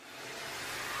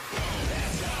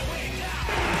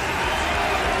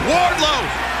Wardlow,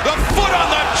 the foot on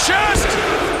the chest.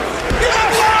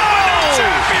 Yes! Whoa!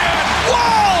 Champion!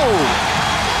 Whoa!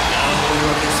 Now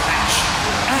this match.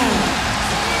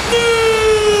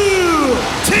 New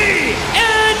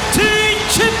TNT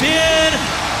champion,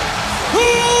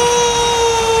 Wardlow!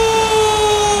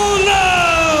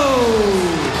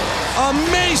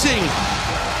 Amazing!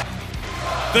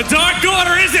 The Dark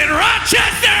Order is in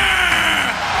Rochester!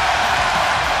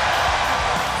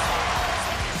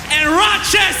 And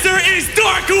Rochester is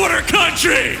Dark Order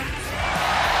country!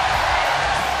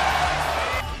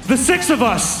 The six of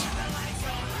us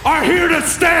are here to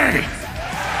stay!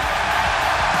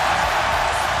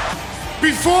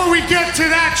 Before we get to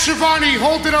that, Shivani,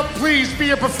 hold it up, please.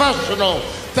 Be a professional.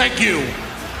 Thank you.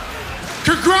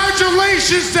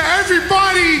 Congratulations to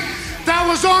everybody that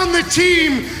was on the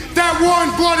team that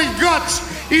won Blood and Guts.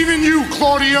 Even you,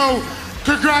 Claudio.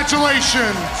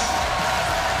 Congratulations.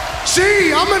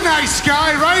 See, I'm a nice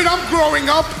guy, right? I'm growing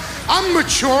up. I'm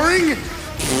maturing.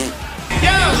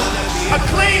 Yo,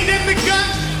 Acclaimed in the gun.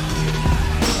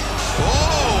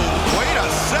 Oh, wait a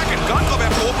second. Gun Club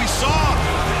after what we saw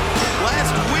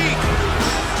last week.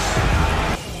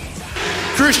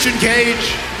 Christian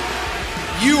Cage,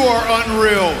 you are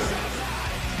unreal.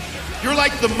 You're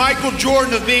like the Michael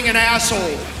Jordan of being an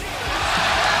asshole.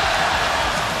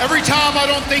 Every time I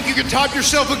don't think you can top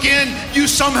yourself again, you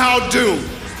somehow do.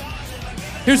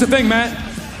 Here's the thing, Matt.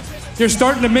 You're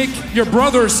starting to make your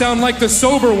brother sound like the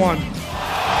sober one.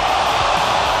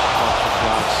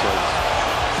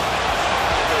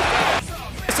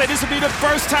 I say this will be the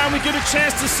first time we get a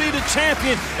chance to see the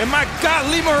champion, and my God,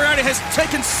 Lee Moriarty has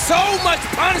taken so much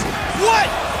punishment. What?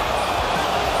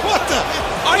 What the?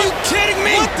 Are you kidding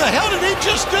me? What the hell did he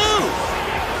just do?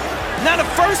 Now, the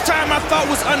first time I thought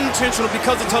was unintentional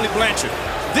because of Tully Blanchard.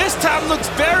 This time looks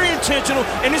very intentional,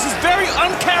 and this is very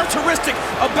uncharacteristic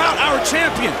about our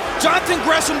champion. Jonathan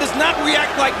Gresham does not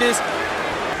react like this.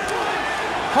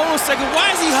 Hold on a second. Why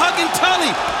is he hugging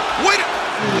Tully? Wait.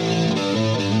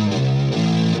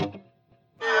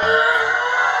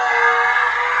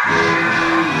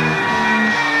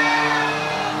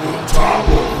 The Top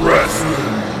of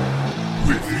Wrestling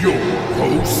with your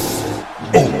hosts,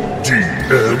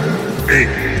 ODM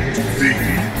and the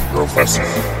Professor.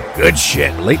 Good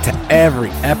shit. Late to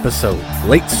every episode.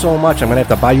 Late so much, I'm going to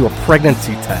have to buy you a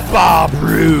pregnancy test. Bob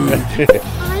Roode.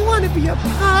 I want to be a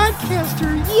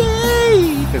podcaster.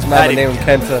 Yay! His mama named him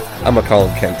Kenta. I'm going to call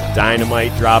him Kenta.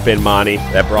 Dynamite drop in, Monty.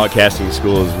 That broadcasting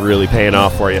school is really paying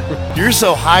off for you. You're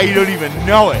so high you don't even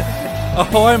know it.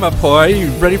 Ahoy, my boy.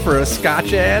 You ready for a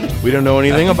Scotch ad? We don't know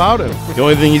anything about him. The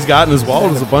only thing he's got in his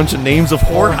wallet is a bunch of names of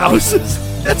whorehouses.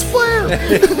 That's Flair.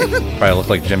 Probably look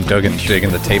like Jim Duggan digging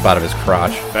the tape out of his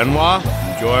crotch. Benoit,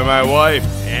 enjoy my wife.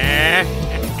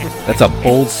 That's a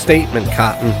bold statement,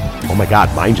 Cotton. Oh my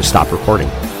God, mine just stopped recording.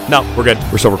 No, we're good.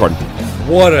 We're still recording.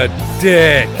 What a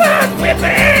dick.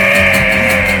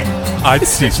 I'd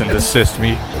cease and desist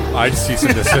me. I'd cease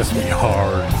and desist me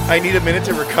hard. I need a minute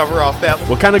to recover off that.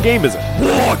 What kind of game is it?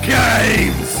 War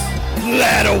Games.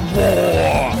 Ladder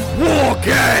War. War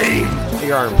Games.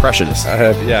 You're our impressionist.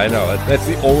 Yeah, I know. That's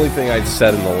the only thing I've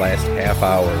said in the last half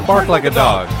hour. Bark like a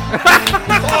dog.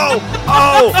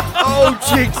 Oh,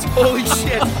 Jinx. Holy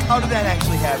shit. How did that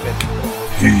actually happen?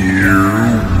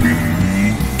 Here we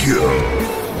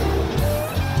go.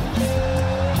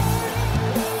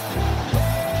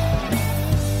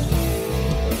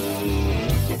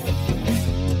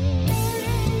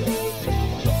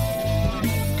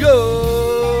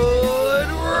 Good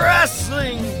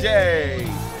Wrestling Day!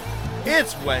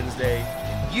 It's Wednesday.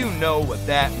 You know what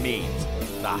that means.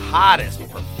 The hottest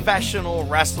professional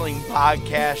wrestling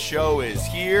podcast show is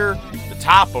here. The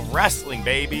Top of Wrestling,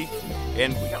 baby.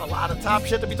 And we got a lot of top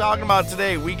shit to be talking about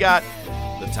today. We got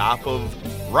the top of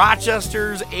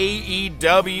Rochester's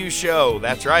AEW show.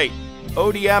 That's right.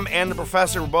 ODM and the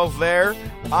Professor were both there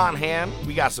on hand.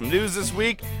 We got some news this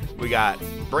week. We got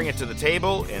Bring It to the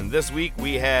Table. And this week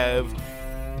we have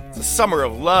the Summer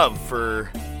of Love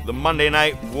for the Monday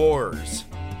Night Wars.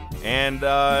 And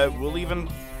we'll even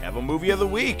have a movie of the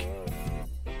week.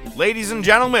 Ladies and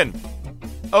gentlemen,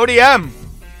 ODM.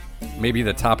 Maybe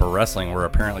the top of wrestling. We're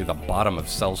apparently the bottom of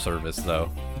cell service,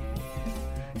 though.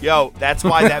 Yo, that's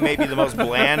why that may be the most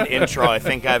bland intro I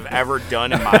think I've ever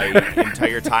done in my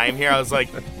entire time here. I was like,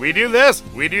 we do this,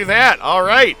 we do that, all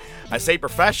right. I say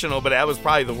professional, but that was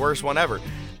probably the worst one ever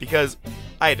because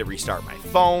I had to restart my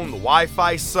phone. The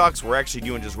Wi-Fi sucks. We're actually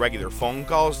doing just regular phone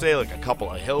calls today, like a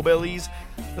couple of hillbillies.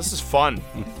 This is fun.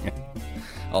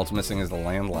 All it's missing is the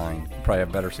landline. Probably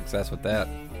have better success with that.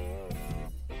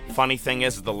 Funny thing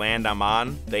is, the land I'm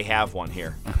on, they have one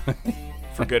here.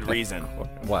 for good reason.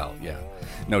 Well, yeah.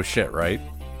 No shit, right?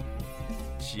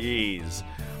 Jeez.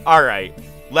 All right,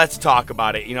 let's talk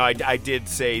about it. I did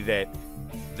say that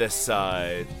this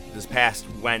past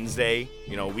Wednesday,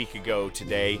 a week ago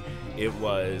today, it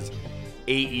was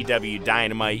AEW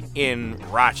Dynamite in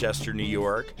Rochester, New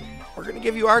York. We're going to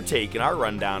give you our take and our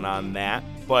rundown on that,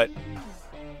 but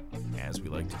as we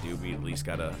like to do, we at least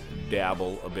got to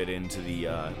dabble a bit into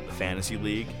the fantasy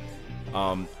league.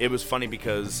 It was funny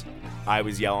because I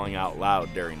was yelling out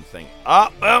loud during the thing.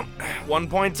 1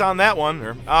 point on that one.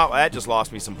 Or, that just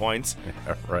lost me some points.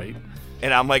 Right.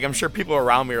 And I'm sure people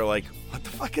around me are like, what the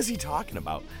fuck is he talking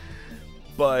about?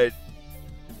 But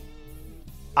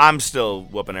I'm still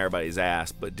whooping everybody's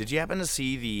ass. But did you happen to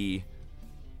see the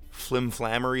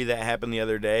flimflammery that happened the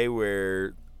other day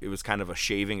where it was kind of a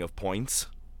shaving of points?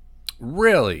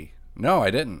 Really? No,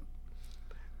 I didn't.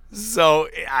 So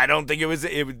I don't think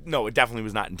it definitely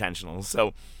was not intentional.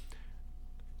 So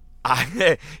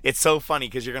it's so funny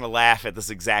because you're going to laugh at this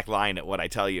exact line at what I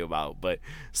tell you about. But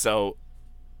so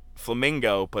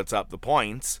Flamingo puts up the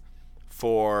points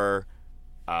for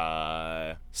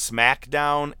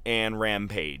SmackDown and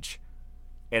Rampage.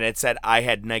 And it said I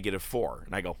had -4.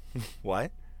 And I go,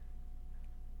 what?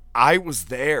 I was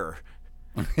there.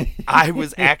 I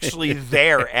was actually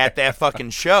there at that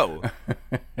fucking show.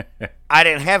 I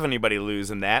didn't have anybody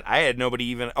lose in that. I had nobody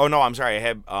even... Oh, no, I'm sorry. I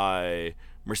had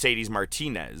Mercedes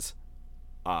Martinez.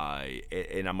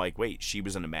 And I'm like, wait, she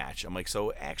was in a match. I'm like,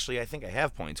 so actually, I think I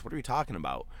have points. What are we talking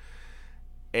about?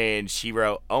 And she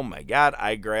wrote, oh, my God,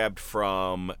 I grabbed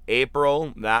from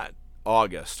April, not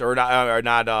August. Or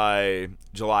not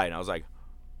July. And I was like,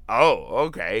 oh,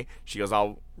 okay. She goes,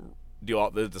 I'll do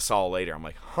all this all later. I'm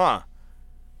like, huh.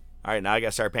 All right, now I got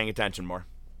to start paying attention more.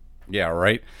 Yeah,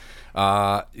 right.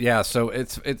 Yeah, so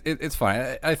it's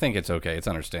fine. I think it's okay. It's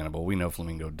understandable. We know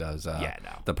Flamingo does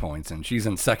the points, and she's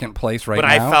in second place right now.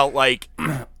 But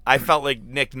I felt like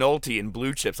Nick Nolte in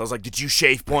Blue Chips. I was like, did you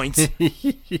shave points?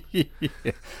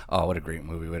 Oh, what a great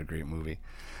movie. What a great movie.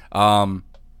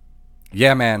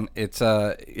 Yeah, man, it's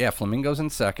Flamingo's in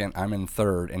second. I'm in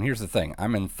third. And here's the thing.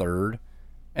 I'm in third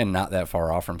and not that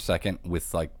far off from second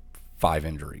with like 5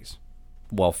 injuries.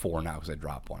 Well, 4 now because I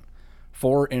dropped one.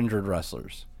 4 injured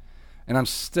wrestlers. And I'm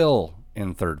still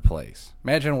in third place.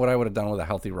 Imagine what I would have done with a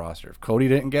healthy roster. If Cody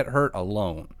didn't get hurt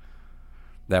alone,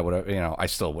 that would have, I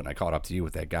still wouldn't have caught up to you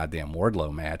with that goddamn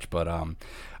Wardlow match. But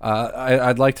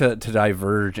I'd like to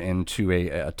diverge into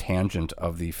a tangent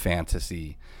of the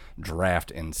fantasy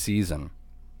draft in season.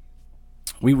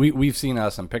 We've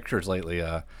seen some pictures lately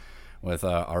with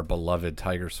our beloved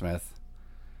Tiger Smith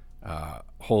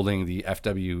holding the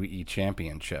FWE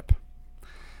championship.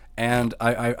 And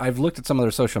I've looked at some of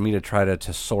their social media to try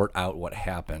to sort out what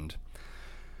happened.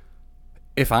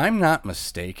 If I'm not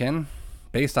mistaken,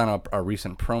 based on a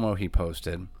recent promo he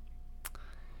posted,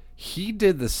 he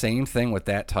did the same thing with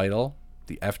that title,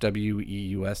 the FWE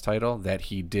US title, that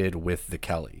he did with the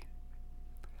Kelly.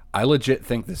 I legit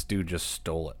think this dude just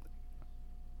stole it.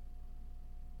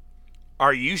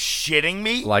 Are you shitting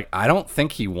me? Like, I don't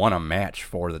think he won a match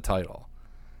for the title.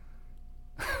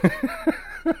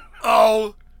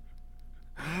 Oh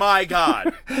my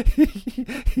God.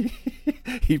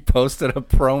 He posted a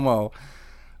promo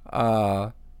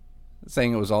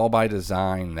saying it was all by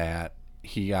design, that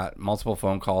he got multiple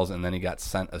phone calls and then he got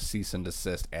sent a cease and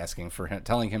desist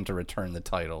telling him to return the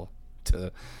title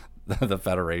to the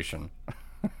Federation.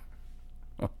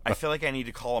 I feel like I need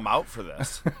to call him out for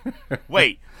this.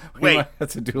 Wait.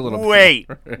 That's a do a little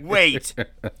wait.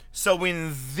 So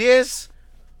when this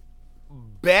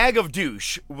bag of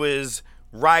douche was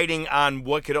riding on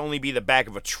what could only be the back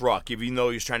of a truck, even though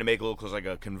he was trying to make it look like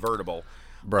a convertible.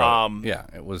 Bro,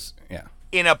 it was.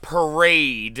 In a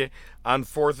parade on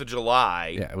 4th of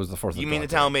July. Yeah, it was the 4th of July. You mean to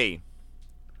tell me?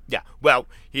 Yeah, well,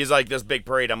 he's like, this big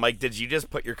parade. I'm like, did you just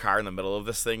put your car in the middle of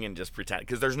this thing and just pretend?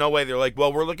 Because there's no way they're like,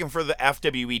 well, we're looking for the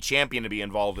FWE champion to be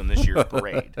involved in this year's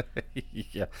parade.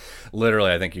 Yeah,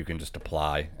 literally, I think you can just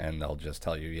apply and they'll just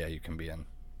tell you, yeah, you can be in.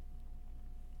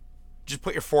 Just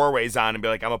put your 4-ways on and be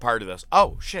like, I'm a part of this.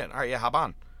 Oh, shit. All right, yeah, hop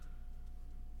on.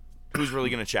 Who's really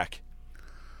going to check?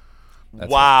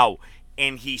 Wow.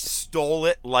 And he stole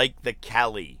it like the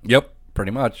Kelly. Yep,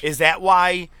 pretty much. Is that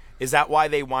why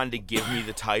they wanted to give me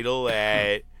the title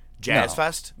at Jazz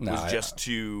Fest? No,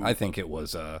 I think it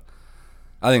was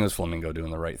Flamingo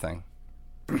doing the right thing.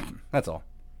 That's all.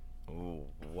 Oh,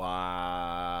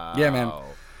 wow. Yeah, man.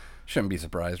 Shouldn't be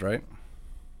surprised, right?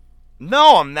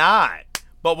 No, I'm not.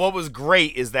 But what was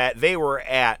great is that they were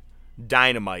at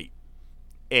Dynamite,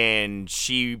 and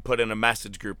she put in a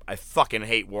message group, I fucking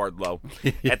hate Wardlow.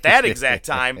 At that exact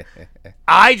time,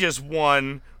 I just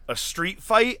won a street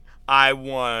fight. I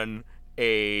won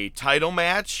a title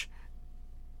match.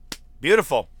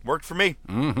 Beautiful. Worked for me.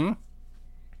 Mm-hmm.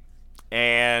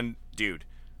 And, dude.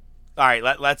 All right,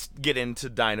 let's get into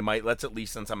Dynamite. Let's at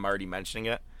least, since I'm already mentioning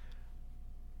it.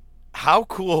 How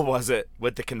cool was it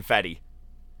with the confetti?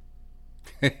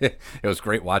 It was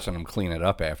great watching them clean it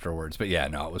up afterwards. But yeah,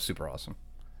 no, it was super awesome.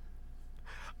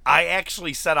 I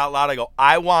actually said out loud, I go,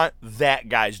 I want that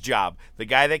guy's job. The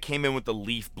guy that came in with the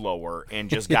leaf blower and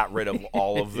just got rid of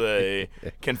all of the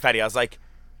confetti. I was like,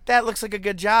 that looks like a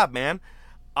good job, man.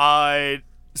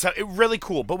 So it really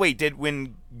cool. But wait,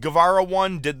 when Guevara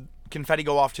won, did confetti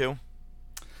go off too?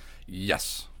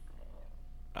 Yes.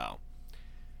 Oh.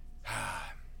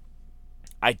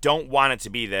 I don't want it to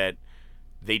be that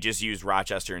they just use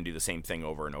Rochester and do the same thing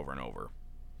over and over and over.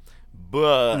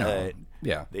 But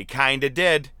yeah, they kind of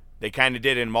did. They kind of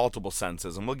did in multiple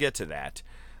senses, and we'll get to that.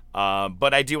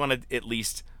 But I do want to at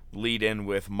least lead in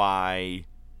with my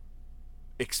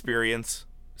experience.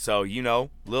 So,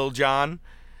 Lil Jon,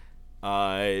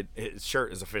 his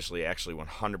shirt is officially actually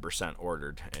 100%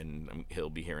 ordered, and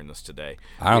he'll be hearing this today.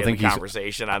 I don't think he's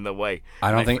conversation on the way.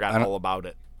 I forgot all about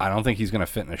it. I don't think he's going to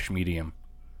fit in a schmedium.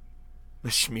 The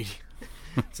schmedium.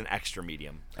 It's an extra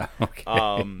medium.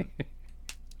 Okay.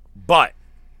 But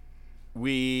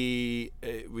we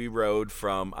rode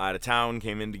from out of town,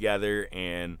 came in together,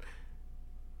 and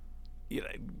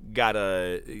got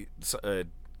a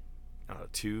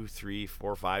 2, 3,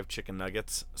 4, 5 chicken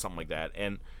nuggets, something like that,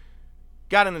 and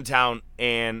got into town.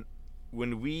 And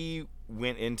when we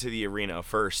went into the arena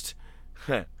first,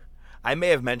 I may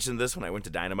have mentioned this when I went to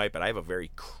Dynamite, but I have a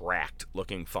very cracked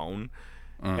looking phone.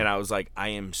 And I was like, I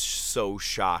am so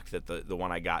shocked that the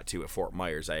one I got to at Fort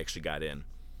Myers, I actually got in.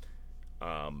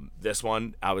 This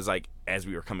one, I was like, as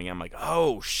we were coming in, I'm like,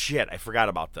 oh shit, I forgot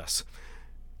about this.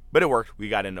 But it worked. We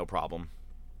got in no problem.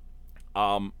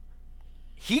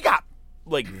 He got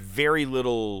like very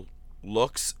little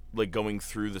looks, like going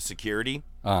through the security.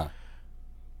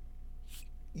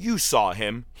 You saw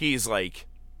him. He's like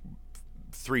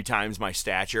 3 times my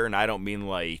stature, and I don't mean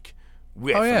like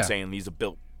width. I'm saying he's a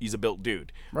built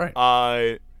dude.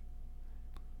 Right.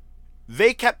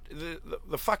 They kept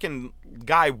the fucking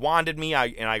guy wanded me.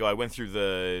 I went through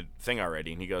the thing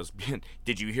already, and he goes,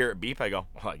 "Did you hear it beep?" I go,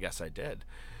 "Well, I guess I did."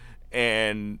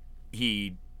 And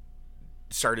he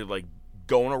started like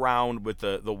going around with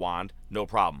the wand, no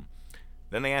problem.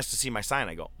 Then they asked to see my sign.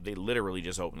 I go, they literally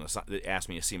just opened the sign. They asked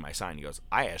me to see my sign. He goes,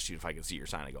 I asked you if I could see your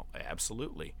sign. I go,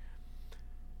 absolutely.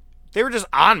 They were just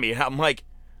on me, and I'm like,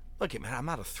 look, man, I'm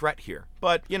not a threat here,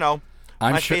 but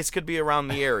my face could be around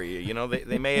the area.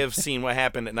 They may have seen what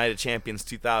happened at Night of Champions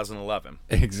 2011.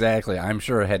 Exactly. I'm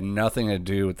sure it had nothing to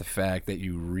do with the fact that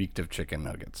you reeked of chicken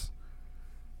nuggets.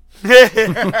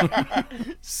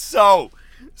 So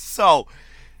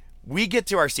we get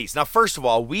to our seats. Now, first of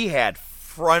all, we had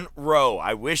front row.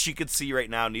 I wish you could see right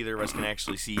now. Neither of us can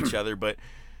actually see each other, but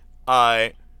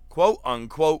quote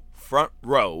unquote front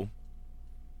row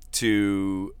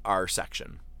to our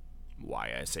section.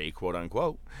 Why I say quote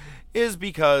unquote is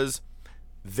because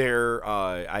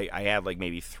I had like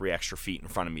maybe 3 extra feet in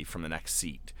front of me from the next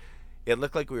seat. It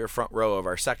looked like we were front row of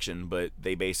our section, but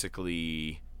they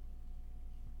basically,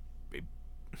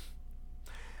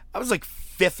 I was like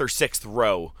 5th or 6th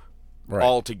row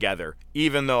all together,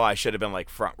 even though I should have been like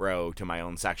front row to my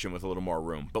own section with a little more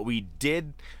room. But we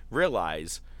did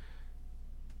realize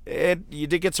you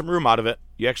did get some room out of it.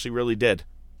 You actually really did.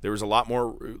 There was a lot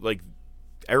more, like,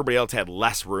 everybody else had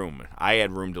less room. I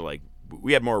had room to, like,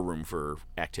 we had more room for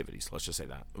activities. Let's just say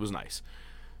that. It was nice.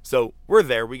 So we're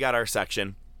there. We got our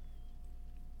section.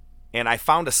 And I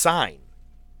found a sign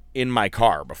in my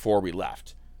car before we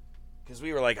left. Because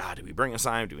we were like, do we bring a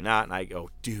sign? Do we not? And I go,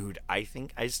 dude, I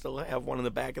think I still have one in the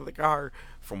back of the car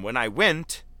from when I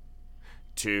went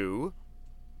to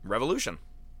Revolution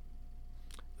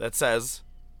that says,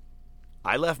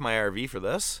 I left my RV for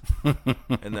this.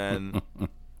 and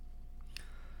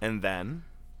then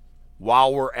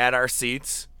while we're at our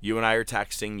seats, you and I are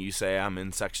texting. You say, I'm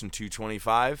in section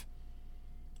 225.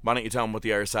 Why don't you tell them what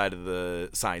the other side of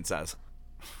the sign says?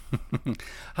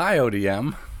 Hi,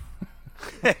 ODM.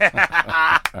 It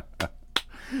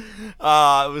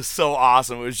was so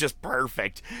awesome. It was just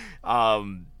perfect.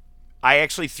 I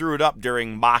actually threw it up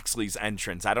during Moxley's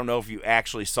entrance. I don't know if you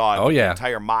actually saw it. Oh, yeah.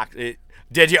 The entire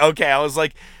did you? Okay, I was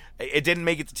like, it didn't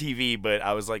make it to TV, but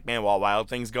I was like, man, while Wild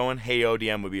Thing's going, Hey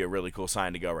ODM would be a really cool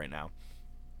sign to go right now.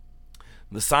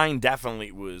 The sign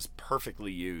definitely was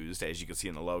perfectly used, as you can see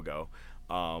in the logo.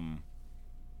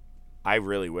 I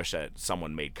really wish that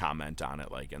someone made comment on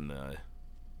it, like in the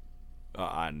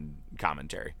on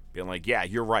commentary. being like, yeah,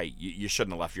 you're right. You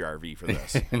shouldn't have left your RV for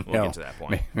this. We'll get to that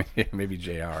point. Maybe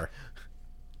JR.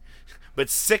 But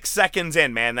 6 seconds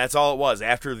in, man, that's all it was.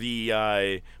 After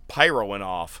the pyro went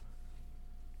off,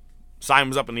 sign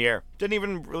was up in the air. Didn't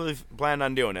even really plan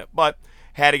on doing it, but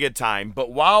had a good time.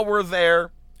 But while we're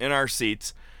there in our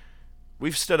seats,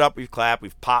 we've stood up, we've clapped,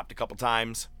 we've popped a couple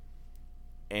times,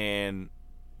 and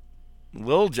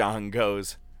Lil Jon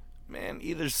goes, man,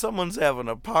 either someone's having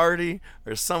a party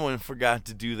or someone forgot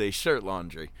to do their shirt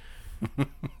laundry.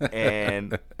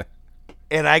 and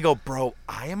I go, bro,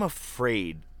 I am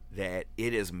afraid that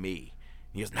it is me.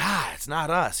 And he goes, nah, it's not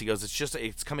us. He goes,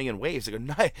 it's coming in waves. I go,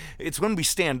 nah, it's when we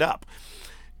stand up.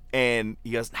 And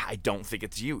he goes, nah, I don't think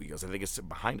it's you. He goes, I think it's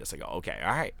behind us. I go, okay,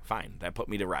 all right, fine. That put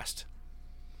me to rest.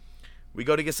 We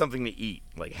go to get something to eat,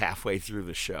 like halfway through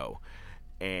the show.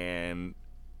 And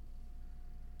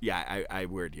yeah, I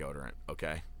wear deodorant,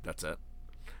 okay? That's it.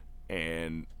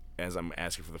 And as I'm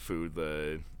asking for the food,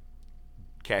 the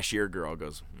cashier girl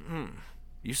goes,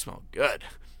 you smell good.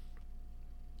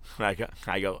 And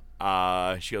I go,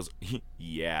 she goes,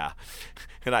 yeah.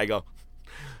 And I go,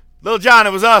 Lil Jon,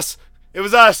 it was us. It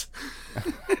was us.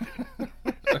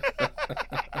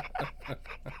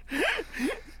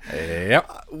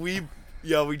 Yep. We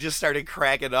just started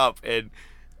cracking up. And,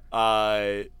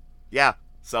 yeah.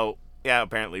 So, yeah,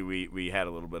 apparently we had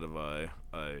a little bit of a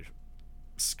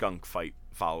skunk fight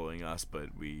following us, but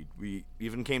we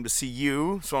even came to see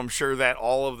you, so I'm sure that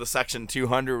all of the Section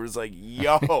 200 was like,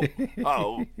 yo,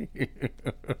 oh.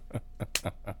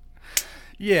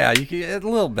 Yeah, you can, a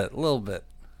little bit.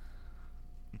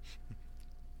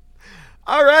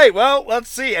 All right, well, let's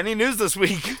see. Any news this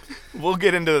week? We'll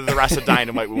get into the rest of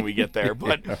Dynamite when we get there,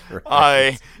 but all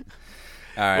right.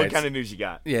 What kind of news you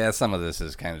got? Yeah, some of this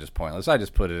is kind of just pointless. I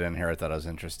just put it in here. I thought it was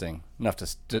interesting. Enough to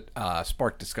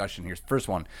spark discussion here. First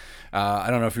one.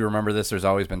 I don't know if you remember this. There's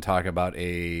always been talk about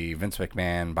a Vince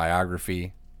McMahon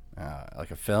biography, like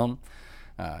a film.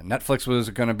 Netflix was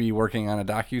going to be working on a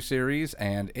docuseries,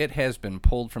 and it has been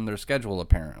pulled from their schedule,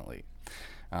 apparently.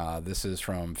 This is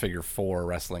from Figure 4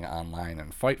 Wrestling Online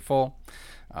and Fightful.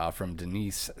 From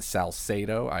Denise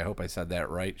Salcedo. I hope I said that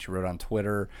right. She wrote on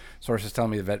Twitter, sources tell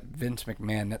me that Vince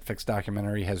McMahon Netflix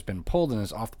documentary has been pulled and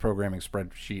is off the programming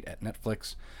spreadsheet at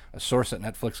Netflix. A source at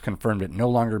Netflix confirmed it no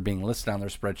longer being listed on their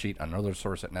spreadsheet. Another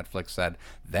source at Netflix said,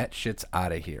 that shit's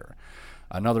out of here.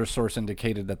 Another source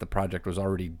indicated that the project was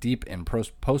already deep in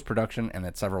post-production and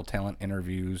that several talent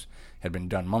interviews had been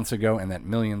done months ago and that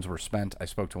millions were spent. I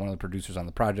spoke to one of the producers on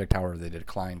the project. However, they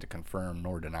declined to confirm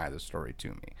nor deny the story to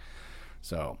me.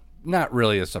 So, not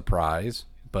really a surprise,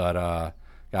 but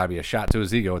gotta be a shot to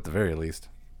his ego at the very least.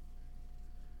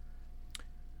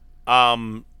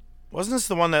 Wasn't this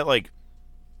the one that, like,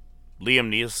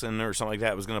 Liam Neeson or something like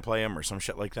that was going to play him or some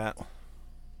shit like that?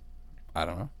 I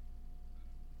don't know.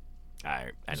 All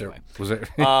right, anyway. Was it?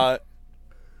 Well,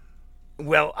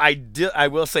 I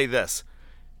will say this.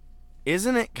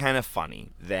 Isn't it kind of funny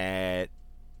that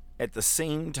at the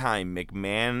same time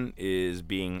McMahon is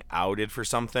being outed for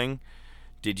something,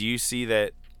 did you see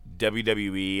that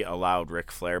WWE allowed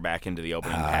Ric Flair back into the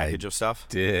opening package of stuff?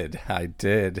 I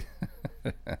did.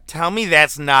 Tell me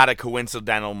that's not a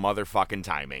coincidental motherfucking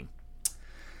timing.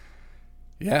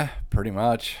 Yeah, pretty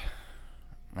much.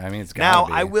 I mean, it's gotta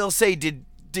be. Now, I will say, did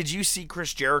you see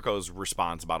Chris Jericho's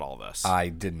response about all this? I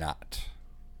did not.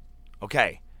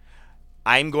 Okay.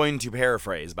 I'm going to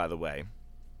paraphrase, by the way.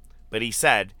 But he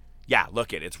said, yeah,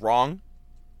 look it's wrong.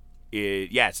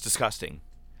 It's disgusting.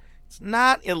 It's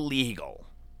not illegal.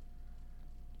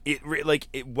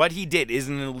 What he did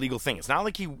isn't an illegal thing. It's not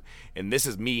like and this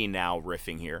is me now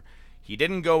riffing here. He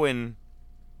didn't go and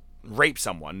rape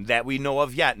someone that we know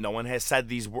of yet. No one has said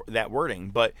that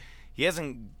wording, but he had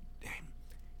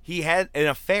an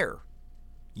affair.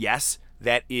 Yes,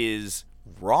 that is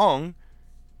wrong.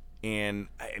 And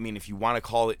I mean, if you want to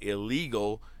call it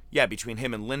illegal, yeah, between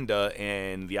him and Linda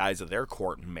and the eyes of their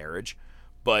court and marriage.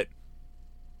 But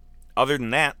other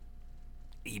than that,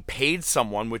 he paid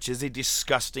someone, which is a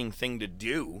disgusting thing to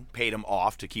do, paid him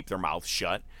off to keep their mouth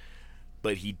shut.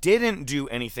 But he didn't do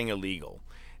anything illegal.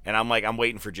 And I'm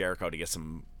waiting for Jericho to get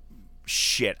some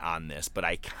shit on this, but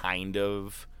I kind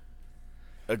of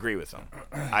agree with him.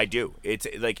 I do. It's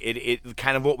like it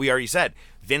kind of what we already said.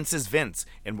 Vince is Vince,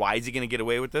 and why is he going to get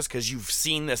away with this? Because you've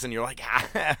seen this, and you're like,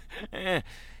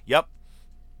 yep.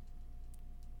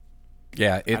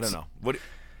 Yeah, I don't know.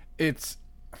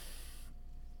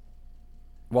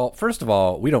 Well, first of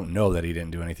all, we don't know that he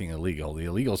didn't do anything illegal. The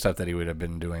illegal stuff that he would have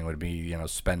been doing would be,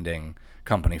 spending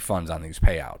company funds on these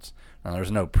payouts. Now,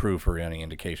 there's no proof or any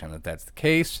indication that that's the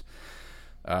case.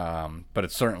 But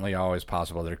it's certainly always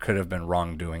possible there could have been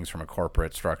wrongdoings from a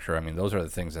corporate structure. I mean, those are the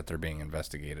things that they're being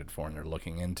investigated for and they're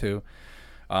looking into.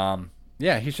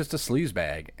 Yeah, he's just a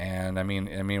sleazebag. And I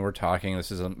mean, we're talking,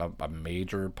 this is a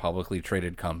major publicly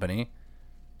traded company.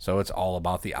 So it's all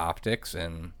about the optics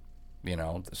and,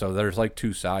 so there's like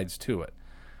two sides to it.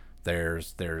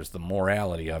 There's the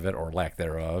morality of it or lack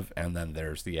thereof. And then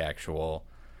there's the actual,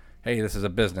 hey, this is a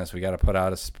business. We got to put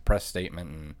out a press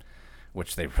statement, and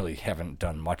which they really haven't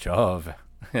done much of.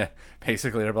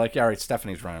 Basically, they're like, yeah, all right,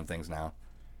 Stephanie's running things now.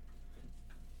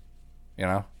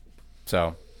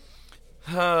 So.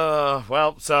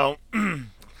 So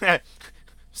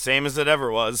same as it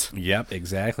ever was. Yep,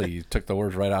 exactly. You took the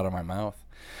words right out of my mouth.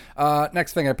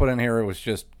 Next thing I put in here, it was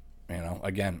just,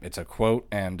 again, it's a quote,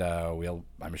 and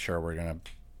I'm sure we're going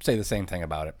to say the same thing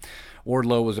about it.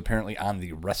 Wardlow was apparently on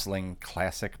the Wrestling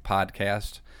Classic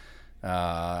podcast,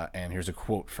 and here's a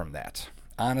quote from that.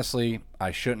 Honestly, I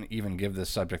shouldn't even give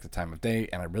this subject the time of day,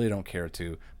 and I really don't care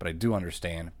to, but I do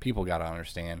understand. People got to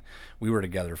understand. We were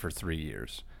together for 3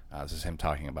 years. This is him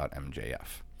talking about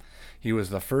MJF. He was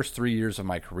the first 3 years of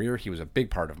my career. He was a big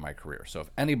part of my career. So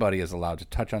if anybody is allowed to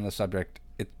touch on the subject,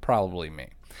 it's probably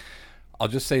me. I'll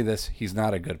just say this. He's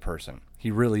not a good person.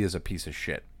 He really is a piece of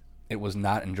shit. It was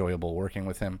not enjoyable working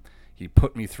with him. He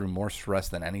put me through more stress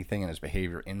than anything, and his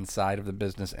behavior inside of the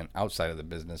business and outside of the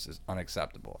business is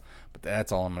unacceptable. But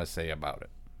that's all I'm going to say about it.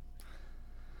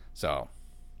 So...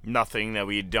 Nothing that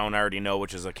we don't already know,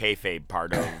 which is a kayfabe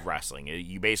part of wrestling.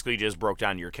 You basically just broke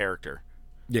down your character.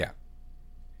 Yeah.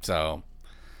 So.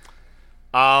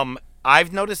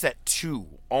 I've noticed that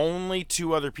only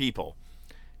two other people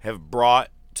have brought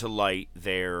to light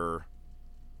their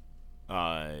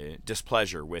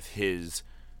displeasure with his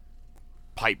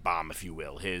pipe bomb, if you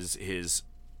will, his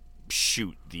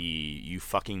shoot, the "you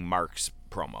fucking marks"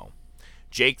 promo.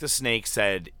 Jake the Snake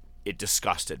said it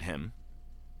disgusted him.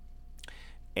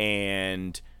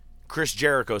 And Chris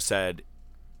Jericho said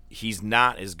he's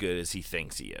not as good as he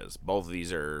thinks he is. Both of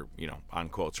these are, on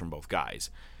quotes from both guys.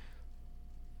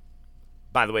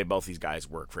 By the way, both these guys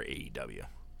work for AEW.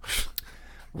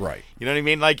 Right. You know what I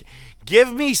mean? Like,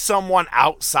 give me someone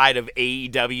outside of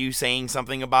AEW saying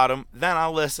something about him, then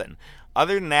I'll listen.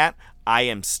 Other than that, I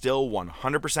am still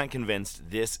 100%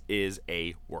 convinced this is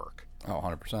a work. Oh,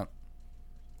 100%.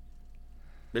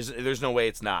 There's no way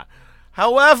it's not.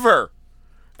 However...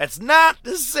 That's not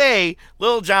to say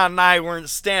Lil Jon and I weren't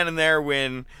standing there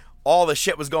when all the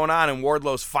shit was going on and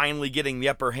Wardlow's finally getting the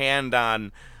upper hand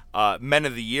on Men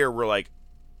of the Year. We're like,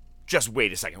 just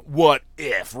wait a second. What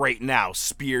if right now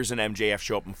Spears and MJF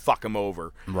show up and fuck him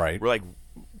over? Right. We're like,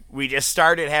 we just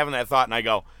started having that thought, and I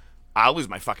go, I'll lose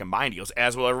my fucking mind. He goes,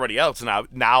 as will everybody else. And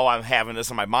now I'm having this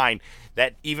in my mind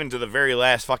that even to the very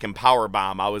last fucking power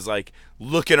bomb, I was like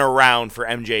looking around for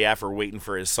MJF or waiting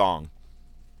for his song.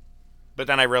 But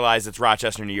then I realized it's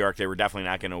Rochester, New York. They were definitely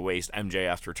not going to waste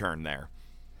MJF's return there.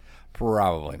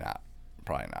 Probably not.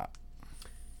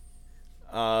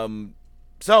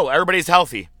 So everybody's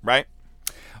healthy, right?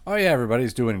 Oh, yeah,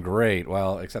 everybody's doing great.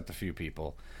 Well, except a few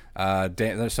people.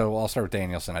 So I'll start with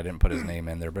Danielson. I didn't put his name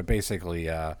in there, but basically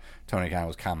Tony Khan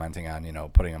was commenting on,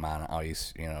 putting him on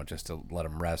ice, just to let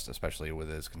him rest, especially with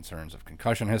his concerns of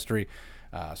concussion history.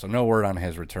 So no word on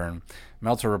his return.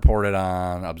 Meltzer reported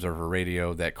on Observer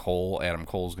Radio that Adam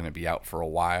Cole's going to be out for a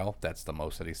while. That's the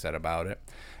most that he said about it.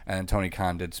 And Tony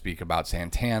Khan did speak about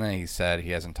Santana. He said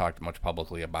he hasn't talked much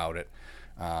publicly about it.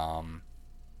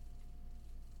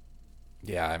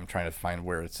 Yeah, I'm trying to find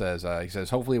where it says. He says,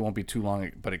 hopefully it won't be too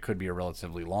long, but it could be a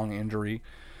relatively long injury.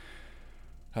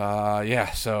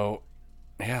 So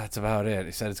that's about it.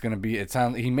 He said it's going to be,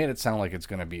 he made it sound like it's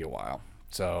going to be a while.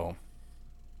 So,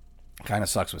 kind of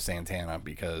sucks with Santana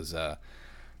because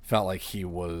felt like he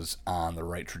was on the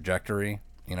right trajectory.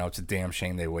 It's a damn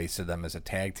shame they wasted them as a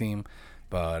tag team,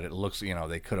 but it looks,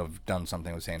 they could have done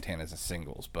something with Santana as a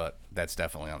singles, but that's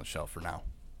definitely on the shelf for now.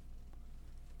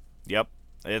 Yep.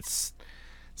 It's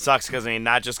sucks because,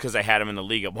 not just because I had him in the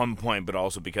league at one point, but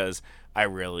also because I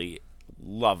really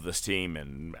love this team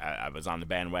and I was on the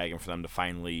bandwagon for them to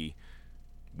finally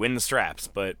win the straps,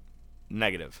 but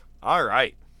negative. All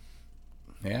right.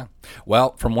 Yeah.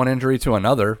 Well, from one injury to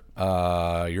another,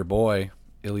 your boy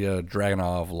Ilya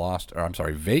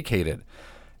Dragunov vacated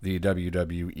the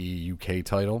WWE UK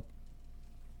title.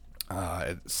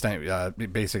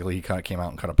 Basically, he kind of came out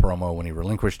and cut a promo when he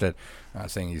relinquished it,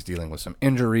 saying he's dealing with some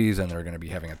injuries and they're going to be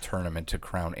having a tournament to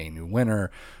crown a new winner.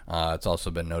 It's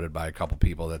also been noted by a couple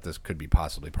people that this could be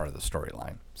possibly part of the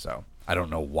storyline. So I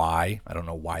don't know why. I don't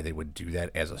know why they would do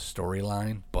that as a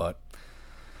storyline, but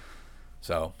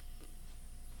so.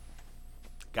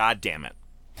 God damn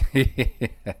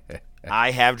it.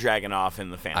 I have Dragunov in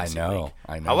the fantasy league.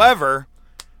 I know. However,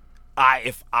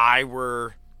 if I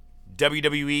were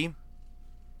WWE,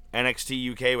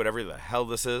 NXT UK, whatever the hell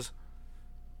this is,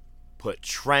 put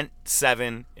Trent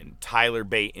Seven and Tyler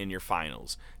Bate in your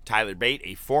finals. Tyler Bate,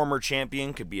 a former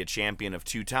champion, could be a champion of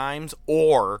 2 times,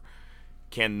 or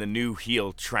can the new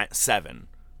heel Trent Seven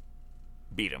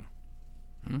beat him?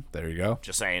 There you go.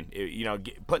 Just saying,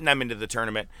 putting them into the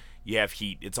tournament, you have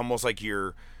heat. It's almost like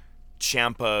your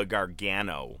Ciampa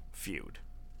Gargano feud.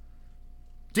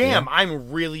 Damn,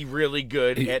 I'm really, really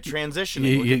good at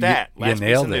transitioning. Look at that. Last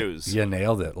piece of news. You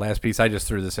nailed it. Last piece. I just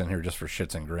threw this in here just for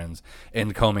shits and grins.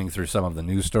 And combing through some of the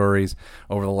news stories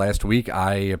over the last week,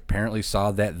 I apparently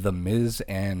saw that The Miz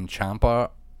and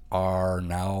Ciampa are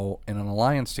now in an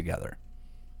alliance together.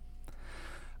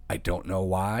 I don't know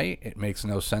why. It makes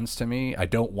no sense to me. I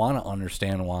don't want to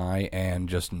understand why, and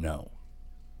just know.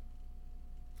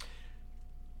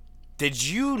 Did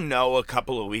you know a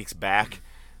couple of weeks back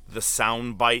the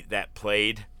soundbite that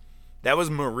played? That was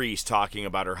Maurice talking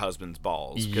about her husband's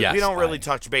balls. Yes, we don't really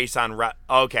touch base on...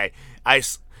 Okay. I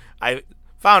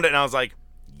found it and I was like,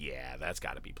 yeah, that's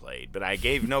got to be played. But I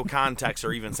gave no context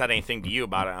or even said anything to you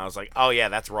about it. And I was like, oh, yeah,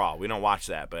 that's Raw. We don't watch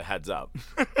that, but heads up.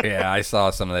 Yeah, I saw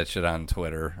some of that shit on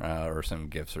Twitter or some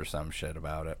GIFs or some shit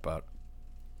about it, but...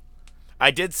 I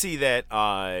did see that,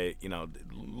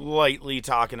 lightly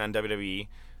talking on WWE,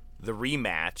 the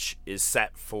rematch is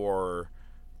set for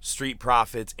Street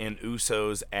Profits and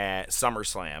Usos at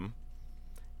SummerSlam.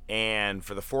 And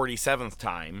for the 47th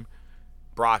time,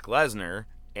 Brock Lesnar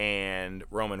and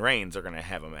Roman Reigns are going to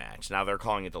have a match. Now they're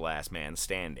calling it the Last Man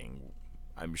Standing.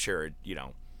 I'm sure,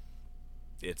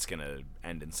 it's going to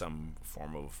end in some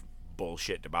form of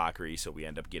bullshit debauchery, so we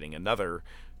end up getting another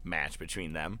match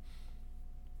between them.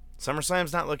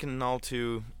 SummerSlam's not looking all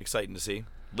too exciting to see.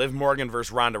 Liv Morgan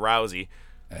versus Ronda Rousey.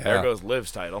 Yeah. There goes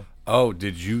Liv's title. Oh,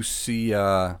 did you see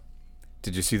the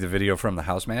video from the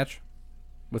house match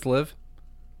with Liv?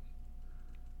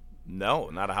 No,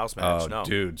 not a house match, no.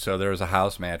 Dude, so there was a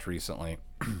house match recently.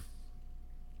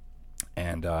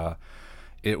 And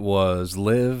it was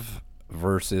Liv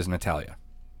versus Natalya.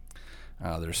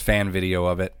 There's fan video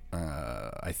of it.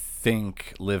 I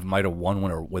think Liv might have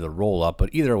won with a roll-up,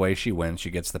 but either way, she wins. She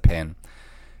gets the pin.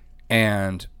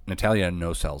 And Natalya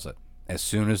no-sells it. As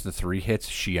soon as the 3 hits,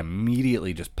 she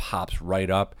immediately just pops right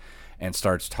up and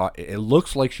starts talking. It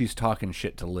looks like she's talking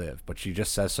shit to Liv, but she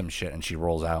just says some shit and she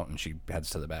rolls out and she heads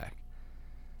to the back.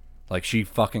 Like, she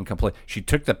fucking she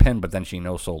took the pin, but then she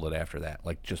no-sold it after that.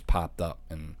 Like, just popped up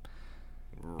and...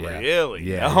 Really?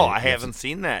 Yeah. No, I haven't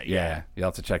seen that yet. Yeah, you'll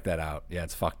have to check that out. Yeah,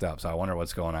 it's fucked up. So I wonder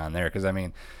what's going on there. Because, I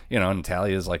mean,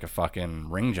 Natalya is like a fucking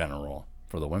ring general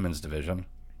for the women's division.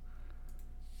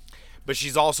 But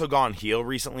she's also gone heel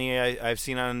recently, I've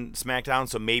seen on SmackDown,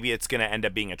 so maybe it's going to end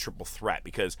up being a triple threat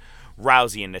because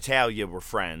Rousey and Natalya were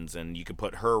friends, and you could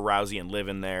put her, Rousey, and Liv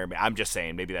in there. I'm just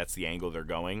saying, maybe that's the angle they're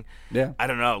going. Yeah. I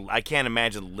don't know. I can't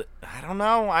imagine. I don't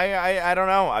know. I don't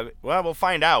know. Well, we'll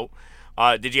find out.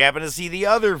 Did you happen to see the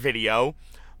other video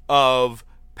of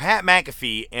Pat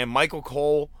McAfee and Michael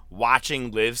Cole watching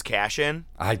Liv's cash in?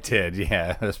 I did,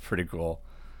 yeah. That's pretty cool.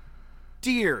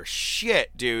 Dear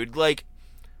shit, dude. Like,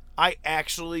 I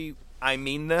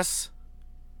mean this.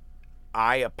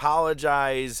 I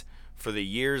apologize for the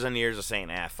years and years of saying,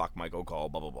 fuck Michael Cole,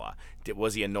 blah, blah, blah.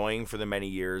 Was he annoying for the many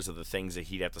years of the things that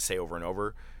he'd have to say over and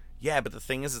over? Yeah, but the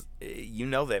thing is,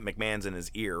 that McMahon's in his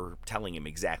ear telling him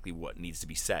exactly what needs to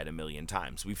be said a million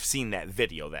times. We've seen that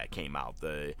video that came out,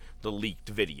 the leaked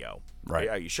video. Right.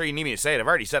 Are you sure you need me to say it? I've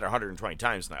already said it 120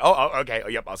 times now. Oh, okay. Oh,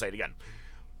 yep, I'll say it again.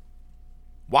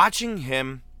 Watching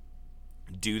him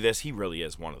do this, he really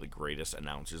is one of the greatest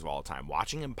announcers of all time.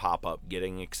 Watching him pop up,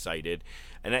 getting excited,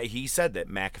 and he said that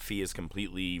McAfee has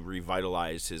completely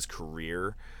revitalized his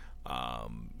career.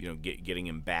 Getting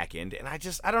him back in, and I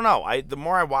don't know. The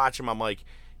more I watch him, I'm like,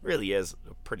 really is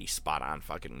a pretty spot on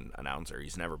fucking announcer.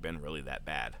 He's never been really that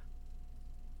bad.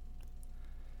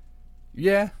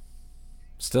 Yeah,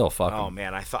 still fucking. Oh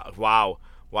man, I thought, wow.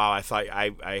 I thought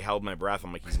I held my breath.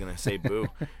 I'm like, he's gonna say boo,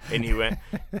 and he went,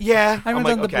 yeah. I'm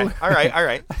like, okay, all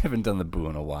right. I haven't done the boo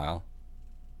in a while.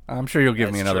 I'm sure you'll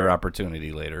give me another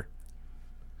opportunity later.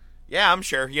 Yeah, I'm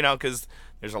sure. Because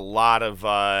there's a lot of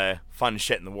fun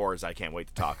shit in the wars I can't wait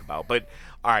to talk about. But,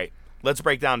 all right, let's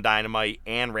break down Dynamite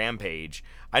and Rampage.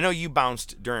 I know you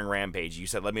bounced during Rampage. You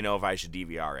said, let me know if I should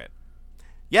DVR it.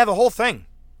 Yeah, the whole thing.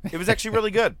 It was actually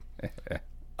really good.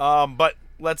 But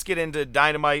let's get into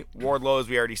Dynamite. Wardlow, as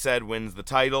we already said, wins the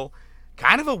title.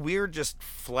 Kind of a weird, just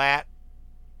flat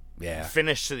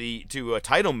finish to a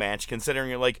title match,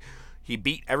 considering he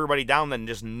beat everybody down, then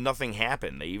just nothing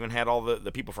happened. They even had all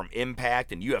the people from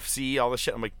Impact and UFC, all this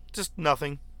shit. I'm like, just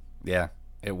nothing. Yeah,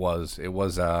 it was. It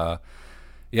was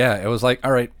like,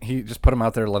 all right, he just put him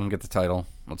out there, let him get the title.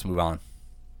 Let's move on.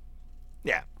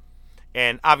 Yeah.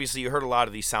 And obviously you heard a lot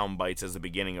of these sound bites as the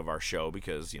beginning of our show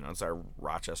because, it's our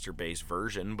Rochester-based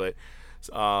version. But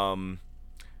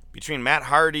between Matt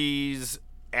Hardy's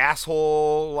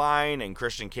asshole line and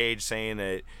Christian Cage saying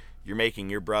that you're making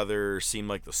your brother seem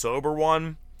like the sober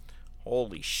one,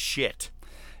 holy shit.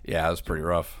 Yeah, it was pretty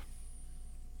rough.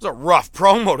 It was a rough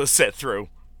promo to sit through.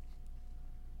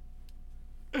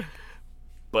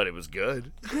 But it was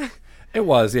good. It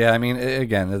was, yeah. I mean,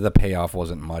 again, the payoff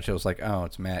wasn't much. It was like, oh,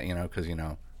 it's Matt, because,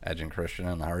 Edge and Christian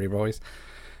and the Hardy Boys.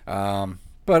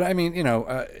 But, I mean,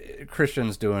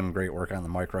 Christian's doing great work on the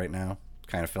mic right now.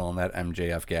 Kind of filling that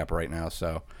MJF gap right now.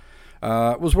 So,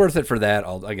 it was worth it for that.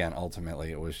 Again,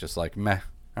 ultimately, it was just like, meh.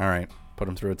 All right. Put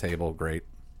him through a table. Great.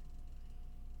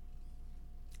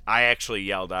 I actually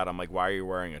yelled out, I'm like, why are you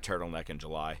wearing a turtleneck in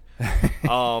July?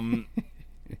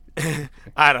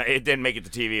 It didn't make it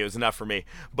to TV. It was enough for me.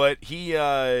 But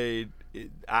I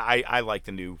like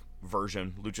the new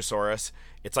version, Luchasaurus.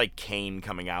 It's like Kane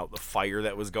coming out, the fire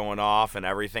that was going off and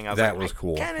everything. That was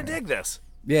cool. I kind of dig this.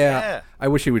 Yeah. I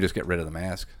wish he would just get rid of the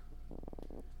mask.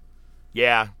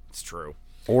 Yeah, it's true.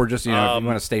 Or just, if you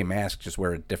want to stay masked, just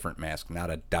wear a different mask, not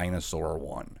a dinosaur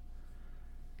one.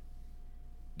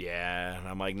 Yeah, and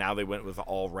I'm like, now they went with the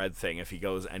all red thing. If he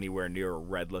goes anywhere near a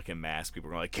red looking mask,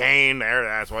 people are like, Kane,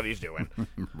 that's what he's doing.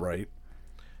 Right.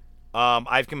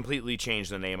 I've completely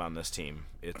changed the name on this team.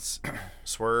 It's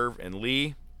Swerve and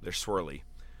Lee. They're Swirly.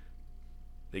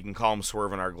 They can call him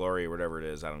Swerve in Our Glory or whatever it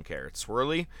is. I don't care. It's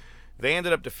Swirly. They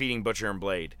ended up defeating Butcher and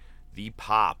Blade. The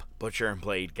pop Butcher and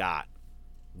Blade got.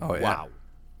 Oh, yeah. Wow.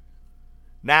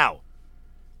 Now,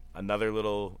 another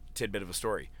little tidbit of a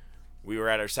story. We were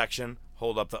at our section,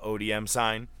 hold up the ODM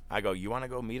sign. I go, you want to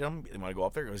go meet him? You want to go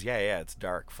up there? He goes, yeah, it's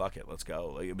dark. Fuck it, let's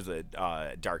go. It was a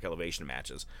dark elevation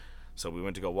matches. So we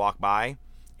went to go walk by,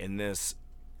 and this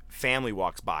family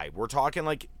walks by. We're talking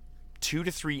like 2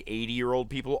 to 3 80-year-old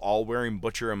people all wearing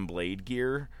Butcher and Blade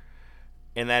gear.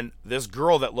 And then this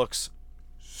girl that looks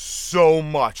so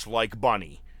much like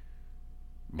Bunny.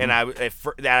 And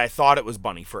I thought it was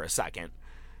Bunny for a second.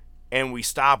 And we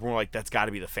stop and we're like, that's got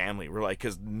to be the family. We're like,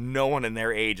 because no one in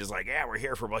their age is like, yeah, we're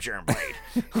here for Butcher and Blade.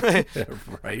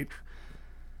 Right.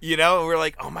 We're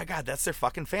like, oh my God, that's their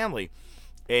fucking family.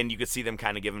 And you could see them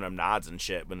kind of giving them nods and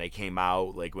shit when they came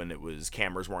out, like when it was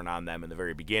cameras weren't on them in the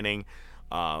very beginning.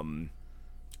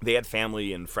 They had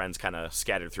family and friends kind of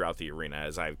scattered throughout the arena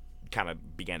as I kind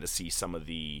of began to see some of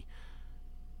the,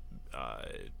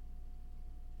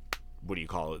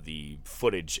 the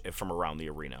footage from around the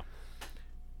arena.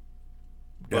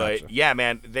 But, Gotcha. yeah,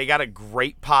 man, they got a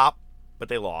great pop, but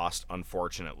they lost,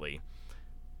 unfortunately.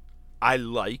 I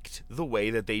liked the way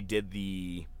that they did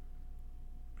they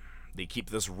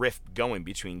keep this rift going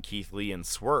between Keith Lee and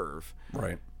Swerve.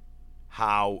 Right.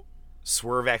 How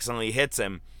Swerve accidentally hits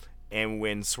him, and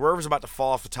when Swerve's about to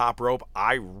fall off the top rope,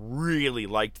 I really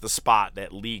liked the spot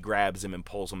that Lee grabs him and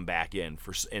pulls him back in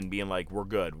and being like, we're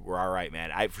good, we're all right,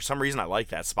 man. For some reason, I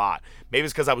liked that spot. Maybe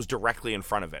it's because I was directly in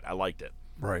front of it. I liked it.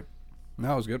 Right.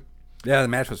 No, it was good. Yeah, the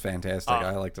match was fantastic.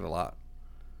 I liked it a lot.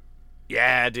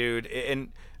 Yeah, dude.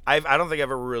 And I don't think I've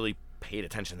ever really paid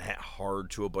attention that hard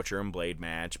to a Butcher and Blade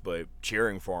match, but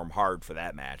cheering for them hard for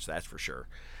that match, that's for sure.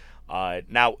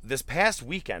 Now, this past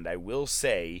weekend, I will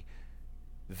say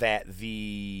that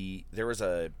there was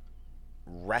a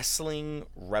Wrestling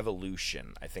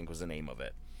Revolution, I think was the name of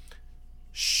it,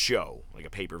 show, like a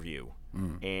pay-per-view.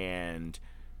 And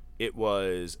it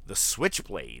was the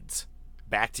Switchblades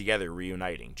back together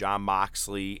reuniting, Jon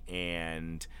Moxley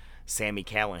and Sami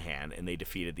Callihan, and they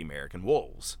defeated the American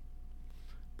Wolves.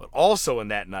 But also in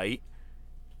that night,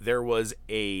 there was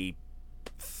a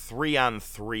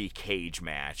 3-on-3 cage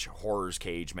match, horrors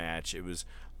cage match. It was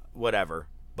whatever.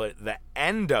 But the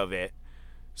end of it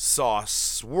saw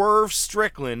Swerve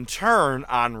Strickland turn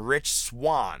on Rich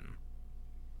Swann.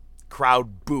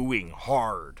 Crowd booing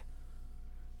hard.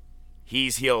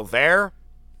 He's heel there.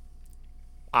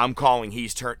 I'm calling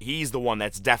he's the one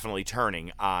that's definitely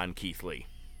turning on Keith Lee.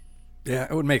 Yeah,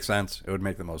 it would make sense. It would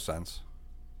make the most sense.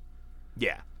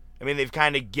 Yeah. I mean, they've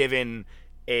kind of given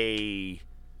a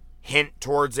hint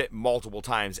towards it multiple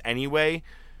times anyway.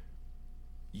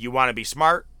 You want to be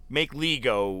smart? Make Lee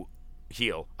go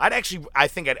heel. I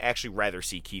think I'd actually rather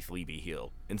see Keith Lee be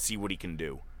heel and see what he can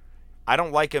do. I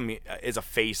don't like him as a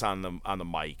face on the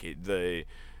mic. The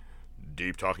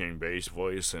deep talking bass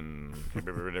voice and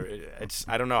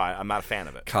I don't know. I'm not a fan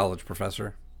of it. College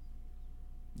professor.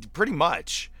 Pretty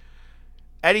much.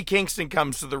 Eddie Kingston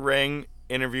comes to the ring,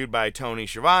 interviewed by Tony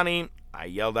Schiavone. I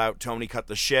yelled out, "Tony, cut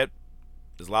the shit,"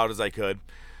 as loud as I could.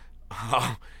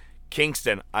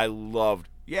 Kingston, I loved.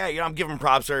 Yeah, I'm giving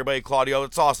props to everybody. Claudio,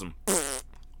 it's awesome.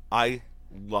 I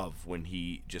love when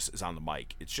he just is on the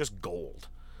mic. It's just gold.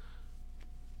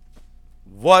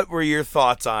 What were your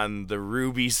thoughts on the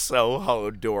Ruby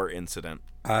Soho door incident?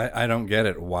 I don't get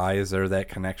it. Why is there that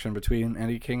connection between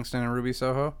Eddie Kingston and Ruby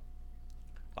Soho?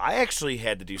 I actually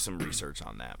had to do some research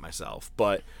on that myself.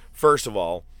 But first of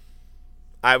all,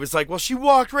 I was like, well, she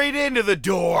walked right into the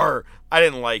door. I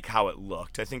didn't like how it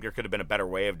looked. I think there could have been a better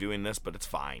way of doing this, but it's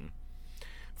fine.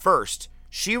 First,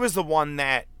 she was the one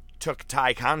that took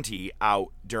Ty Conti out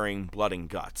during Blood and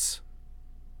Guts.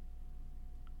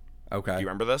 Okay. Do you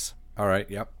remember this? All right,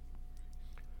 yep.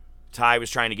 Ty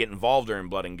was trying to get involved during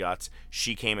Blood and Guts.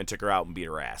 She came and took her out and beat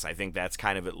her ass. I think that's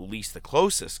kind of at least the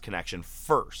closest connection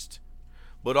first.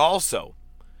 But also,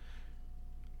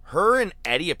 her and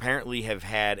Eddie apparently have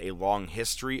had a long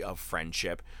history of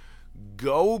friendship.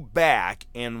 Go back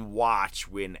and watch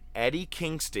when Eddie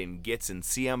Kingston gets in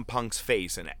CM Punk's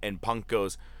face and Punk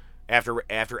goes, after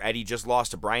Eddie just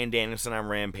lost to Bryan Danielson on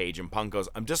Rampage, and Punk goes,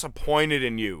 "I'm disappointed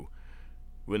in you,"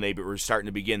 when they were starting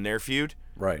to begin their feud.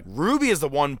 Right. Ruby is the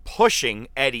one pushing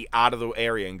Eddie out of the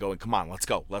area and going, "Come on, let's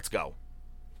go.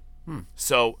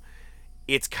 So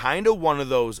it's kind of one of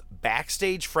those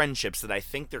backstage friendships that I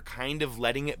think they're kind of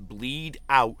letting it bleed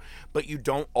out, but you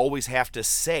don't always have to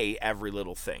say every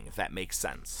little thing, if that makes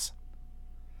sense.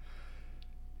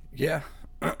 Yeah,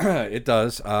 it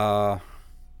does.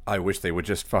 I wish they would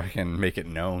just fucking make it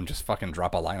known, just fucking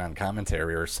drop a line on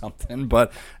commentary or something,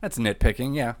 but that's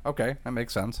nitpicking. Yeah, okay, that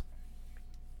makes sense.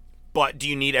 But do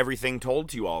you need everything told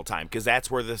to you all the time? Because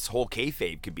that's where this whole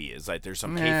kayfabe could be, is like there's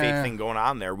some kayfabe thing going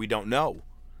on there we don't know.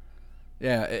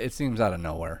 Yeah, it seems out of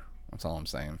nowhere. That's all I'm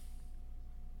saying.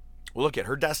 Well, look,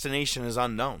 her destination is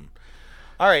unknown.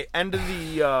 All right, end of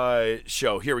the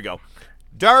show. Here we go.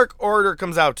 Dark Order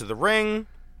comes out to the ring.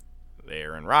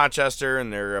 They're in Rochester,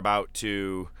 and they're about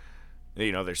to,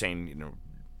 they're saying,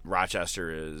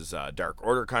 Rochester is Dark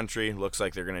Order country. Looks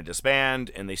like they're going to disband,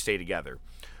 and they stay together,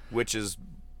 which is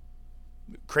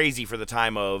crazy for the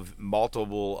time of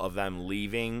multiple of them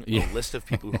leaving. A list of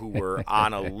people who were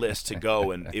on a list to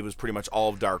go, and it was pretty much all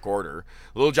of Dark Order.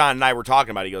 Lil Jon and I were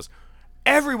talking about it. He goes,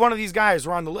 every one of these guys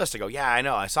were on the list. I go, yeah, I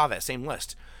know. I saw that same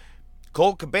list.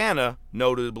 Colt Cabana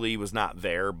notably was not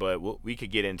there, but we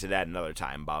could get into that another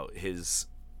time about his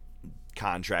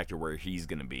contract or where he's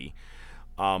going to be.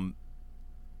 God,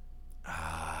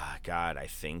 I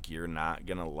think you're not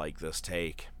going to like this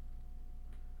take.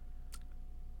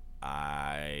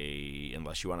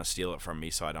 Unless you want to steal it from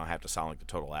me so I don't have to sound like the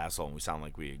total asshole and we sound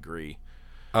like we agree.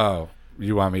 Oh,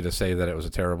 you want me to say that it was a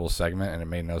terrible segment and it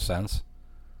made no sense?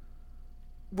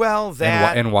 Well,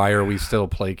 that... And why are we still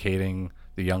placating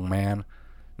the young man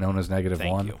known as -1?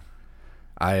 Thank you.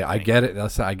 I get it.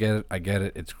 I get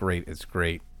it. It's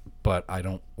great. But I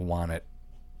don't want it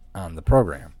on the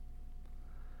program.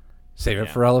 Save it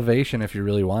for Elevation if you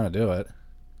really want to do it.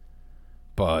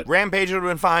 But Rampage would have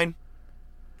been fine.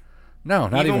 No,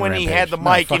 not even when Rampage. He had the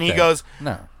mic and he goes,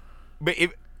 no. But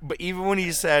even when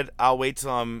he said, "I'll wait till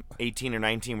I'm 18 or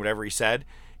 19," whatever he said,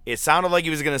 it sounded like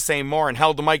he was going to say more and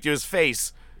held the mic to his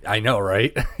face. I know,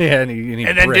 right? Yeah, and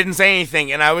then didn't say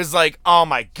anything, and I was like, "Oh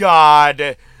my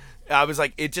god!" I was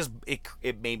like,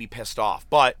 it made me pissed off.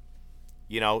 But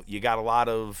you got a lot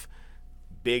of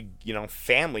big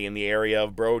family in the area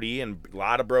of Brody and a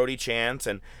lot of Brody chants,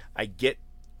 and I get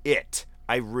it.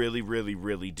 I really, really,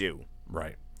 really do.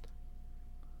 Right.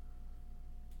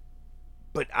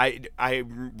 But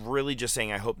I'm really just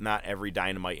saying I hope not every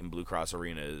Dynamite in Blue Cross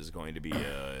Arena is going to be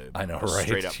a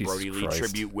straight up Brody Lee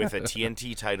tribute with a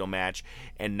TNT title match,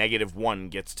 and -1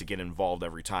 gets to get involved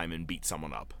every time and beat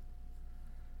someone up.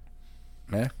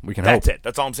 Yeah, we can hope. That's it.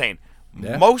 That's all I'm saying.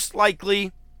 Yeah. Most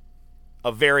likely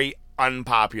a very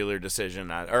unpopular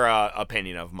decision or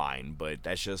opinion of mine, but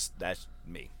that's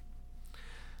me.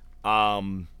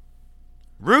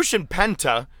 Rush and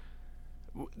Penta,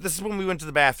 this is when we went to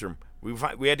the bathroom.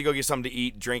 We had to go get something to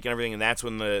eat, drink, and everything, and that's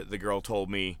when the girl told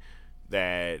me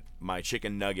that my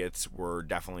chicken nuggets were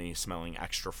definitely smelling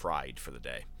extra fried for the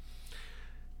day.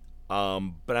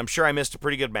 But I'm sure I missed a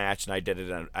pretty good match, and I did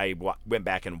it. And I went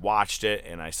back and watched it,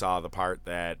 and I saw the part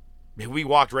that we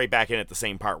walked right back in at the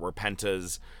same part where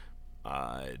Penta's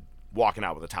walking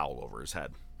out with a towel over his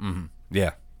head. Mm-hmm.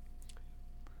 Yeah.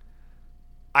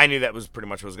 I knew that was pretty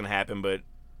much what was going to happen, but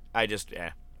I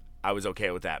was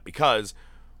okay with that because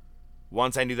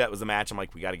once I knew that was the match, I'm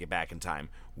like, we got to get back in time.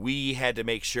 We had to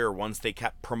make sure once they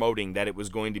kept promoting that it was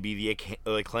going to be the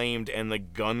Acclaimed and the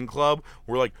Gun Club,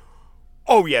 we're like,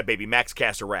 oh yeah, baby, Max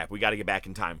Caster rap. We got to get back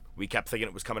in time. We kept thinking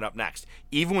it was coming up next.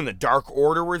 Even when the Dark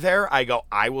Order were there, I go,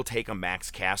 I will take a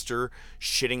Max Caster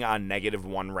shitting on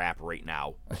 -1 rap right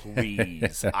now.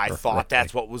 Please. I thought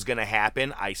that's what was going to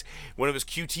happen. When it was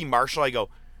QT Marshall, I go,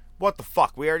 what the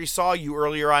fuck? We already saw you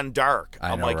earlier on Dark.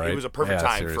 I know, right? It was a perfect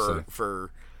time seriously.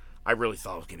 for I really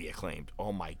thought it was going to be acclaimed.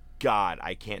 Oh my God.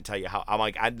 I can't tell you how. I'm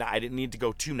like, I didn't need to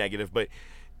go too negative, but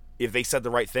if they said the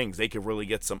right things, they could really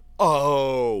get some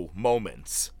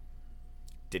moments.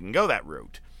 Didn't go that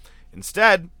route.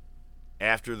 Instead,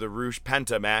 after the Roosh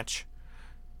Penta match,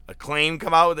 Acclaim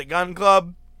come out with the Gun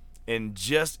Club, and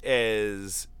just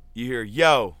as you hear,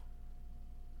 yo,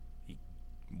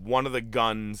 one of the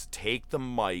Guns take the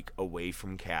mic away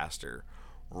from Caster,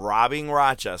 robbing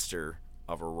Rochester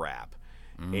of a rap.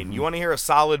 And you want to hear a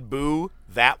solid boo?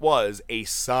 That was a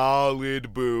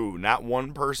solid boo. Not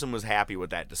one person was happy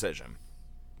with that decision.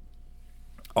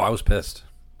 Oh, I was pissed.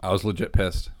 I was legit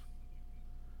pissed.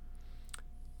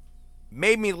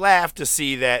 Made me laugh to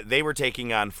see that they were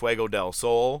taking on Fuego del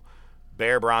Sol,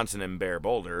 Bear Bronson and Bear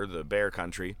Boulder, the Bear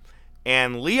Country,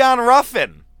 and Leon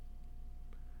Ruffin.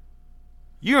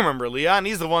 You remember Leon?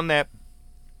 He's the one that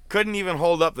couldn't even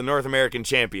hold up the North American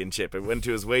Championship. It went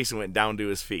to his waist and went down to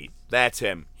his feet. That's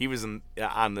him. He was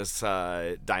on this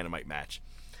Dynamite match.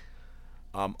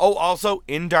 Also,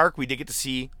 in Dark, we did get to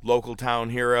see local town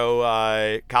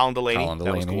hero Colin Delaney.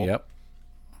 That was cool.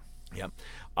 Yep.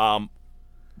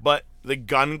 But the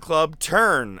Gun Club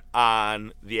turn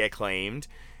on the Acclaimed,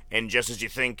 and just as you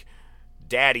think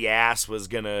Daddy Ass was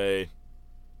going to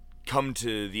come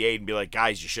to the aid and be like,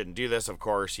 guys, you shouldn't do this, of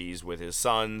course, he's with his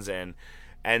sons and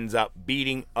ends up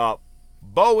beating up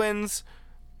Bowens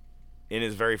in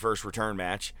his very first return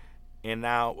match. And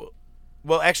now,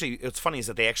 well, actually, it's funny is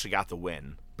that they actually got the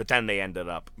win, but then they ended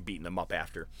up beating them up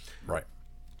after. Right.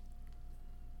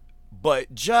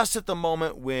 But just at the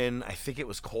moment when I think it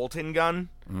was Colton Gunn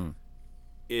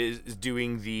is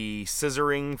doing the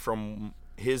scissoring from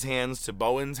his hands to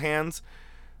Bowen's hands,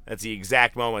 that's the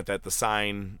exact moment that the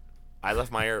sign, I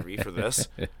left my RV for this,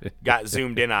 got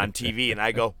zoomed in on TV, and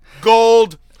I go,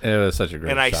 gold! It was such a great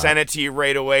And I shot. sent it to you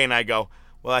right away, and I go,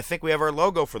 well, I think we have our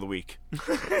logo for the week.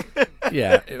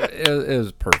 Yeah, it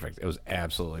was perfect. It was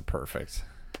absolutely perfect.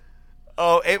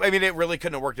 It really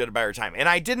couldn't have worked at a better time. And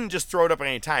I didn't just throw it up at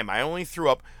any time. I only threw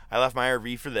up, I left my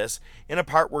RV for this, in a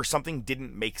part where something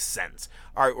didn't make sense.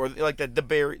 Or like the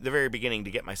very beginning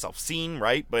to get myself seen,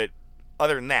 right? But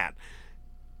other than that,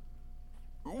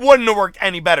 wouldn't have worked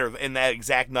any better in that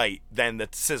exact night than the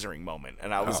scissoring moment.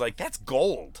 And I was like, that's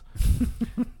gold.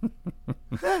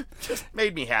 Just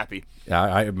made me happy.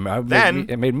 Yeah,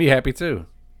 it made me happy too.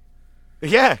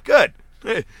 Yeah, good.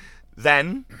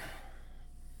 Then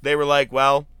they were like,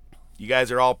 well, you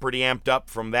guys are all pretty amped up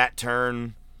from that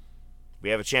turn. We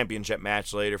have a championship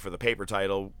match later for the paper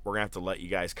title. We're going to have to let you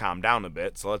guys calm down a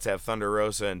bit. So let's have Thunder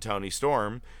Rosa and Tony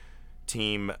Storm,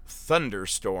 Team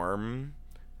Thunderstorm,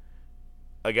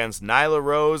 against Nyla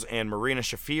Rose and Marina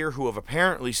Shafir, who have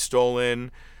apparently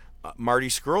stolen Marty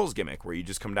Scurll's gimmick, where you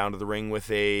just come down to the ring with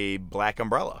a black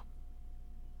umbrella.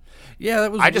 Yeah,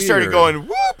 that was I just weird. started going,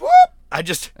 whoop, whoop. I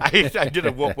did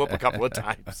a whoop, whoop a couple of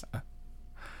times.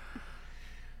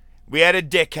 We had a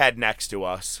dickhead next to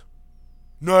us.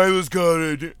 Nyla's got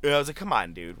it. I was like, come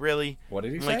on, dude, really? What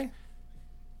did he like, say?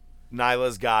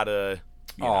 Nyla's got a,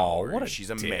 what a she's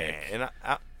a dick. man. And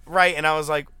right, and I was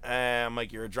like, I'm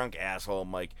like, you're a drunk asshole.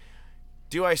 I'm like,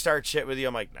 do I start shit with you?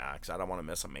 I'm like, nah, because I don't want to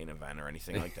miss a main event or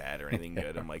anything like that or anything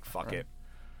good. I'm like, fuck it.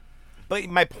 But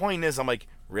my point is, I'm like,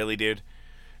 really, dude?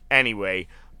 Anyway,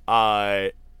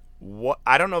 what?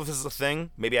 I don't know if this is a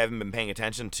thing. Maybe I haven't been paying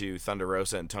attention to Thunder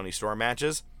Rosa and Tony Storm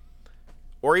matches,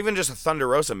 or even just a Thunder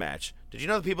Rosa match. Did you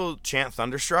know that people chant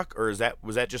Thunderstruck, or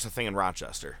was that just a thing in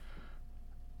Rochester?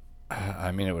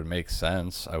 I mean, it would make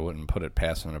sense. I wouldn't put it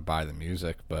past them to buy the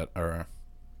music,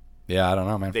 yeah, I don't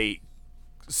know, man.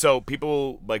 So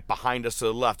people like behind us to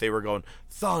the left, they were going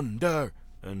Thunder,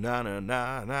 na na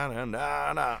na na na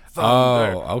na.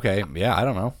 Thunder. Oh, okay, yeah, I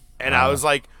don't know. And I was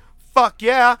like, fuck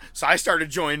yeah. So I started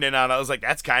joining in on it. I was like,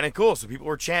 that's kind of cool. So people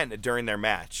were chanting it during their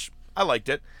match. I liked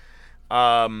it.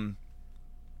 That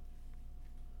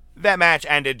match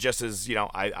ended just as,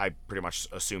 I pretty much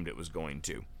assumed it was going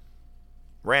to.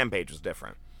 Rampage was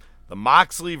different. The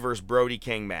Moxley versus Brody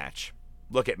King match.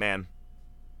 Look at, man.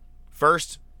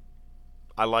 First,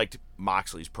 I liked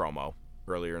Moxley's promo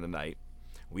earlier in the night.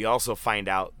 We also find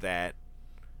out that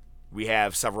we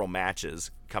have several matches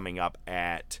coming up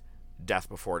at Death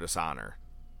Before Dishonor,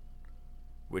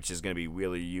 which is going to be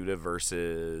Wheeler Yuta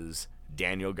versus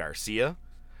Daniel Garcia.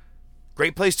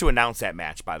 Great place to announce that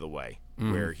match, by the way,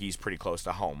 where he's pretty close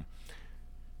to home.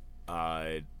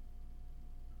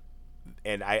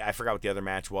 And I forgot what the other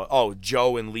match was. Oh,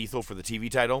 Joe and Lethal for the TV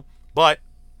title. But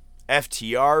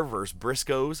FTR versus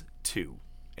Briscoes 2.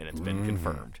 And it's been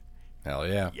confirmed. Hell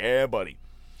yeah. Yeah, buddy.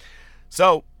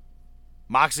 So,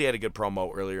 Moxley had a good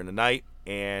promo earlier in the night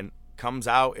and comes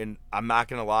out, and I'm not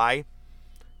going to lie,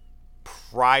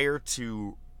 prior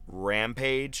to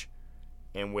Rampage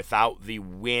and without the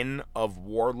win of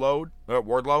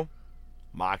Wardlow,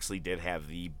 Moxley did have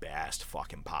the best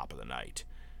fucking pop of the night.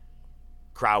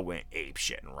 Crowd went ape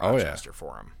shit in Rochester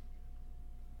for him.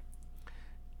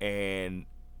 And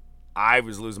I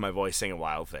was losing my voice singing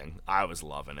Wild Thing. I was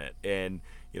loving it. And,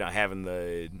 having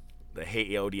the Hey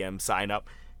ODM sign up.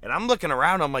 And I'm looking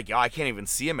around, I'm like, yo, I can't even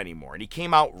see him anymore. And he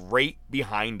came out right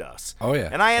behind us. Oh, yeah.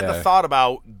 And I had the thought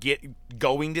about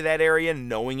going to that area,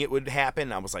 knowing it would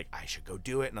happen. I was like, I should go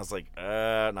do it. And I was like,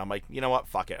 and I'm like, you know what?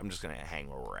 Fuck it. I'm just going to hang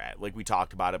where we're at. Like, we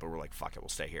talked about it, but we're like, fuck it. We'll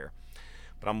stay here.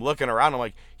 But I'm looking around, I'm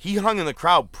like, he hung in the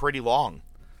crowd pretty long.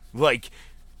 Like,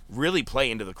 really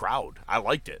play into the crowd. I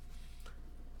liked it.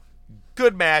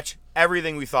 Good match.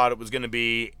 Everything we thought it was going to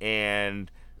be.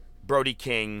 And Brody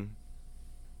King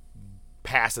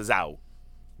passes out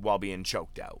while being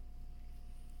choked out.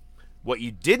 What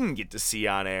you didn't get to see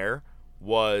on air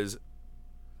was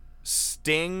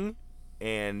Sting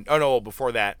and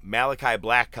before that, Malachi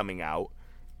Black coming out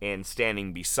and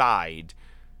standing beside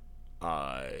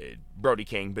Brody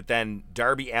King, but then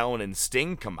Darby Allin and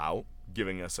Sting come out,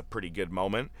 giving us a pretty good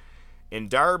moment.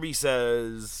 And Darby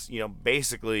says,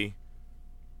 basically,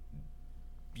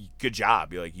 good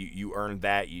job. You're like, you earned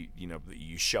that.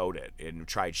 You showed it, and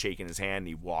tried shaking his hand. And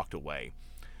he walked away.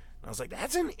 And I was like,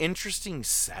 that's an interesting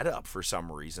setup for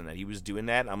some reason that he was doing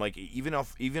that. And I'm like, even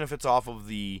if it's off of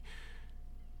the,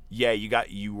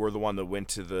 you were the one that went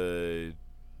to the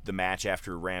match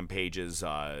after Rampage's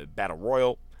Battle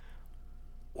Royal.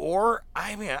 Or,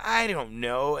 I don't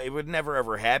know. It would never,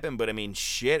 ever happen. But,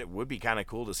 shit, it would be kind of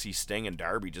cool to see Sting and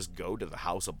Darby just go to the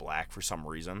House of Black for some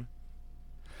reason.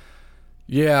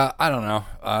 Yeah, I don't know.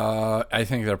 I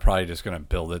think they're probably just going to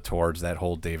build it towards that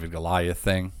whole David Goliath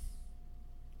thing.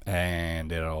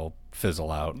 And it'll fizzle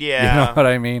out. Yeah. You know what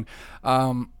I mean?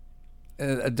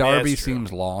 Darby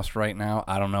seems lost right now.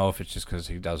 I don't know if it's just because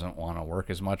he doesn't want to work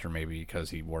as much or maybe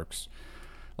because he works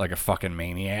like a fucking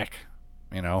maniac.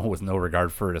 With no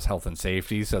regard for his health and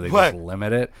safety, so they just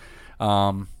limit it.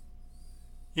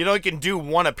 He can do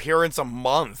one appearance a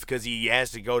month because he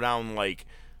has to go down like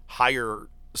higher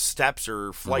steps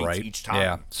or flights each time.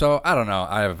 Yeah. So I don't know.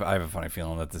 I have a funny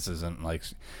feeling that this isn't like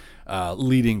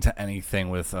leading to anything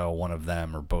with one of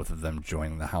them or both of them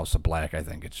joining the House of Black. I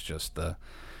think it's just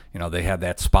they had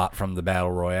that spot from the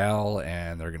Battle Royale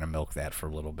and they're gonna milk that for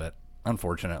a little bit.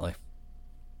 Unfortunately,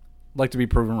 like to be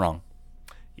proven wrong.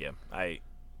 Yeah, I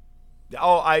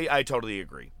totally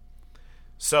agree.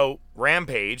 So,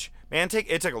 Rampage, man,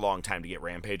 it took a long time to get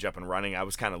Rampage up and running. I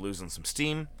was kind of losing some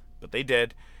steam, but they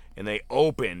did. And they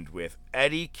opened with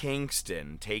Eddie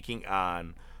Kingston taking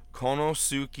on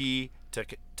Konosuke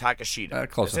Takeshita.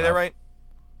 Close Did I say that right?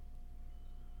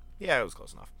 Yeah, it was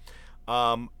close enough.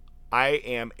 I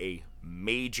am a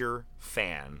major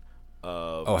fan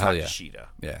of Takeshita.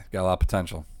 Yeah, got a lot of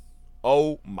potential.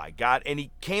 Oh, my God. And he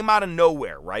came out of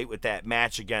nowhere, right, with that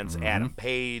match against Adam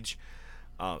Page.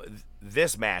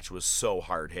 This match was so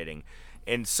hard-hitting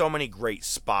and so many great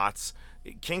spots.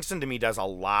 Kingston, to me, does a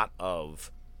lot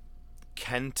of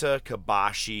Kenta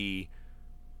Kobashi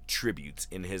tributes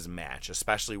in his match,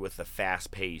 especially with the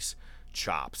fast-paced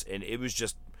chops. And it was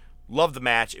just, love the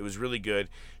match. It was really good.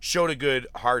 Showed a good,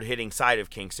 hard-hitting side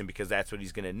of Kingston because that's what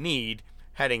he's going to need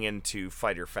heading into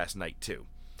Fyter Fest Night 2.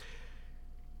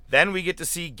 Then we get to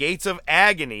see Gates of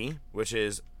Agony, which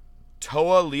is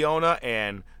Toa Liona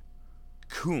and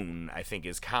Kuhn, I think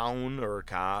is Kaun or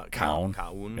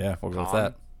Kaun. Yeah, we'll go with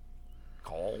that.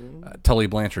 Kaun. Tully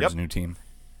Blanchard's new team.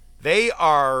 They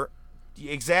are,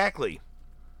 exactly.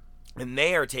 And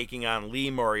they are taking on Lee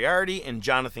Moriarty and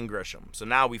Jonathan Gresham. So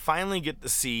now we finally get to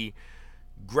see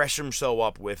Gresham show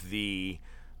up with the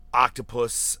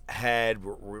octopus head.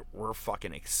 We're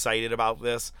fucking excited about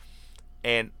this.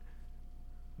 And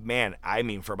man,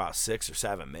 for about 6 or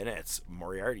 7 minutes,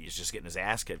 Moriarty is just getting his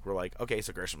ass kicked. We're like, okay,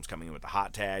 so Gresham's coming in with the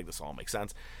hot tag. This all makes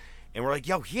sense. And we're like,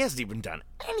 yo, he hasn't even done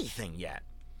anything yet.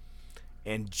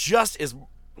 And just as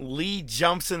Lee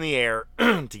jumps in the air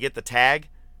to get the tag,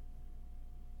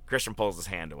 Gresham pulls his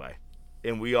hand away.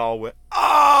 And we all went,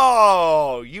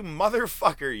 oh, you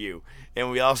motherfucker, you. And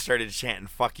we all started chanting,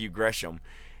 fuck you, Gresham.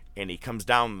 And he comes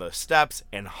down the steps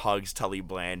and hugs Tully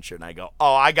Blanchard. And I go,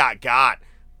 oh, I got.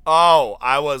 Oh,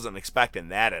 I wasn't expecting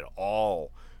that at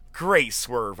all. Great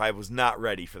swerve. I was not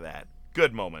ready for that.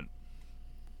 Good moment.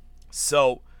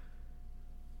 So,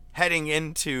 heading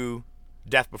into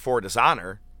Death Before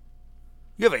Dishonor,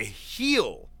 you have a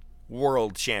heel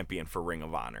world champion for Ring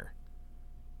of Honor.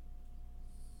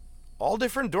 All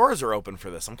different doors are open for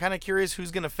this. I'm kind of curious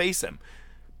who's going to face him.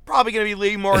 Probably going to be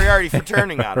Lee Moriarty for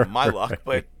turning on him, my luck,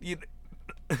 but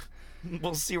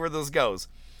we'll see where this goes.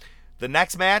 The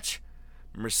next match,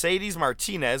 Mercedes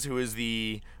Martinez, who is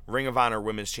the Ring of Honor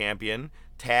Women's Champion,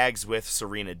 tags with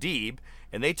Serena Deeb,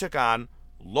 and they took on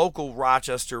local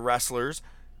Rochester wrestlers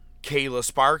Kayla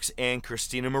Sparks and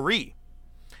Christina Marie.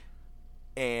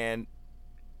 And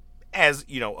as,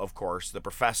 you know, of course, the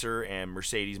Professor and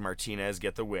Mercedes Martinez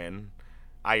get the win.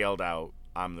 I yelled out,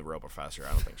 I'm the real Professor.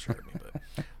 I don't think she heard me.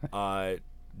 But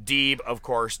Deeb, of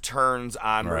course, turns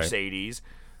on Mercedes,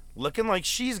 looking like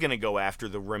she's going to go after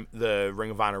the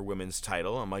Ring of Honor Women's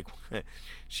title. I'm like,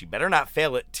 she better not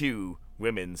fail at 2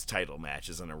 women's title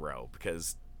matches in a row,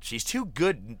 because she's too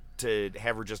good to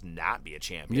have her just not be a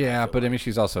champion. Yeah, but I mean,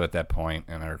 she's also at that point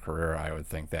in her career, I would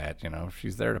think that, you know,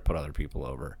 she's there to put other people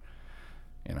over.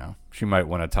 You know, she might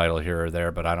win a title here or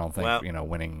there, but I don't think, you know,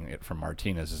 winning it from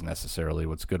Martinez is necessarily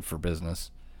what's good for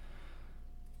business.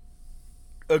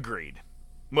 Agreed.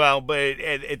 Well, but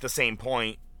at the same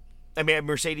point, I mean,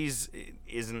 Mercedes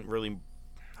isn't really,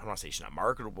 I don't want to say she's not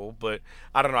marketable, but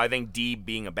I don't know. I think Deeb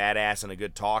being a badass and a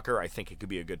good talker, I think it could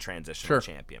be a good transitional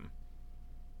champion.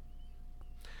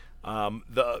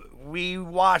 We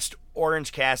watched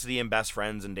Orange Cassidy and Best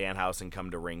Friends and Danhausen come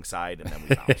to ringside, and then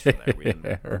we bounced from there. We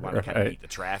didn't want to kind of beat the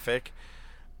traffic.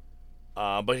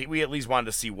 But we at least wanted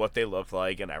to see what they looked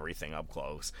like and everything up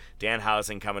close.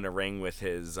 Danhausen coming to ring with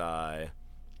his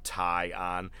tie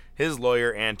on. His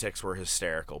lawyer antics were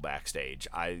hysterical backstage.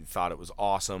 I thought it was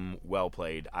awesome. Well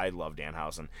played. I love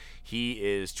Danhausen. He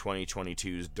is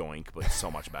 2022's Doink, but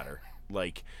so much better.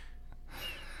 Like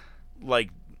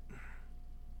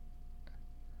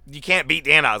you can't beat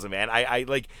Danhausen, man. I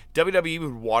like WWE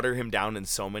would water him down in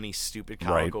so many stupid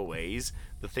comical ways.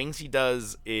 The things he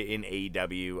does in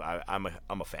AEW,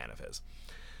 I'm a fan of his.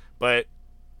 But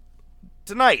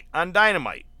tonight on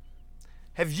Dynamite,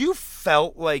 have you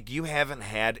felt like you haven't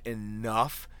had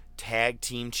enough tag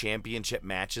team championship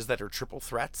matches that are triple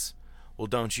threats? Well,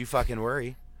 don't you fucking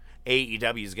worry.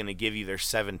 AEW is going to give you their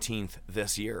 17th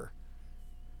this year,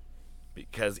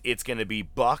 because it's going to be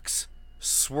Bucks,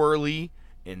 Swirly,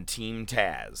 and Team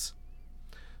Taz.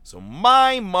 So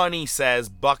my money says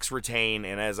Bucks retain,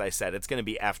 and as I said, it's going to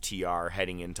be FTR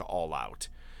heading into All Out.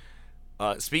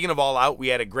 Speaking of All Out, we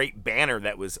had a great banner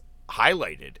that was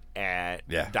highlighted at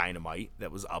Dynamite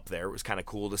that was up there. It was kind of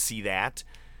cool to see that.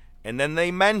 And then they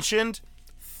mentioned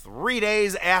 3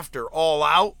 days after All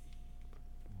Out,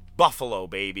 Buffalo,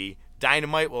 baby.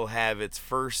 Dynamite will have its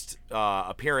first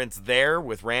appearance there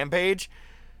with Rampage.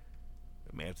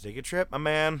 I may have to take a trip, my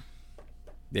man.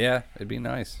 Yeah, it'd be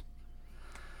nice.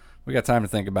 We got time to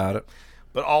think about it.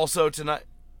 But also tonight,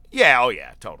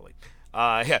 totally.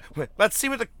 Let's see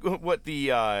what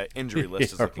the injury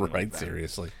list is looking like. Right,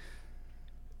 seriously.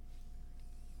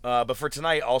 But for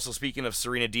tonight, also speaking of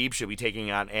Serena Deeb, she'll be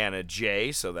taking on Anna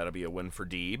Jay, so that'll be a win for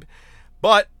Deeb.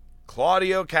 But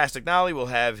Claudio Castagnoli will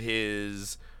have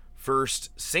his first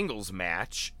singles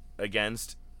match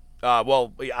against,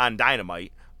 on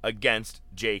Dynamite, against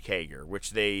Jake Hager,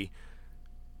 which they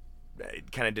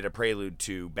kind of did a prelude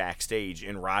to backstage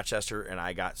in Rochester, and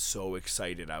I got so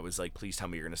excited. I was like, please tell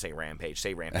me you're going to say Rampage.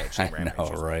 Say Rampage. Say Rampage. I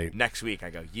know, right? Next week,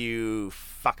 I go, you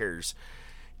fuckers.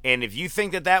 And if you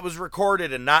think that was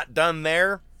recorded and not done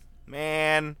there,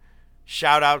 man,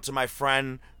 shout out to my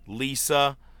friend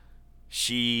Lisa.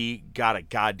 She got a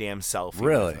goddamn selfie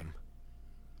with him.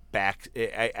 Back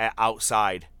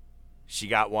outside. She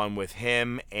got one with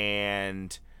him,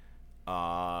 and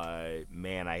let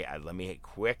me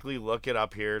quickly look it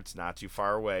up here. It's not too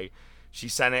far away. She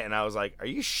sent it, and I was like, are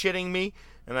you shitting me?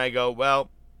 And I go, well,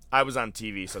 I was on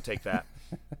TV, so take that.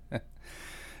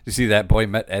 You see that boy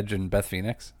met Edge and Beth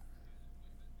Phoenix?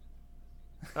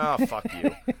 Oh, fuck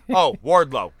you. Oh,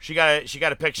 Wardlow. She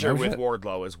got a picture with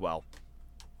Wardlow as well.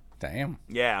 Damn.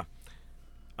 Yeah.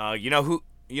 You know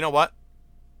what?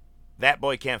 That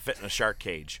boy can't fit in a shark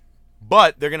cage.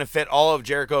 But they're going to fit all of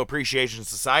Jericho Appreciation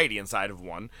Society inside of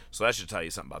one. So that should tell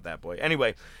you something about that boy.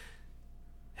 Anyway,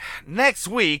 next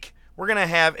week, we're going to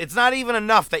have... It's not even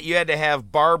enough that you had to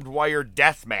have barbed wire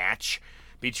death match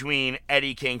between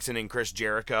Eddie Kingston and Chris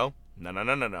Jericho. No.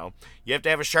 You have to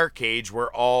have a shark cage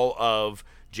where all of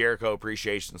Jericho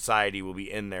Appreciation Society will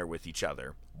be in there with each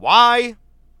other. Why?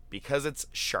 Because it's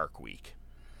Shark Week.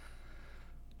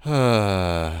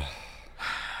 Let's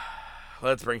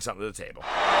bring something to the table.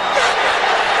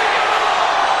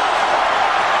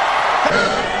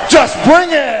 Just bring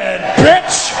it,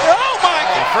 bitch!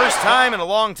 first time in a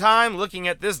long time looking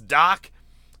at this doc,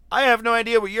 I have no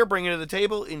idea what you're bringing to the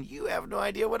table, and you have no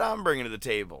idea what I'm bringing to the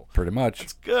table. Pretty much.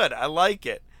 That's good. I like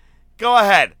it. Go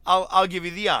ahead. I'll give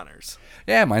you the honors.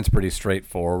 Yeah, mine's pretty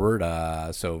straightforward.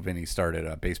 So Vinny started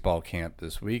a baseball camp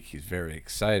this week. He's very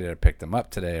excited. I picked him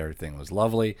up today. Everything was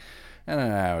lovely. And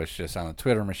then I was just on the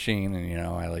Twitter machine,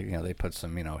 and they put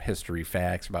some history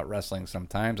facts about wrestling.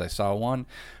 Sometimes I saw one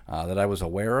that I was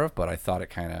aware of, but I thought it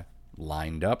kind of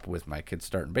lined up with my kids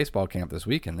starting baseball camp this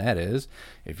week, and that is,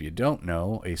 if you don't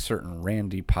know, a certain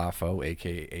Randy Poffo,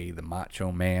 a.k.a. the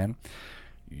Macho Man,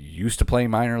 used to play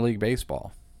minor league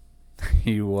baseball.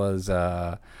 He was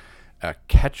a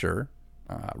catcher,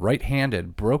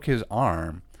 right-handed, broke his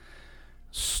arm,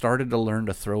 started to learn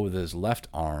to throw with his left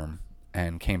arm,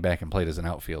 and came back and played as an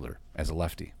outfielder, as a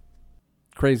lefty.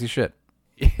 Crazy shit.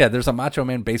 Yeah, there's a Macho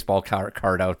Man baseball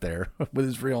card out there with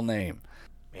his real name.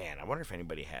 Man, I wonder if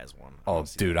anybody has one. Oh,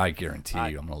 dude, I guarantee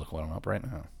you. I'm going to look one up right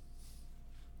now.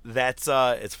 That's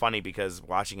it's funny because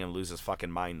watching him lose his fucking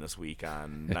mind this week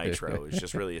on Nitro is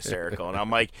just really hysterical. And I'm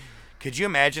like, could you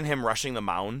imagine him rushing the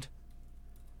mound?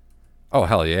 Oh,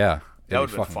 hell yeah. That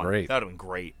would have been fucking fun. great. That would have been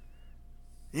great.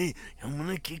 Hey, I'm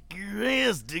going to kick your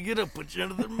ass. Dig it up, put you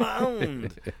under the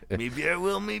mound. Maybe I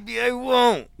will, maybe I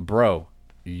won't. Bro,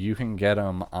 you can get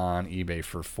them on eBay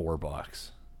for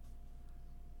 $4.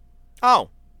 Oh.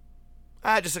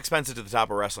 Just expense it to the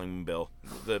top of wrestling bill.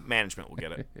 The management will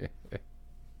get it.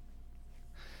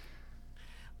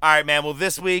 All right, man. Well,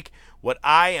 this week, what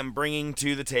I am bringing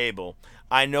to the table,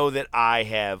 I know that I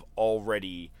have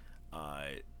already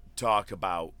talked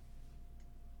about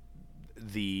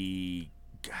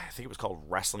I think it was called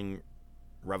Wrestling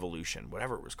Revolution,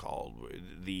 whatever it was called.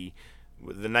 The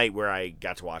night where I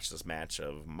got to watch this match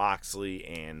of Moxley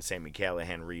and Sami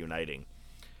Callihan reuniting.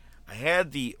 I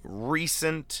had the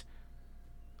recent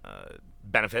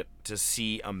benefit to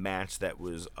see a match that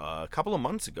was a couple of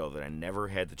months ago that I never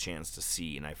had the chance to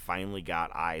see, and I finally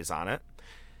got eyes on it.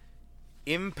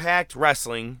 Impact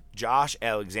Wrestling, Josh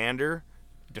Alexander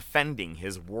defending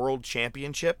his world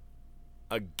championship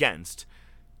against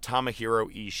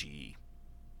Tomohiro Ishii.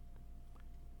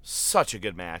 Such a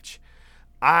good match.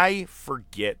 I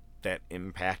forget that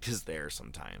Impact is there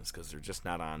sometimes because they're just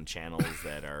not on channels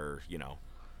that are,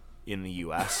 in the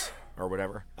U.S. or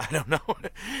whatever. I don't know.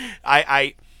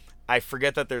 I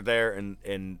forget that they're there,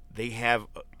 and they have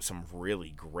some really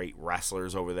great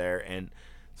wrestlers over there, and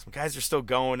some guys are still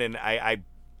going, and I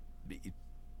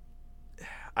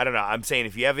don't know. I'm saying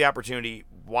if you have the opportunity,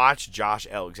 watch Josh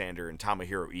Alexander and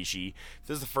Tomohiro Ishii. If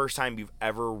this is the first time you've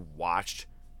ever watched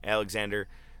Alexander,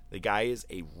 the guy is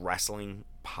a wrestling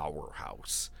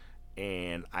powerhouse,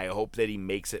 and I hope that he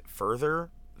makes it further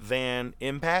than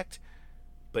Impact,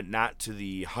 but not to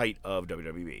the height of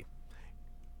WWE.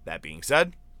 That being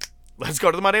said, let's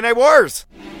go to the Monday Night Wars.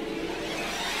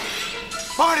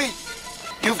 Marty,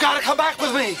 you've got to come back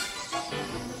with me.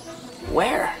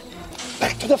 Where?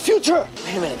 Back to the future.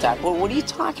 Wait a minute, Doc. What are you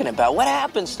talking about? What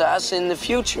happens to us in the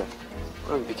future?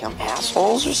 What, do we become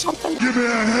assholes or something? Give me a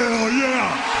hell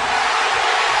yeah!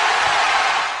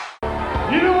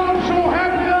 You know I'm so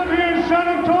happy I'm here in San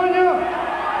Antonio.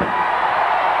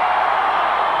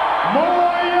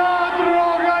 Moja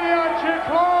droga ja cię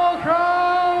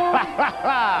kocham.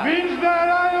 Means that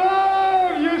I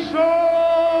love you so.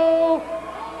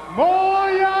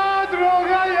 Moja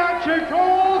droga ja cię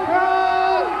kocham.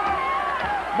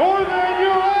 More than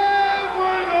you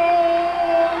ever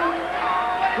know.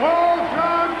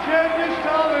 Kocham cię z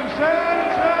całym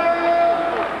sercem.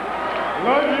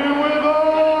 Love you with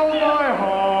all my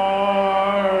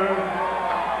heart.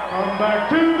 Come back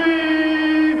to me,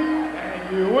 and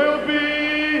you will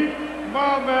be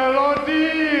my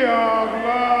melody of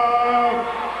love.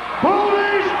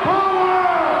 Polish power!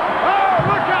 Oh,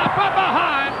 look out from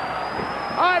behind!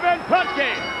 Ivan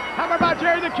Putski. How about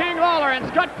Jerry the King Lawler and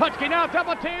Scott Putski now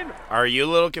double teamed? Are you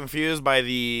a little confused by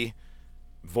the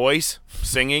voice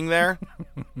singing there?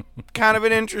 Kind of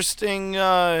an interesting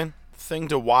thing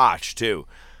to watch, too.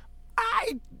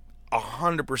 I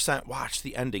 100% watched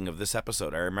the ending of this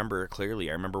episode. I remember it clearly.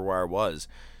 I remember where I was.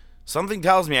 Something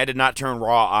tells me I did not turn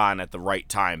Raw on at the right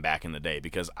time back in the day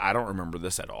because I don't remember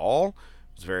this at all.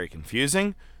 It was very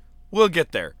confusing. We'll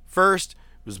get there. First,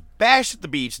 it was Bash at the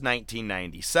Beach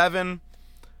 1997.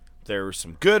 There were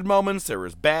some good moments. There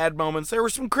was bad moments. There were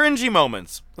some cringy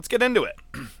moments. Let's get into it.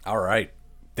 All right.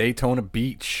 Daytona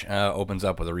Beach opens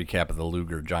up with a recap of the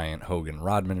Luger Giant Hogan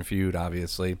Rodman feud,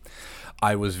 obviously.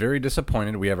 I was very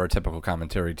disappointed. We have our typical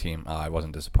commentary team. I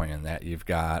wasn't disappointed in that. You've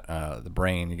got the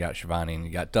Brain, you got Shivani, and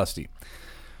you got Dusty.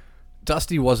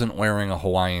 Dusty wasn't wearing a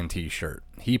Hawaiian t-shirt.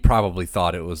 He probably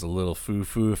thought it was a little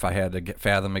foo-foo if I had to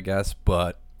fathom a guess,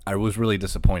 but I was really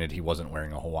disappointed he wasn't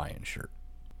wearing a Hawaiian shirt.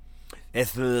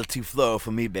 It's a little too flow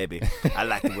for me, baby. I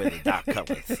like to wear the dark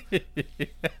colors.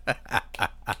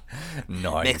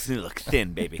 Nice. Makes me look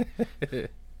thin, baby.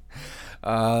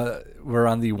 We're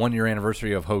on the 1-year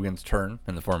anniversary of Hogan's turn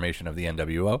in the formation of the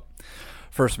NWO.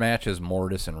 First match is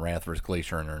Mortis and Wrath vs.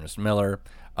 Glacier and Ernest Miller.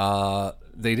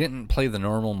 They didn't play the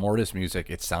normal Mortis music.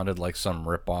 It sounded like some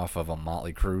ripoff of a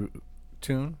Motley Crue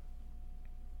tune.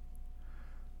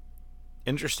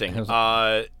 Interesting.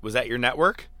 Was that your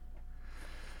network?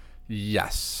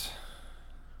 Yes.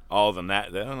 Oh, then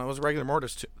that was a regular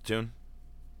Mortis tune.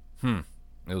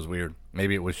 It was weird.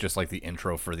 Maybe it was just like the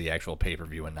intro for the actual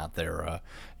pay-per-view and not their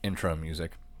intro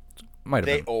music. Might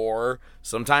have been. Or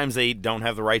sometimes they don't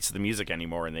have the rights to the music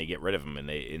anymore and they get rid of them, and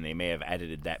they may have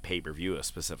edited that pay-per-view a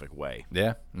specific way.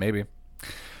 Yeah, maybe.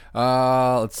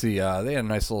 Let's see. They had a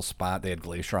nice little spot. They had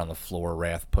Glacier on the floor.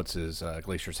 Wrath puts his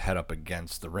Glacier's head up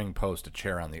against the ring post, a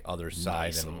chair on the other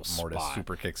side, and Mortis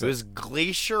super kicks it. It was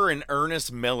Glacier and Ernest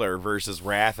Miller versus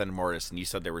Wrath and Mortis, and you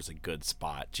said there was a good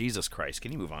spot. Jesus Christ,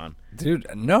 can you move on? Dude,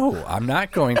 no, I'm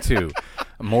not going to.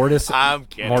 I'm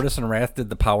kidding. Mortis and Wrath did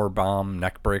the power bomb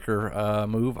neckbreaker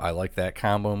move. I like that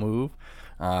combo move.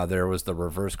 There was the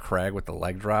reverse crag with the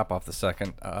leg drop off the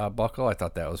second buckle. I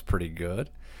thought that was pretty good.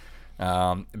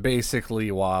 Basically,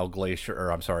 while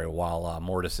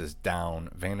Mortis is down,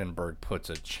 Vandenberg puts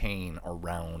a chain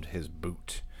around his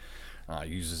boot.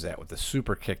 Uses that with the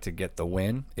super kick to get the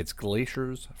win. It's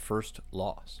Glacier's first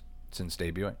loss since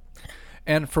debuting.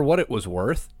 And for what it was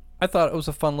worth, I thought it was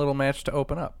a fun little match to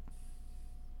open up.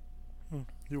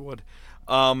 You would.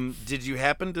 Did you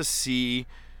happen to see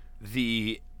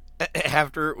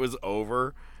after it was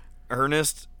over,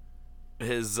 Ernest,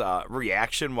 his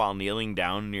reaction while kneeling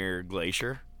down near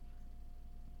Glacier?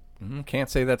 Can't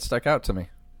say that stuck out to me.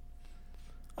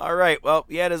 All right, well,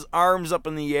 he had his arms up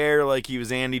in the air like he was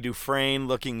Andy Dufresne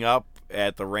looking up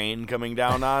at the rain coming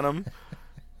down on him.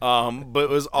 But it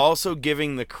was also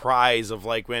giving the cries of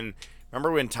like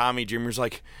remember when Tommy Dreamer's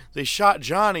like, they shot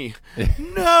Johnny.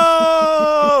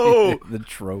 No! The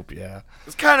trope, yeah.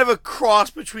 It's kind of a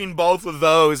cross between both of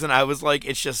those, and I was like,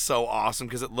 it's just so awesome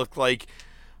because it looked like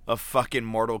a fucking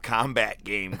Mortal Kombat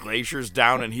game. Glacier's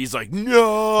down, and he's like,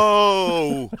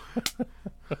 no!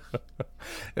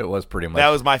 It was pretty much. That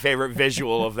was my favorite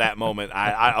visual of that moment,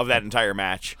 of that entire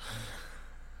match.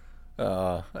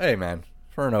 Hey, man,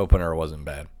 for an opener, it wasn't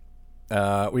bad.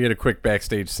 We had a quick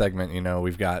backstage segment.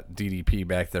 We've got DDP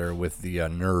back there with the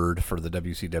nerd for the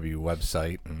WCW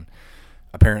website, and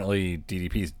apparently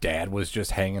DDP's dad was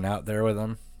just hanging out there with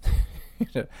him.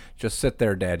 Just sit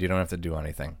there, Dad. You don't have to do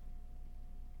anything.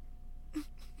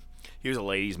 He was a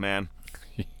ladies' man.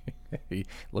 He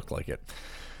looked like it.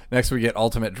 Next, we get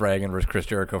Ultimate Dragon versus Chris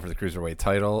Jericho for the Cruiserweight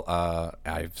title.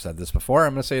 I've said this before.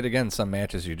 I'm going to say it again. Some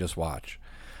matches you just watch.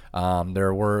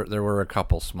 There were a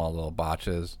couple small little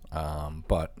botches,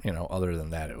 but other than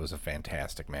that, it was a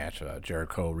fantastic match.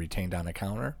 Jericho retained on a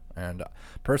counter, and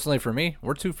personally for me,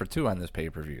 we're 2 for 2 on this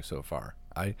pay-per-view so far.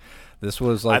 I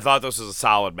thought this was a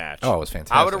solid match. Oh, it was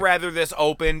fantastic. I would have rather this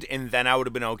opened, and then I would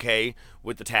have been okay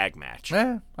with the tag match.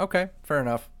 Okay, fair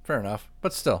enough,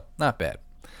 but still not bad.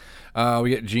 We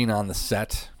get Gene on the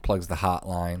set, plugs the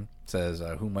hotline, says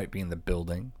who might be in the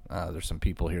building. There's some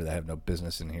people here that have no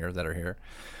business in here that are here,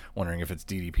 wondering if it's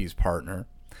DDP's partner.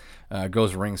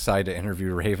 Goes ringside to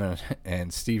interview Raven,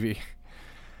 and Stevie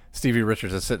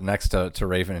Richards is sitting next to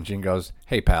Raven, and Gene goes,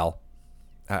 "Hey, pal."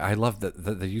 I love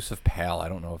the use of pal. I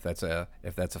don't know if that's a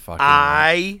fucking.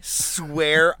 I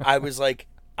swear, I was like,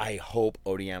 I hope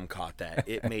ODM caught that.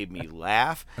 It made me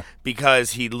laugh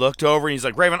because he looked over and he's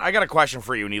like, Raven, I got a question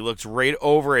for you. And he looks right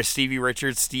over at Stevie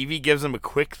Richards. Stevie gives him a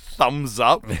quick thumbs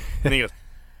up, and he goes,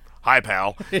 "Hi,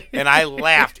 pal." And I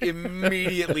laughed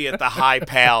immediately at the "hi,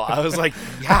 pal." I was like,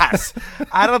 yes.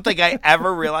 I don't think I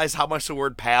ever realized how much the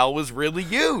word pal was really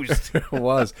used. It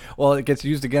was. Well, it gets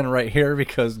used again right here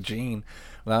because Gene,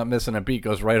 without missing a beat,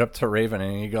 goes right up to Raven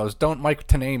and he goes, "Don't Mike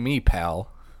Tenay me, pal."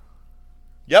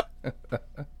 Yep.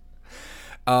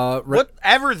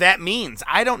 Whatever that means.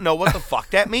 I don't know what the fuck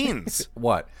that means.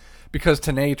 What? Because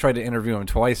Tenay tried to interview him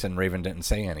twice and Raven didn't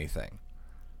say anything.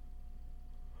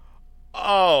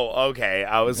 Oh, okay.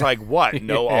 I was like, what?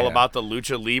 Know all about the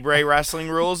Lucha Libre wrestling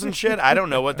rules and shit? I don't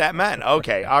know what that meant.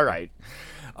 Okay, all right.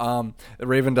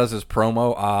 Raven does his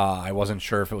promo. I wasn't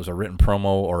sure if it was a written promo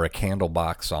or a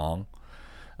Candlebox song.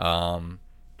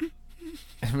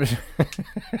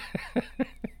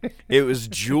 It was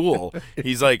Jewel.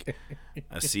 He's like,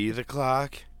 "I see the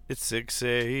clock. It's 6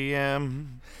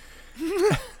 a.m.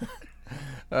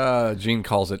 Gene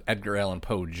calls it Edgar Allan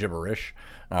Poe gibberish.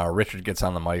 Richard gets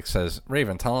on the mic, says,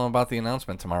 Raven, tell him about the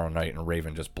announcement tomorrow night, and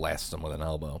Raven just blasts him with an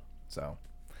elbow. So,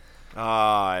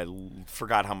 I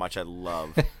forgot how much I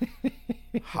love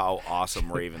how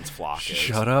awesome Raven's flock is.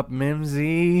 Shut up,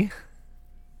 Mimsy.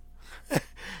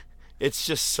 It's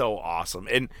just so awesome.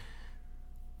 And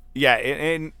yeah,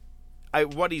 and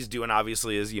what he's doing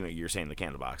obviously is, you're saying the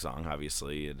Candlebox song,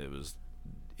 obviously, and it was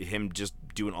him just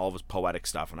doing all of his poetic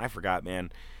stuff. And I forgot,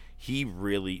 man, he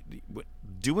really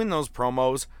doing those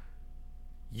promos.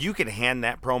 You could hand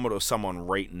that promo to someone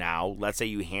right now. Let's say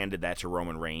you handed that to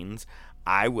Roman Reigns.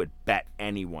 I would bet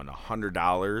anyone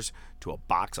 $100 to a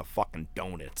box of fucking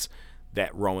donuts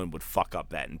that Roman would fuck up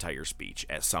that entire speech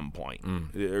at some point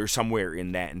or somewhere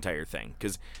in that entire thing.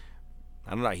 Because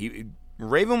I don't know,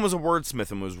 Raven was a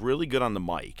wordsmith and was really good on the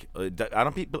mic. I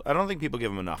don't think people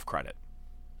give him enough credit.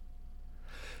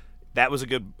 That was a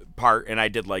good part, and I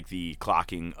did like the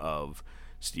clocking of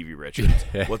Stevie Richards.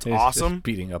 What's awesome? Just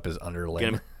beating up his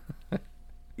underling.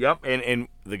 Yep, and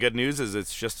the good news is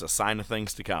it's just a sign of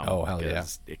things to come. Oh, hell yeah.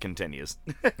 It continues.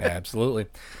 Absolutely.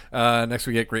 Next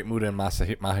we get Great Muta and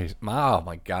Masahiro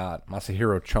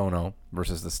Chono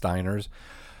versus the Steiners.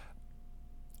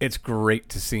 It's great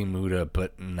to see Muta,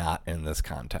 but not in this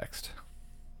context.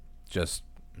 Just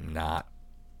not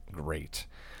great.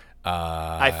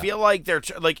 I feel like they're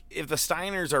if the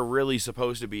Steiners are really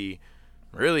supposed to be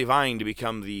really vying to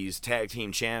become these tag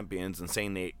team champions and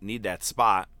saying they need that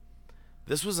spot,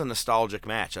 this was a nostalgic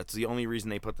match. That's the only reason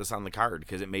they put this on the card,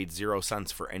 because it made zero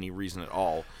sense for any reason at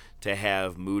all to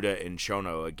have Muta and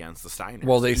Chono against the Steiners.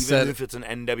 Well, they said if it's an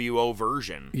NWO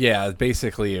version. Yeah,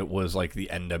 basically it was like the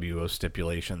NWO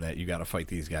stipulation that you got to fight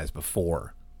these guys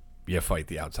before you fight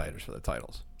the Outsiders for the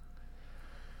titles.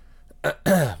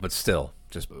 But still,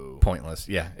 just pointless.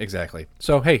 Yeah, exactly.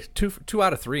 So, hey, two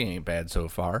out of 3 ain't bad so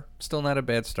far. Still not a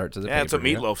bad start to the Yeah, that's what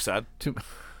Meatloaf said.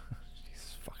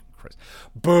 Jesus fucking Christ.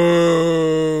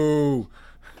 Boo!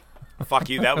 Fuck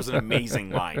you, that was an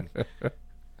amazing line.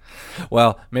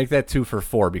 Well, make that 2 for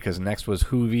 4, because next was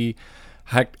Juvi,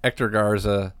 Hector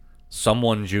Garza,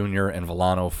 Someone Jr., and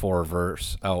Villano 4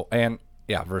 versus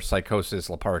Psychosis,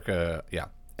 La Parca. Yeah,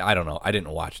 I don't know. I didn't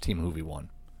watch. Team Juvi won.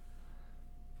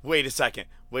 Wait a second.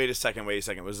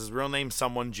 Was his real name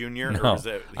Someone Jr.? No, or was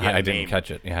it, I didn't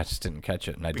catch it. Yeah, I just didn't catch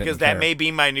it. And because that may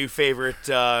be my new favorite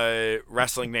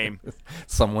wrestling name.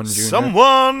 Someone Jr.?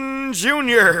 Someone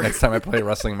Jr. Next time I play a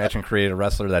wrestling match and create a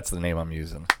wrestler, that's the name I'm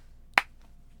using.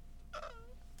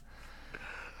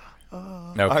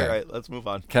 Okay. All right, let's move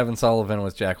on. Kevin Sullivan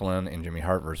with Jacqueline and Jimmy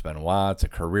Hart versus Benoit. It's a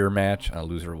career match. A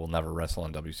loser will never wrestle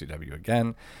in WCW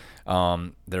again.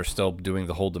 They're still doing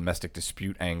the whole domestic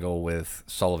dispute angle with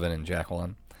Sullivan and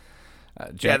Jacqueline.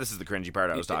 This is the cringy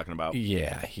part I was talking about.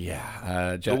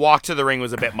 Yeah. The walk to the ring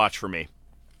was a bit much for me.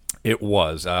 It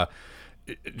was.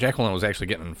 Jacqueline was actually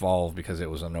getting involved because it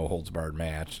was a no-holds-barred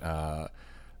match.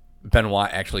 Benoit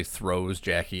actually throws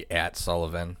Jackie at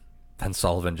Sullivan. Then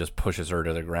Sullivan just pushes her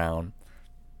to the ground.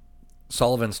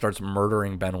 Sullivan starts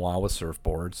murdering Benoit with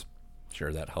surfboards.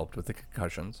 Sure, that helped with the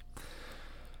concussions.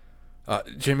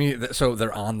 Jimmy, so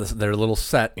they're on their little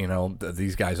set,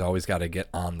 these guys always got to get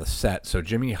on the set. So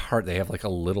Jimmy Hart, they have like a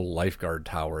little lifeguard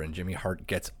tower, and Jimmy Hart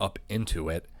gets up into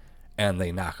it, and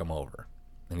they knock him over,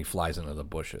 and he flies into the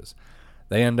bushes.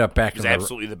 They end up back in the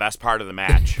absolutely the best part of the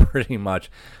match. Pretty much.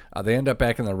 They end up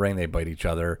back in the ring. They bite each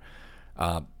other.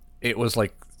 It was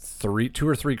like 2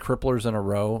 or 3 cripplers in a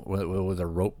row with a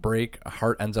rope break.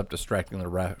 Hart ends up distracting the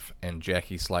ref, and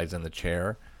Jackie slides in the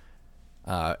chair.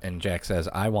 And Jack says,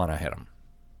 I want to hit him.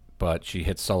 But she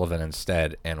hits Sullivan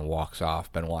instead and walks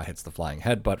off. Benoit hits the flying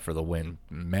headbutt for the win.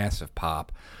 Massive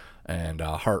pop. And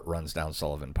Hart runs down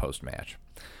Sullivan post-match.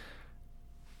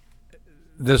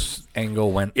 This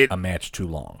angle went a match too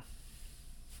long.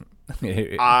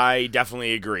 I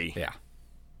definitely agree. Yeah.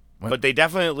 But they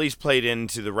definitely at least played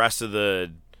into the rest of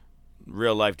the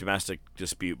real-life domestic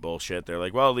dispute bullshit. They're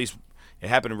like, well, at least it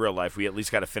happened in real life. We at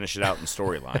least got to finish it out in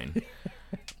storyline.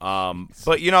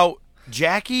 But,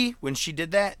 Jackie, when she did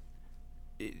that,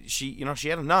 she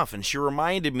had enough. And she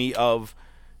reminded me of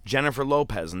Jennifer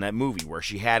Lopez in that movie where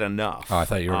she had enough. Oh, I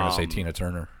thought you were going to say Tina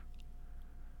Turner.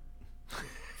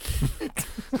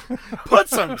 Put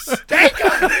some steak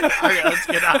on it. Okay, let's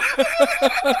get out.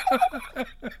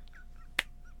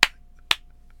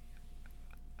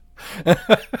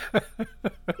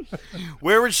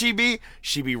 Where would she be?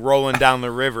 She'd be rolling down the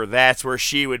river. That's where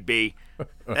she would be.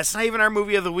 That's not even our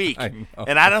movie of the week. And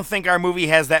I don't think our movie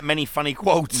has that many funny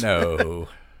quotes. No.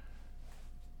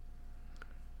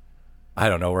 I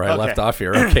don't know where I left off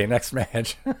here. Okay, next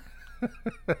match.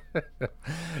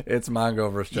 It's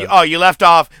Mongo versus Jeff. You left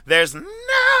off. There's no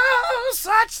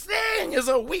such thing as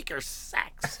a weaker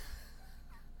sex.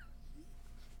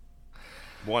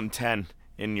 110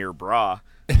 in your bra.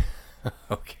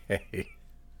 Okay.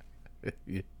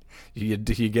 You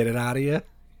get it out of you?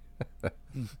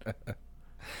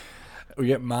 We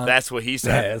get That's what he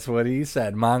said. That's what he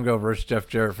said. Mongo versus Jeff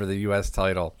Jarrett for the U.S.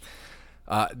 title.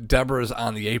 Deborah's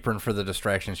on the apron for the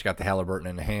distraction. She got the Halliburton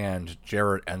in hand.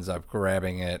 Jarrett ends up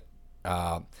grabbing it.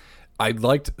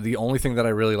 The only thing that I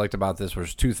really liked about this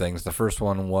was two things. The first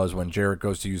one was when Jarrett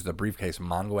goes to use the briefcase,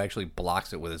 Mongo actually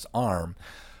blocks it with his arm,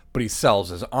 but he sells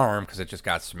his arm because it just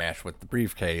got smashed with the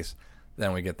briefcase.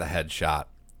 Then we get the headshot,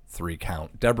 3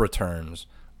 count. Deborah turns,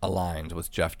 aligned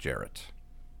with Jeff Jarrett,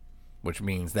 which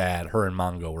means that her and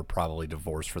Mongo were probably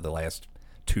divorced for the last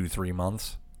 2-3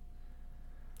 months.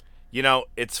 You know,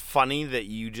 it's funny that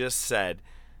you just said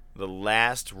the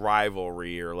last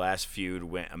rivalry or last feud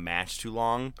went a match too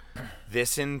long.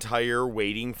 This entire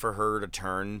waiting for her to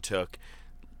turn took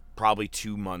probably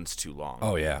 2 months too long.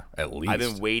 Oh, yeah, at least. I've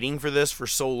been waiting for this for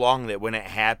so long that when it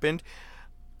happened,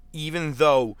 even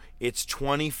though it's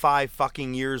 25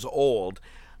 fucking years old,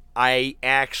 I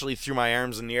actually threw my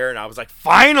arms in the air and I was like,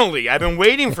 finally, I've been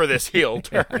waiting for this heel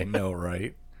turn. I know,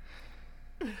 right?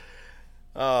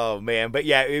 Oh, man. But,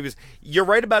 yeah, you're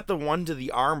right about the one to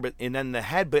the arm and then the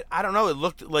head, but I don't know. It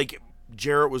looked like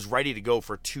Jarrett was ready to go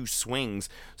for 2 swings,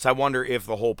 so I wonder if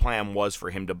the whole plan was for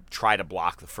him to try to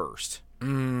block the first.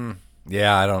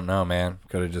 Yeah, I don't know, man.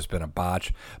 Could have just been a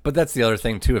botch. But that's the other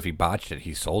thing, too. If he botched it,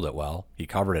 he sold it well. He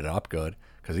covered it up good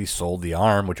because he sold the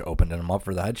arm, which opened him up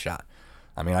for the headshot.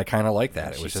 I mean, I kind of like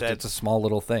that. It's a small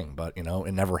little thing, but,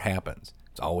 it never happens.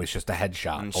 It's always just a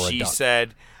headshot and or a she duck.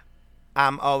 said,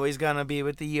 I'm always going to be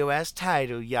with the U.S.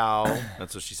 title, y'all.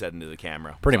 That's what she said into the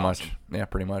camera. Pretty much. Yeah,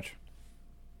 pretty much.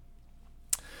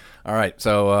 All right,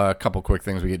 so a couple quick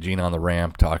things. We get Gina on the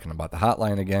ramp talking about the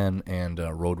hotline again and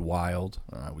Road Wild.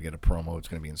 We get a promo. It's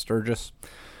going to be in Sturgis.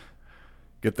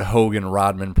 Get the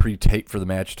Hogan-Rodman pre-tape for the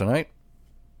match tonight.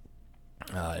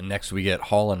 And next we get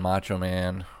Hall and Macho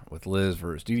Man with Liz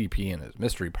versus DDP and his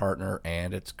mystery partner,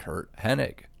 and it's Curt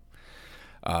Hennig.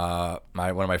 One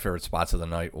of my favorite spots of the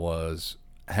night was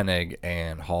Hennig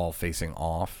and Hall facing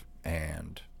off,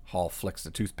 and Hall flicks the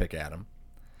toothpick at him,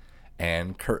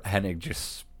 and Curt Hennig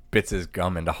just spits his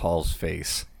gum into Hall's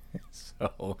face.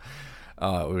 So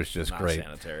it was just great.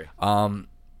 Not sanitary.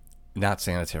 Not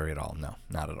sanitary at all. No,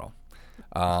 not at all.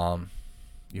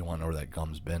 You want to know where that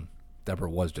gum's been? Deborah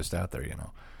was just out there,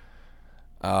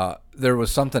 There was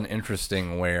something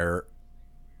interesting where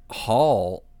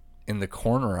Hall in the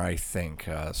corner, I think,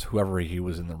 whoever he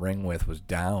was in the ring with was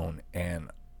down, and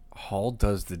Hall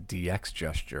does the DX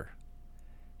gesture.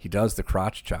 He does the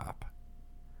crotch chop.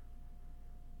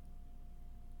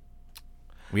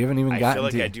 We haven't even gotten I feel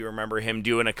like I do remember him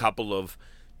doing a couple of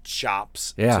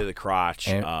chops to the crotch.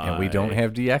 And we don't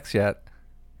have DX yet.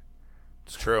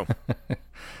 It's true.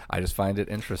 I just find it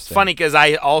interesting. Funny because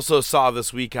I also saw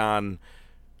this week on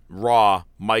Raw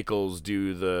Michaels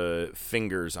do the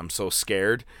fingers, I'm so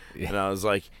scared. Yeah. And I was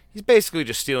like, he's basically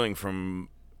just stealing from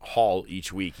Hall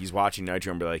each week. He's watching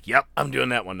Nitro and be like, yep, I'm doing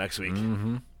that one next week.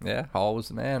 Mm-hmm. Yeah, Hall was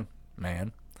the man.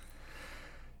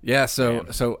 Yeah, so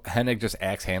Hennig just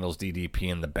axe handles DDP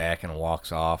in the back and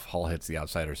walks off. Hall hits the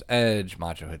outsider's edge.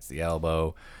 Macho hits the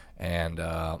elbow. And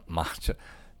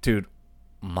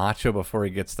Macho, before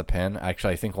he gets the pin,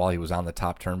 actually, I think while he was on the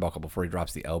top turnbuckle, before he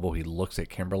drops the elbow, he looks at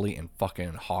Kimberly and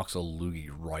fucking hawks a loogie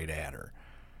right at her.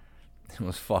 It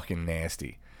was fucking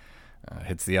nasty.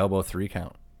 Hits the elbow, 3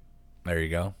 count. There you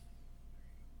go.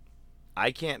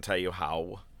 I can't tell you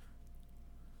how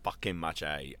fucking much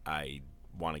I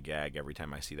want to gag every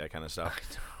time I see that kind of stuff.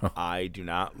 I do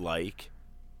not like.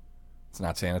 It's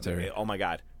not sanitary. Oh my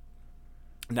God.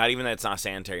 Not even that it's not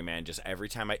sanitary, man. Just every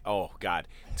time oh God,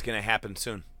 it's gonna happen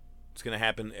soon. It's gonna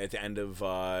happen at the end of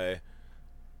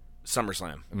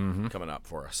SummerSlam coming up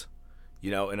for us.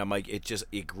 And I'm like,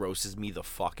 it grosses me the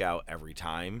fuck out every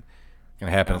time.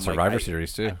 Gonna happen in Survivor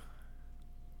Series too.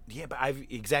 But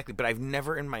I've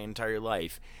never in my entire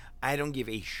life, I don't give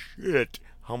a shit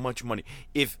how much money.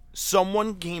 If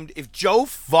Joe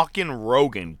fucking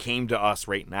Rogan came to us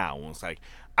right now and was like,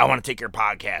 I want to take your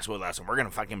podcast with us and we're going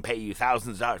to fucking pay you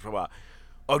thousands of dollars, blah, blah.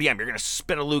 Oh, damn, you're going to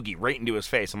spit a loogie right into his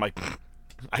face. I'm like,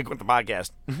 I quit the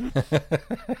podcast.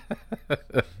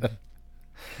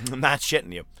 I'm not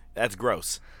shitting you. That's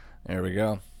gross. There we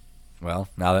go. Well,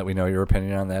 now that we know your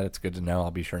opinion on that, it's good to know.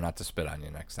 I'll be sure not to spit on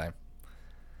you next time.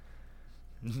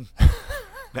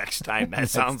 next time. That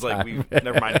sounds like we.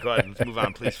 Never mind. Go ahead. Let's move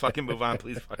on. Please fucking move on.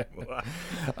 Please fucking move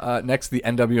on. Next, the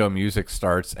NWO music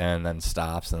starts and then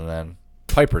stops, and then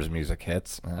Piper's music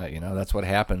hits. That's what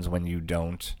happens when you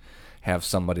don't have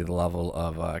somebody the level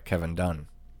of Kevin Dunn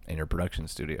in your production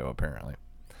studio, apparently.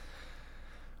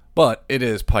 But it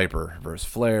is Piper versus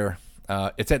Flair.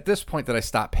 It's at this point that I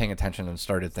stopped paying attention and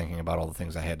started thinking about all the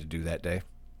things I had to do that day.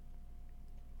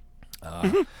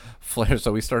 Flair.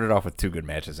 So we started off with 2 good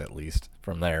matches at least.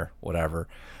 From there, whatever.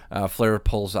 Flair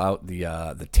pulls out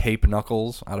the tape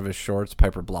knuckles out of his shorts.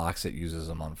 Piper blocks it, uses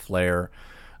them on Flair.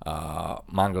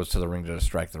 Mon goes to the ring to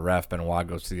distract the ref. Benoit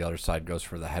goes to the other side, goes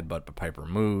for the headbutt, but Piper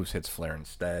moves, hits Flair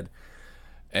instead.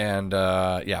 And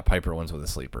Piper wins with a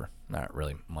sleeper. Not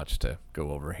really much to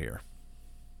go over here.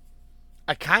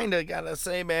 I kind of gotta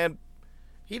say, man,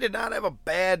 he did not have a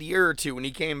bad year or two when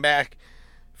he came back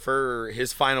for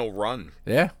his final run.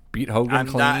 Yeah, beat Hogan I'm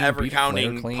clean. not ever beat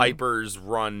counting Flair clean. Piper's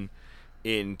run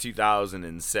in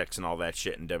 2006 and all that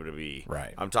shit in WWE.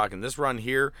 Right. I'm talking this run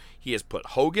here, he has put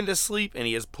Hogan to sleep and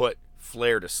he has put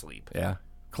Flair to sleep. Yeah,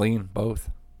 clean, both.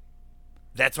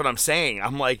 That's what I'm saying.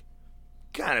 I'm like,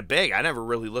 kind of big. I never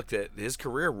really looked at his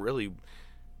career.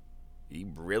 He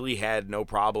really had no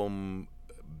problem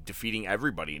defeating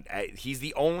everybody. He's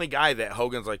the only guy that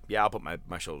Hogan's like, yeah, I'll put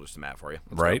my shoulders to the mat for you.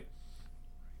 Let's right. go.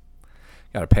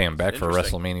 Got to pay him back for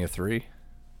WrestleMania 3.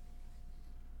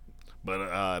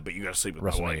 But you got to sleep with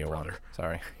WrestleMania my 1. brother.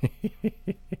 Sorry.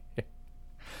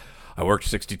 I worked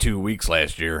 62 weeks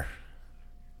last year.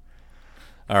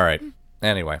 All right.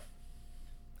 Anyway,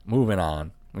 moving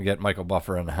on. We get Michael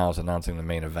Buffer in the house announcing the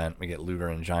main event. We get Luger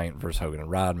and Giant versus Hogan and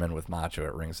Rodman with Macho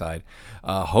at ringside.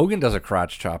 Hogan does a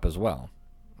crotch chop as well.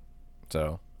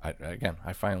 So,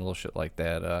 I find a little shit like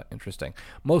that interesting.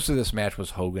 Most of this match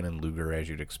was Hogan and Luger, as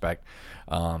you'd expect.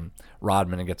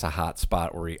 Rodman gets a hot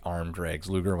spot where he arm drags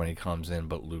Luger when he comes in,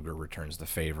 but Luger returns the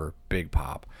favor. Big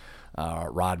pop.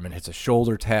 Rodman hits a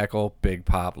shoulder tackle. Big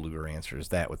pop. Luger answers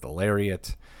that with the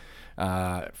lariat.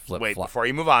 Wait, before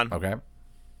you move on. Okay.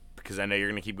 Because I know you're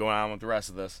going to keep going on with the rest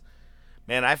of this.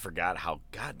 Man, I forgot how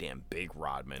goddamn big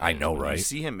Rodman is. I know, when right? You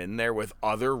see him in there with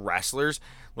other wrestlers.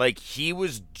 Like, he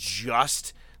was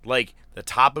just, like, the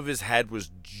top of his head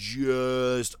was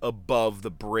just above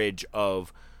the bridge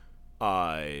of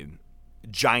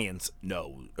Giant's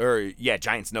nose.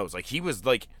 Giant's nose. Like, he was,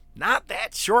 like, not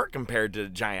that short compared to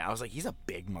Giant. I was like, he's a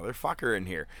big motherfucker in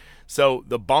here. So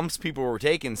the bumps people were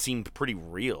taking seemed pretty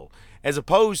real, as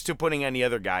opposed to putting any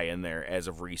other guy in there as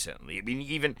of recently. I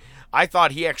mean, I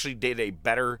thought he actually did a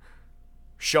better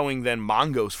showing than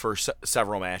Mongo's first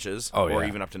several matches,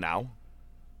 even up to now.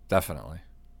 Definitely.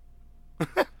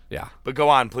 Yeah. But go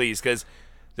on, please, because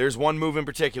there's one move in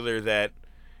particular that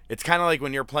it's kind of like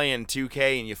when you're playing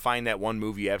 2K and you find that one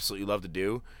move you absolutely love to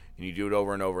do, and you do it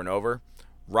over and over and over.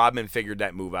 Rodman figured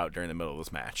that move out during the middle of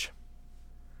this match.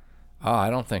 Oh,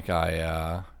 I don't think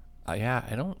I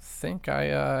don't think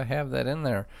I have that in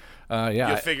there.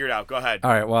 You'll figure it out. Go ahead.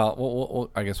 All right. Well, we'll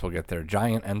I guess we'll get there.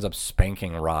 Giant ends up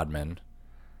spanking Rodman.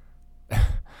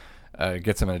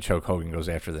 Gets him in a choke. Hogan goes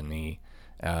after the knee.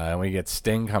 And we get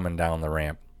Sting coming down the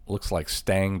ramp. Looks like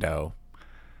Stangdo.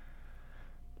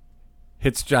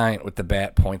 Hits Giant with the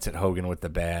bat. Points at Hogan with the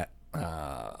bat.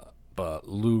 But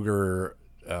Luger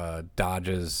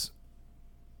dodges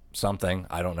something.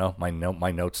 I don't know.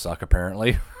 My notes suck,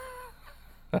 apparently.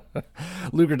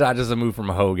 Luger dodges a move from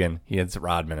Hogan. He hits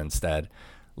Rodman instead.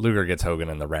 Luger gets Hogan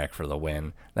in the rack for the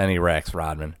win. Then he racks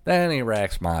Rodman. Then he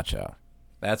racks Macho.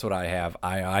 That's what I have.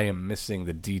 I am missing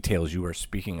the details you are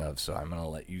speaking of, so I'm going to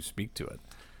let you speak to it.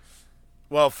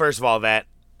 Well, first of all, that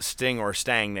Sting or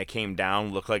Stang that came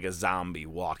down looked like a zombie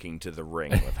walking to the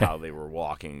ring with how they were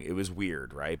walking. It was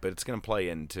weird, right? But it's going to play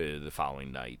into the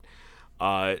following night.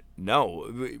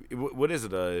 No. What is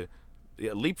it? A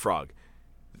leapfrog.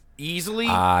 Easily,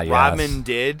 yes. Rodman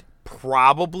did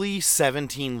probably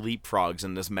 17 leapfrogs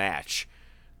in this match.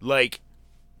 Like,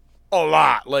 a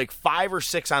lot. Like 5 or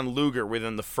 6 on Luger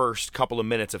within the first couple of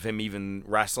minutes of him even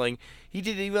wrestling. He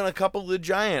did even a couple to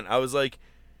Giant. I was like,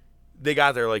 they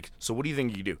got there like, so what do you think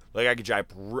you could do? Like, I could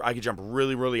jump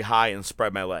really, really high and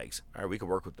spread my legs. All right, we could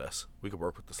work with this. We could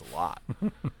work with this a lot.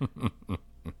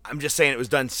 I'm just saying it was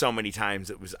done so many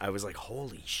times. I was like,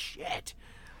 holy shit.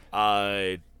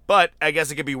 But I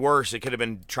guess it could be worse. It could have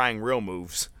been trying real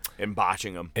moves and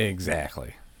botching them.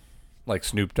 Exactly. Like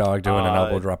Snoop Dogg doing an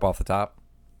elbow drop off the top.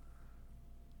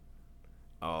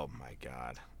 Oh my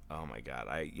god.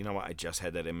 You know what? I just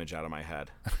had that image out of my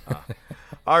head.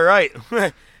 All right.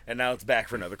 And now it's back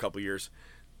for another couple years.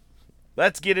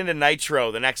 Let's get into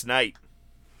Nitro the next night.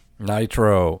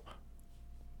 Nitro.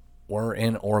 we're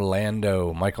in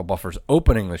Orlando. Michael Buffer's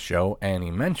opening the show, and he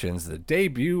mentions the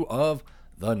debut of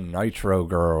the Nitro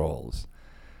Girls.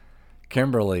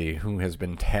 Kimberly, who has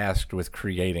been tasked with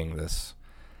creating this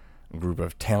group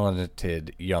of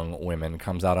talented young women,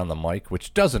 comes out on the mic,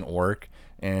 which doesn't work,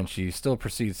 and she still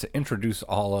proceeds to introduce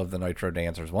all of the Nitro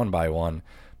dancers one by one,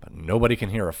 but nobody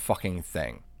can hear a fucking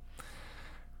thing.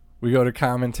 We go to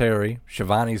commentary.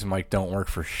 Shivani's mic don't work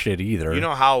for shit either. You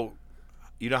know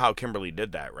how Kimberly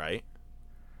did that, right?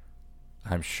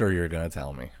 I'm sure you're going to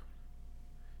tell me.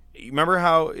 You remember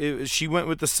how she went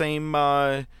with the same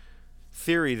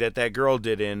theory that girl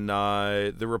did in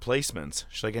The Replacements?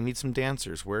 She's like, I need some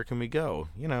dancers. Where can we go?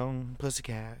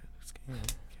 Pussycat.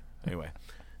 Anyway.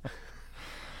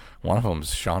 One of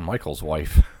them's Shawn Michaels'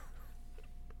 wife.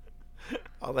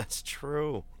 Oh, that's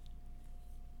true.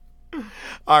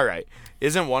 All right.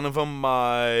 Isn't one of them...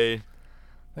 I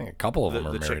think a couple of them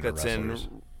are the married chick that's to wrestlers.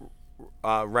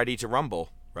 in Ready to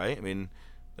Rumble, right? I mean,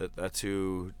 that's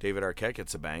who David Arquette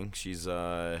gets a bang. She's...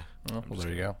 well, there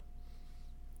you go.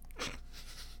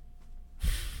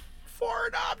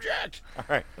 Foreign object! All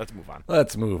right, let's move on.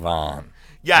 Let's move on.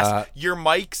 Yes, your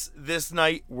mics this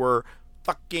night were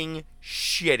fucking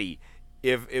shitty.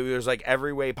 If it was like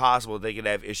every way possible they could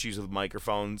have issues with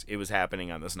microphones, it was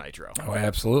happening on this Nitro. Oh,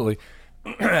 absolutely.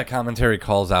 Commentary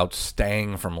calls out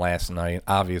Stang from last night,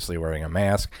 obviously wearing a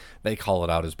mask. They call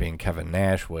it out as being Kevin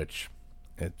Nash, which,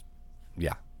 it's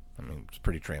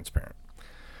pretty transparent.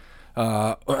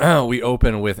 We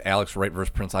open with Alex Wright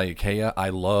versus Prince Iaukea. I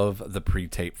love the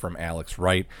pre-tape from Alex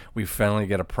Wright. We finally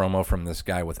get a promo from this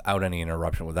guy without any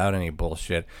interruption, without any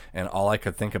bullshit, and all I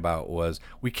could think about was,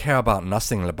 we care about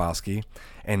nothing, Lebowski,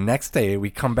 and next day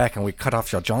we come back and we cut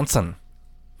off your Johnson.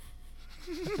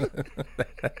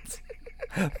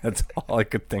 That's all I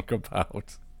could think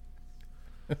about.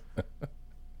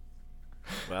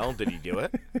 Well, did he do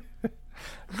it?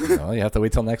 Well, you have to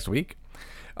wait till next week.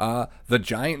 The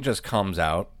Giant just comes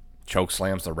out, choke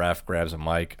slams the ref, grabs a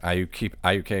mic.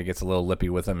 Iaukea gets a little lippy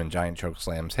with him, and Giant choke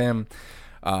slams him.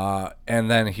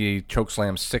 And then he choke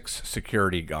slams 6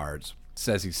 security guards.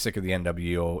 Says he's sick of the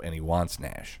NWO and he wants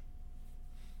Nash.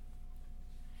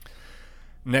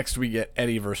 Next, we get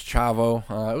Eddie versus Chavo.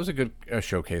 It was a good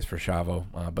showcase for Chavo,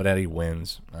 but Eddie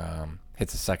wins.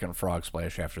 Hits a second frog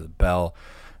splash after the bell.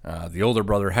 The older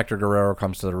brother, Hector Guerrero,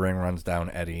 comes to the ring, runs down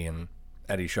Eddie, and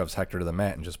Eddie shoves Hector to the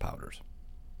mat and just powders.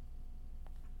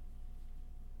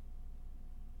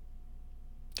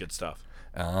 Good stuff.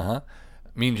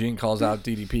 Mean Gene calls out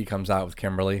DDP, comes out with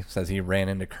Kimberly, says he ran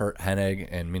into Kurt Hennig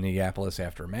in Minneapolis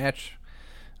after a match,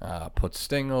 puts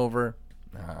Sting over,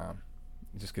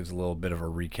 just gives a little bit of a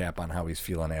recap on how he's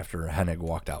feeling after Hennig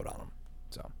walked out on him.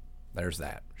 So there's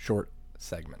that short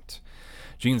segment.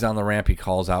 Gene's on the ramp. He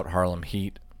calls out Harlem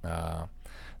Heat.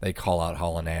 They call out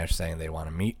Hall and Nash, saying they want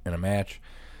to meet in a match.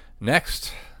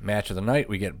 Next match of the night,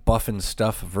 we get Buff and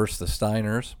Stuff versus the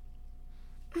Steiners.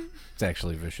 It's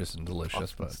actually vicious and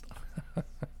delicious, but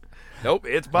nope,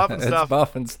 it's Buff and Stuff. It's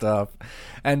Buff and Stuff.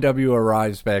 NW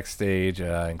arrives backstage,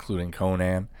 including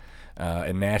Conan.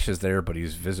 And Nash is there, but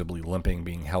he's visibly limping,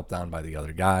 being helped on by the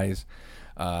other guys.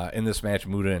 In this match,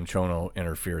 Muta and Chono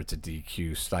interfere. It's a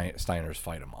DQ. Steiners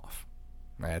fight him off.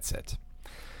 That's it.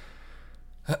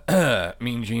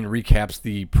 Mean Gene recaps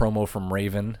the promo from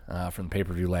Raven from the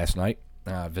pay-per-view last night.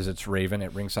 Visits Raven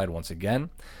at ringside once again.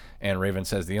 And Raven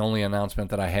says, the only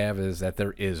announcement that I have is that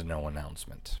there is no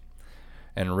announcement.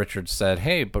 And Richard said,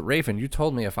 hey, but Raven, you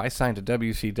told me if I signed a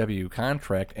WCW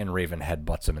contract, and Raven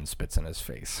headbutts him and spits in his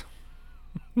face.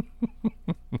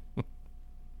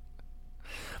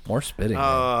 More spitting.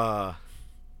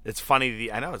 It's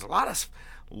funny. I know it's a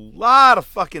lot of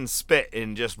fucking spit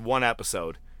in just one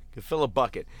episode. Could fill a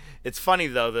bucket. It's funny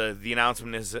though. The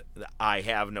announcement is I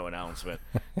have no announcement.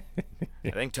 I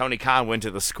think Tony Khan went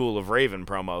to the school of Raven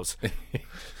promos.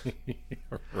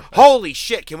 Right. Holy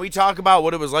shit! Can we talk about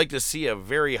what it was like to see a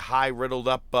very high riddled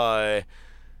up or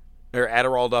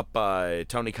Adderalled up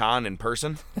Tony Khan in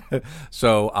person?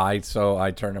 So I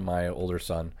turn to my older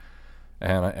son,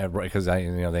 and because they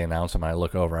announce him, and I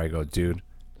look over, I go, dude,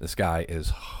 this guy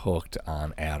is hooked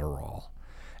on Adderall.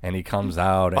 And he comes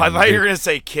out. I thought you were going to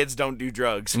say kids don't do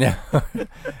drugs. Yeah.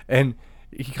 And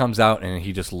he comes out and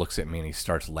he just looks at me and he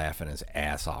starts laughing his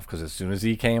ass off because as soon as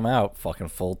he came out, fucking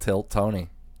full tilt Tony.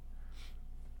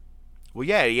 Well,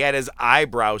 yeah, he had his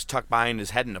eyebrows tucked behind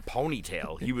his head in a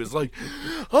ponytail. He was like,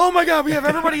 oh my God, we have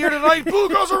everybody here tonight. Blue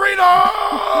Girls Arena!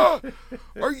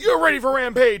 Are you ready for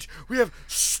Rampage? We have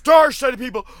star-studded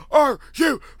people. Are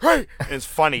you ready? And it's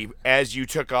funny, as you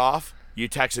took off, You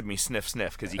texted me sniff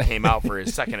because he came out for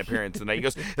his second appearance tonight. He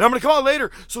goes, and I'm going to come out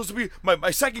later. So it's going to be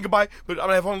my second goodbye, but I'm going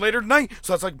to have one later tonight.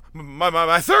 So that's like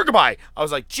my third goodbye. I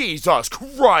was like, Jesus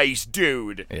Christ,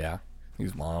 dude. Yeah,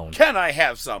 he's blown. Can I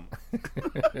have some?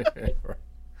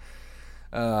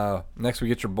 Next, we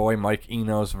get your boy Mike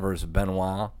Enos versus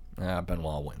Benoit.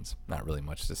 Benoit wins. Not really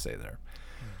much to say there.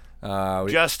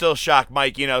 Just still shocked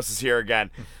Mike Enos is here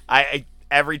again. I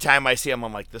every time I see him,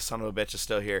 I'm like, this son of a bitch is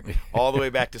still here. All the way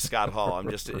back to Scott Hall. I'm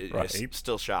just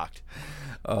still shocked.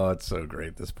 Oh, it's so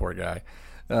great, this poor guy.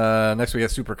 Next, we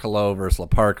got Super Calo versus La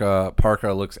Parka.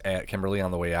 Parka looks at Kimberly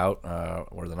on the way out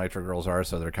where the Nitro Girls are,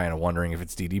 so they're kind of wondering if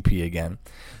it's DDP again.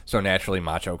 So naturally,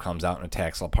 Macho comes out and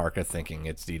attacks La Parka thinking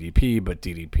it's DDP, but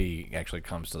DDP actually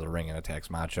comes to the ring and attacks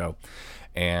Macho.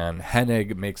 And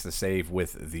Hennig makes the save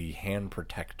with the hand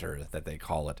protector that they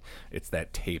call it. It's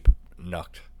that tape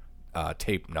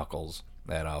knuckles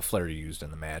that Flair used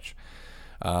in the match.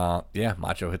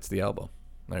 Macho hits the elbow.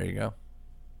 There you go.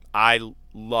 I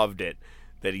loved it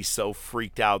that he's so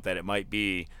freaked out that it might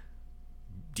be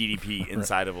DDP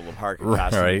inside of a La Parka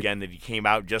costume again, that he came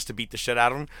out just to beat the shit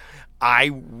out of him.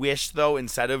 I wish, though,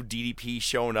 instead of DDP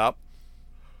showing up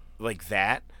like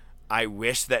that, I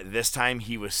wish that this time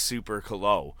he was Super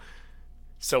Calo.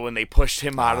 So when they pushed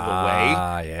him out of the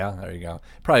way, yeah, there you go.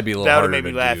 Probably be a little that harder would have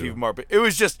made me laugh even more. But it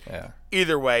was just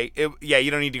either way. You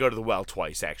don't need to go to the well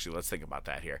twice. Actually, let's think about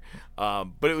that here.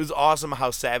 But it was awesome how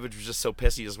Savage was just so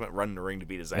pissed he just went running the ring to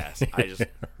beat his ass.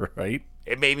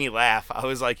 It made me laugh. I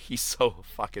was like, he's so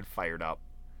fucking fired up.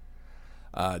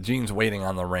 Gene's waiting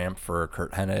on the ramp for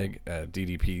Kurt Hennig.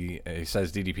 DDP, he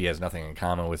says DDP has nothing in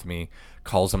common with me.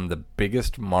 Calls him the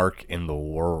biggest mark in the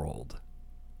world.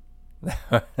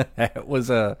 That was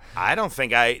I don't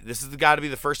think this has got to be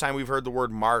the first time we've heard the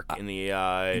word mark in the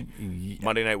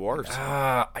Monday Night Wars.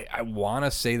 I want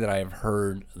to say that I have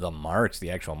heard the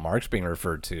actual marks being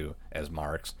referred to as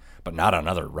marks, but not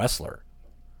another wrestler.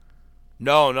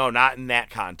 No, not in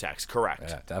that context. Correct.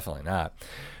 Yeah, definitely not.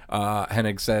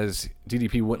 Hennig says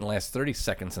DDP wouldn't last 30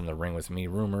 seconds in the ring with me.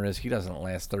 Rumor is he doesn't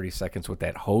last 30 seconds with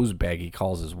that hose bag he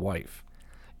calls his wife.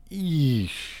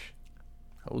 Eesh.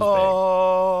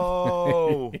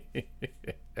 Oh,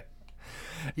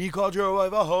 he called your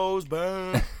wife a hose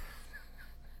bag.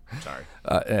 Sorry.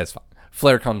 It's fine.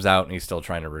 Flair comes out and he's still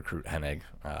trying to recruit Hennig.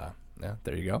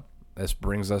 There you go. This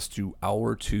brings us to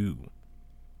hour 2.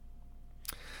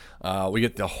 We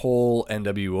get the whole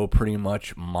NWO pretty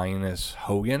much minus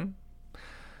Hogan.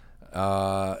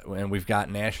 And we've got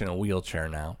Nash in a wheelchair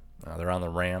now. They're on the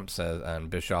ramp,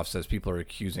 and Bischoff says people are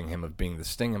accusing him of being the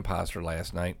Sting imposter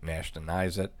last night. Nash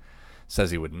denies it, says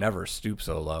he would never stoop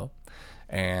so low.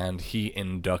 And he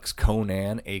inducts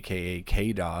Conan, a.k.a.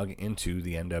 K-Dog, into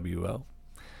the NWO.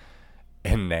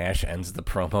 And Nash ends the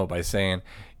promo by saying,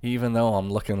 even though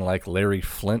I'm looking like Larry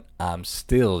Flint, I'm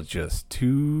still just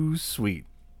too sweet.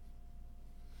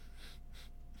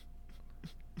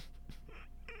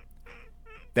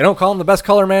 They don't call him the best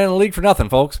color man in the league for nothing,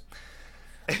 folks.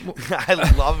 I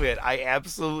love it. I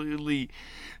absolutely,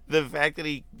 the fact that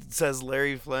he says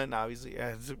Larry Flint, obviously,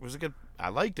 it was a good. I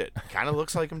liked it. Kind of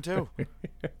looks like him too.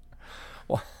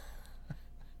 Well,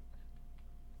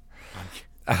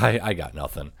 I got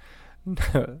nothing.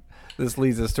 This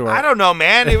leads us to our. I don't know,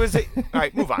 man. It was all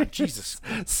right. Move on. Jesus.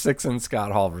 Six and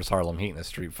Scott Hall versus Harlem Heat in a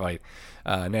street fight.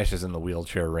 Nash is in the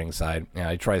wheelchair ringside.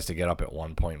 He tries to get up at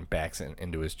one point and backs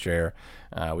into his chair.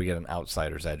 We get an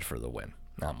outsider's edge for the win.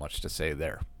 Not much to say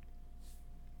there.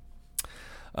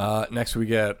 Next, we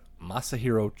get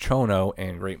Masahiro Chono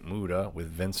and Great Muta with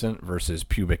Vincent versus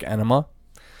Pubic Enema.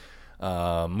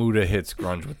 Muta hits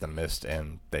Grunge with the mist,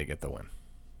 and they get the win.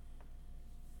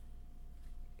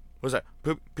 What's that?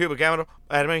 Pubic Enema?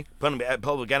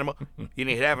 Public Enema? You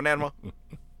need to have an enema?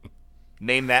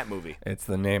 Name that movie. It's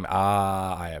the name.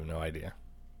 I have no idea.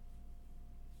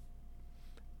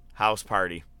 House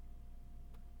Party.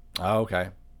 Oh, okay.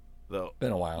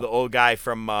 Been a while. The old guy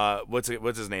from what's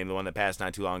his name? The one that passed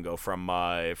not too long ago from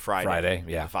Friday. Friday,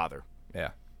 yeah. The father. Yeah.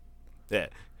 Yeah.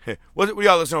 What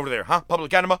y'all listen over there, huh?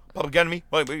 Public Enema? Public Enemy?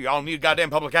 Y'all need a goddamn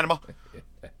Public Enema?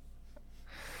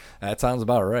 That sounds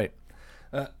about right.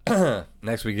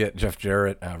 Next, we get Jeff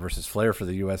Jarrett versus Flair for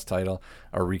the U.S. title.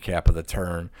 A recap of the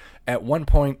turn. At one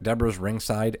point, Deborah's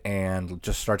ringside and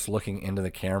just starts looking into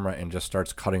the camera and just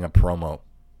starts cutting a promo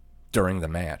during the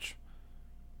match.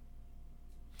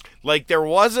 Like there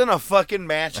wasn't a fucking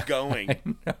match going. I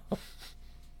know.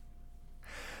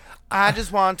 I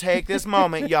just want to take this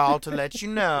moment, y'all, to let you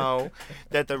know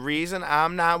that the reason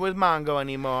I'm not with Mongo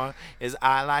anymore is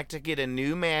I like to get a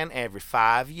new man every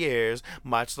 5 years,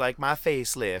 much like my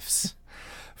facelifts.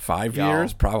 5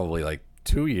 years? Probably like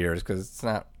 2 years, because it's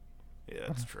not Yeah,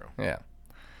 that's true. Yeah.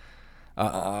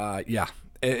 Yeah.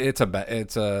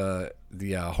 The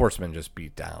Horseman just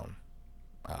beat down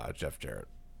Jeff Jarrett.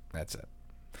 That's it.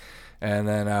 And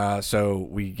then, so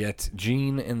we get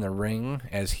Gene in the ring,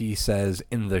 as he says,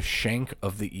 in the shank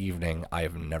of the evening. I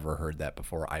have never heard that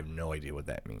before. I have no idea what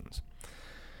that means.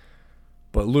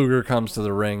 But Luger comes to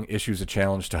the ring, issues a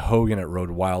challenge to Hogan at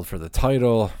Road Wild for the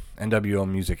title. NWO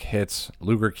music hits.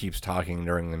 Luger keeps talking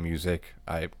during the music.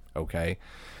 Okay.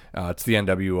 It's the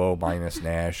NWO minus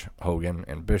Nash, Hogan,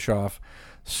 and Bischoff.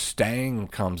 Stang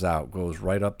comes out, goes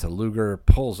right up to Luger,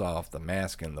 pulls off the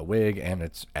mask and the wig, and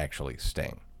it's actually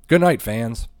Sting. Good night,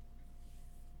 fans.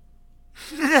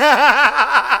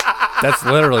 That's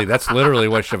literally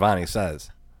what Shivani says.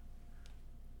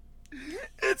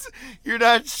 You're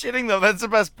not shitting though. That's the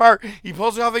best part. He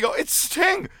pulls it off. They go, "It's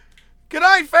Sting. Good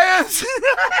night, fans."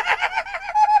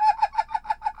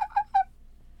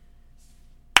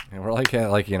 And we're like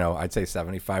I'd say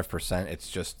 75%. It's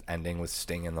just ending with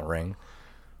Sting in the ring.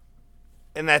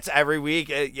 And that's every week.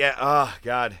 Yeah. Oh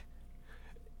God.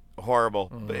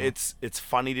 Horrible. But it's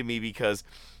funny to me because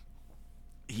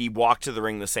he walked to the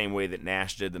ring the same way that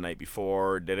Nash did the night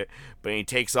before, but he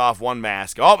takes off one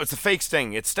mask. Oh, it's a fake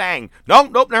Sting. It's Stang.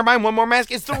 Nope, never mind. One more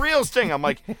mask. It's the real Sting. I'm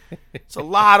like, it's a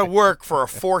lot of work for a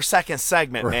 4-second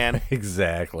segment, man.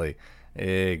 Exactly.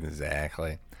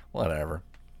 Whatever.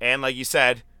 And like you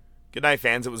said, good night,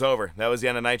 fans. It was over. That was the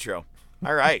end of Nitro.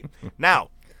 All right. Now,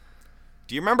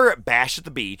 do you remember at Bash at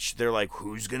the Beach, they're like,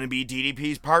 who's going to be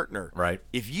DDP's partner? Right.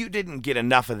 If you didn't get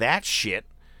enough of that shit,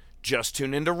 just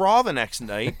tune into Raw the next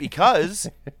night because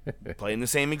playing the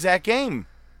same exact game.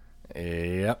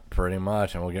 Yep, pretty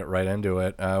much, and we'll get right into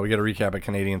it. We get a recap of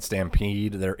Canadian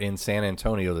Stampede. They're in San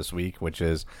Antonio this week, which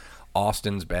is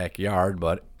Austin's backyard,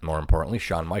 but more importantly,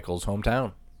 Shawn Michaels'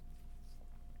 hometown.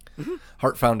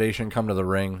 Hart Foundation come to the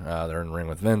ring. They're in the ring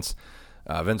with Vince.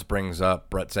 Vince brings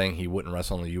up Bret saying he wouldn't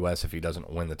wrestle in the U.S. if he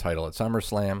doesn't win the title at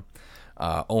SummerSlam.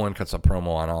 Owen cuts a promo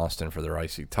on Austin for their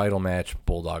IC title match.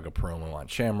 Bulldog a promo on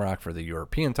Shamrock for the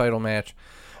European title match.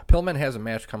 Pillman has a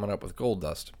match coming up with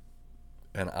Goldust.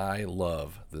 And I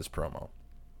love this promo.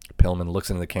 Pillman looks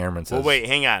into the camera and says... Well, wait,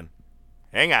 hang on.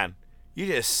 You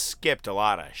just skipped a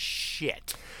lot of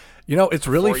shit. You know, it's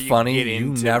really funny.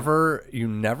 You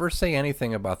never say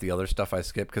anything about the other stuff I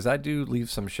skip, because I do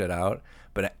leave some shit out.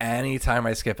 But any time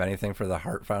I skip anything for the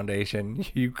Hart Foundation,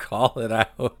 you call it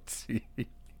out.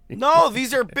 No,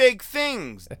 these are big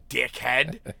things,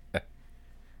 dickhead.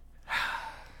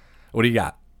 What do you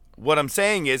got? What I'm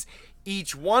saying is,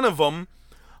 each one of them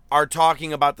are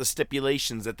talking about the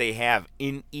stipulations that they have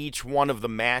in each one of the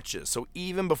matches. So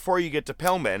even before you get to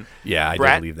Pillman, I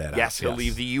Bret, did leave that out. Yes, he'll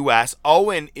leave the U.S.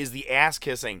 Owen is the ass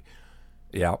kissing.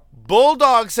 Yeah.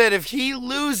 Bulldog said if he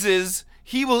loses,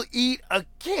 he will eat a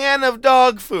can of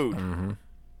dog food. Mm-hmm.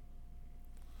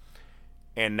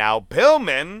 And now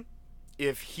Pillman,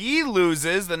 if he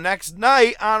loses the next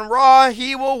night on Raw,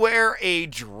 he will wear a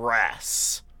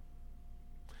dress.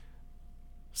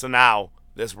 So now,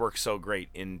 this works so great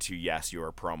into, yes,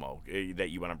 your promo that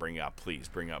you want to bring up. Please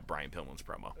bring up Brian Pillman's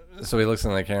promo. So he looks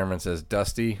in the camera and says,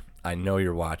 Dusty, I know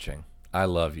you're watching. I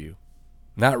love you.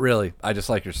 Not really. I just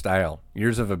like your style.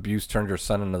 Years of abuse turned your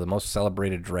son into the most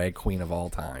celebrated drag queen of all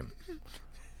time.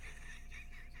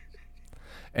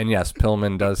 And yes,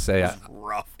 Pillman does say...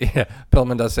 rough. Yeah,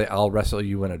 Pillman does say, I'll wrestle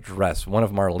you in a dress. One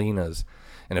of Marlena's.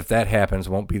 And if that happens,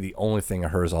 won't be the only thing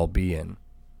of hers I'll be in.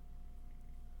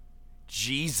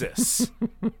 Jesus.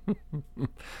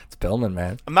 It's Pillman,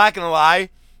 man. I'm not going to lie.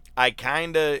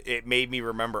 It made me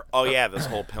remember, this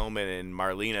whole Pillman and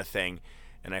Marlena thing.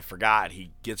 And I forgot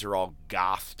he gets her all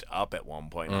gothed up at one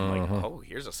point. And I'm like,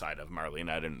 here's a side of Marlena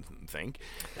I didn't think.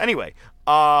 Anyway,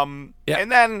 and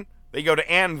then they go to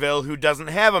Anvil, who doesn't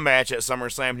have a match at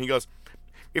SummerSlam. And he goes,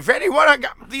 if any one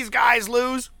of these guys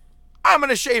lose, I'm going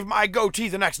to shave my goatee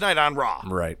the next night on Raw.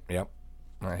 Right, yep.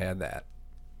 I had that.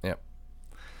 Yep.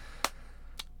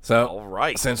 So, all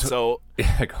right.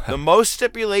 The most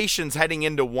stipulations heading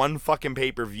into one fucking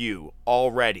pay-per-view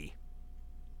already.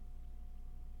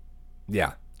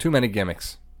 Yeah, too many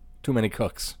gimmicks, too many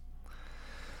cooks.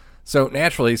 So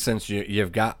naturally, since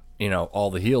you've got all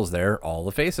the heels there, all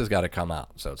the faces got to come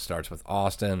out. So it starts with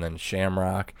Austin, then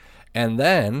Shamrock, and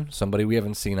then somebody we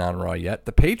haven't seen on Raw yet,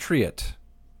 the Patriot.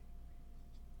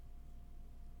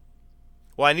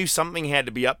 Well, I knew something had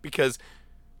to be up because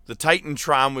the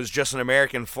Titantron was just an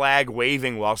American flag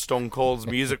waving while Stone Cold's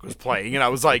music was playing, and I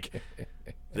was like,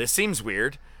 this seems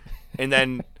weird. And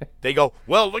then they go,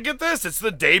 well, look at this. It's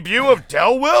the debut of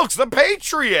Del Wilkes, the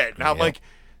Patriot. And I'm like,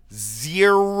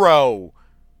 0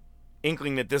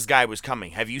 inkling that this guy was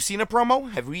coming. Have you seen a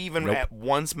promo? Have we even Nope. at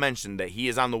once mentioned that he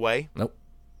is on the way? Nope.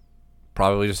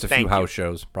 Probably just a few house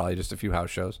shows.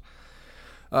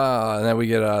 And then we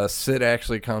get Sid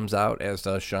actually comes out, as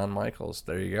does Shawn Michaels.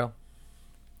 There you go.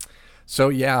 So,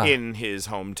 yeah. In his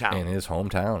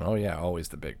hometown. Oh, yeah. Always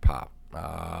the big pop.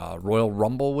 Royal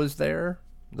Rumble was there,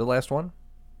 the last one.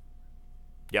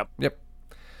 Yep.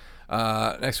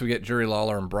 Next we get Jerry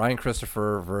Lawler and Brian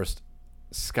Christopher versus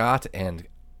Scott and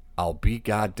I'll be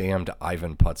goddamned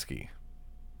Ivan Putski.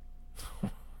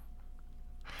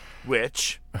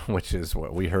 Which is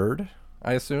what we heard,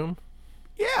 I assume.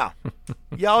 Yeah.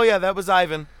 Yeah, that was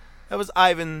Ivan. That was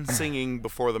Ivan singing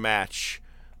before the match.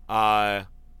 I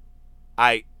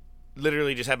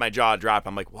literally just had my jaw drop.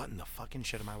 I'm like, what in the fucking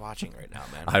shit am I watching right now,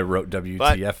 man? I wrote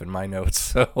WTF in my notes,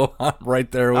 so I'm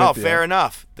right there with you. Oh, fair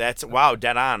enough. That's, wow,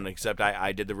 dead on, except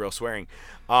I did the real swearing.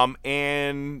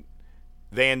 And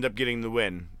they end up getting the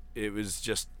win. It was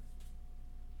just...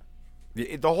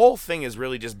 The whole thing is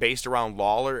really just based around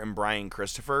Lawler and Brian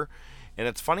Christopher. And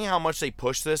it's funny how much they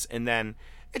push this, and then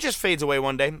it just fades away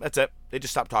one day. That's it. They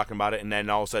just stop talking about it, and then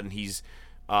all of a sudden he's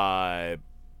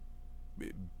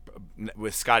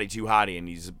with Scotty Too Hottie, and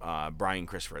he's Brian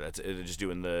Christopher. That's it. They're just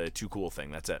doing the Too Cool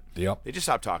thing. That's it. Yep. They just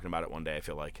stopped talking about it one day, I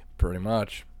feel like. Pretty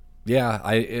much. Yeah,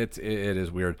 it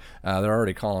is weird. They're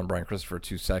already calling Brian Christopher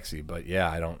too sexy, but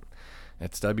yeah, I don't.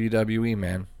 It's WWE,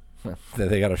 man.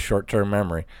 They got a short-term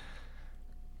memory.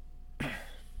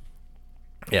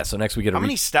 Yeah, so next we get How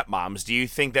many stepmoms do you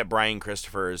think that Brian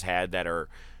Christopher has had that are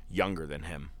younger than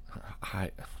him?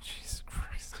 Jesus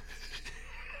Christ.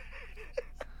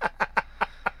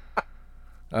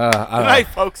 Good night,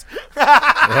 folks.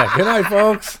 Yeah, good night,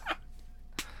 folks.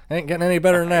 Ain't getting any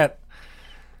better than that.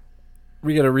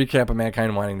 We get a recap of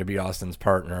Mankind wanting to be Austin's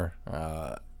partner.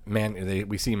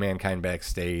 We see Mankind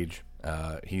backstage.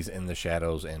 He's in the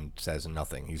shadows and says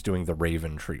nothing. He's doing the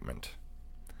Raven treatment.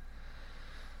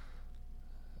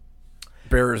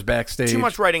 Bearer's backstage. Too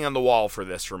much writing on the wall for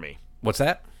this for me. What's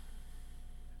that?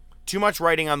 Too much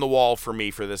writing on the wall for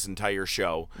me for this entire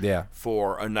show. Yeah.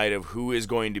 For a night of who is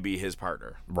going to be his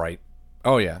partner. Right.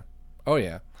 Oh, yeah.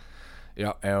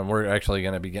 Yeah, and we're actually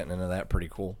going to be getting into that pretty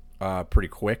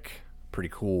quick. Pretty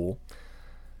cool.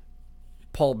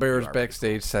 Paul Bearer's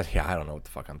backstage said, I don't know what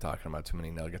the fuck I'm talking about. Too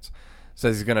many nuggets.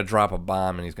 Says he's going to drop a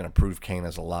bomb and he's going to prove Kane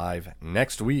is alive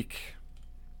next week.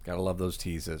 Gotta love those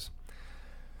teases.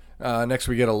 Next,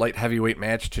 we get a light heavyweight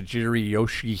match, Tajiri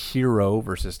Yoshihiro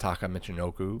versus Taka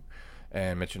Michinoku,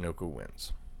 and Michinoku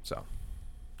wins. So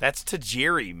that's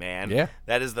Tajiri, man. Yeah.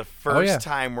 That is the first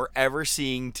time we're ever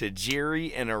seeing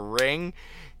Tajiri in a ring.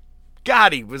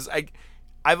 God, he was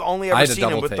I've only ever seen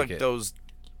him with like those.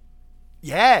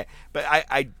 Yeah, but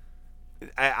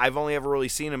I've only ever really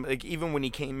seen him like even when he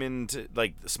came into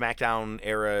like the SmackDown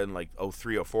era in like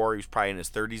 03, 04. He was probably in his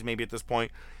 30s maybe at this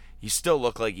point. He still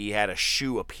looked like he had a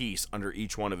shoe apiece under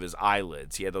each one of his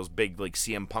eyelids. He had those big, like,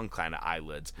 CM Punk kind of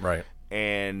eyelids. Right.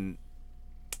 And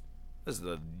this is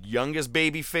the youngest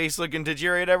baby face looking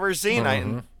Tajiri I'd ever seen.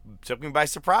 It took me by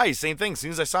surprise. Same thing. As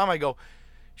soon as I saw him, I go,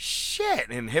 shit.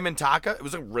 And him and Taka, it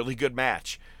was a really good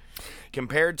match.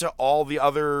 Compared to all the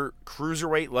other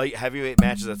cruiserweight, light heavyweight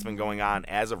matches that's been going on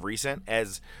as of recent,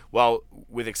 as well,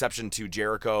 with exception to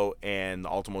Jericho and the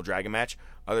Ultimo Dragon match,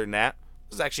 other than that,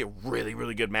 this is actually a really,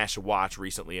 really good match to watch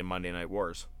recently in Monday Night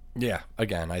Wars. Yeah,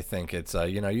 again, I think it's,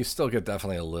 you still get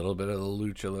definitely a little bit of the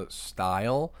lucha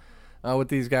style with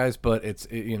these guys, but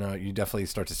you definitely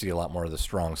start to see a lot more of the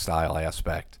strong style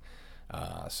aspect.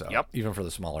 Even for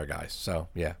the smaller guys. So,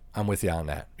 yeah, I'm with you on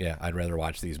that. Yeah, I'd rather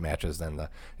watch these matches than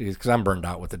because I'm burned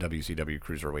out with the WCW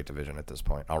Cruiserweight division at this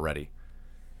point already.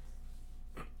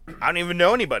 I don't even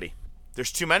know anybody.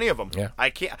 There's too many of them. Yeah.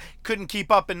 Couldn't keep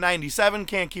up in 97,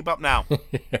 can't keep up now.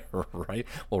 Yeah, right.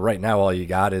 Well, right now all you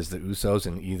got is the Usos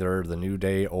and either the New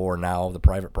Day or now the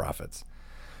Private Profits.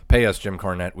 Pay us, Jim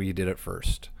Cornette. We did it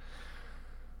first.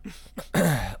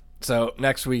 So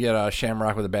next we get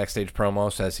Shamrock with a backstage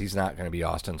promo. Says he's not going to be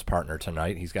Austin's partner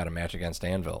tonight. He's got a match against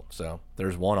Anvil. So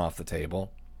there's one off the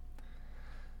table.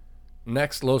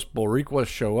 Next, Los Boricuas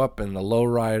show up in the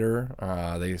lowrider.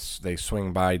 They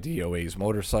swing by DOA's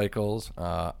motorcycles.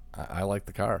 I like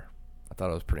the car. I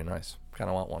thought it was pretty nice. Kind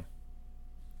of want one.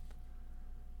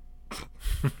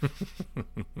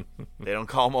 They don't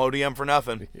call them ODM for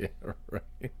nothing. Yeah,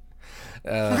 right.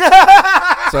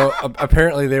 So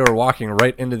apparently they were walking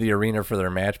right into the arena for their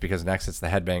match because next it's the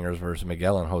Headbangers versus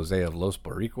Miguel and Jose of Los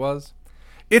Boricuas.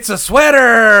 It's a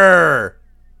sweater!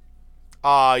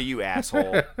 Aw, you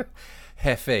asshole.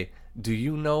 Jefe, do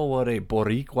you know what a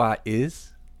Boricua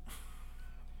is?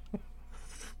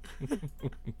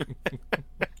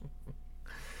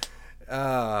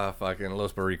 Fucking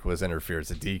Los Boricuas interferes.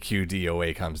 The DQ,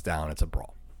 DOA comes down. It's a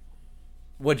brawl.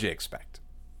 What'd you expect?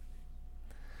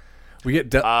 We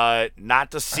get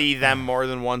not to see them more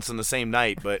than once in the same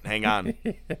night, but hang on.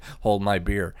 Hold my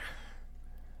beer.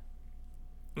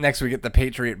 Next, we get the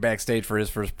Patriot backstage for his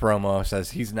first promo.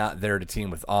 Says he's not there to team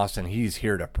with Austin. He's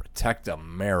here to protect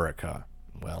America.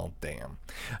 Well, damn.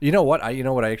 You know what? I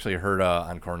actually heard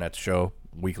on Cornette's show,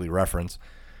 Weekly Reference.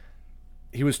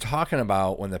 He was talking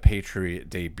about when the Patriot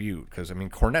debuted, because, I mean,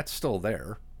 Cornette's still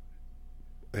there.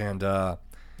 And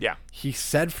yeah, he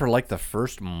said for like the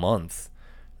first month,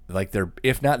 like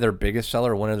if not their biggest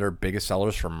seller, one of their biggest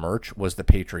sellers for merch was the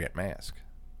Patriot mask.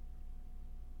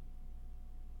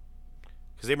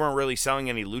 Because they weren't really selling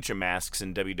any lucha masks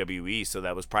in WWE, so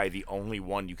that was probably the only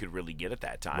one you could really get at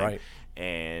that time. Right.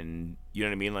 And you know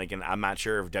what I mean? Like, and I'm not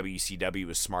sure if WCW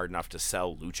was smart enough to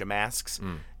sell lucha masks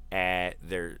at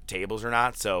their tables or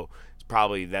not. So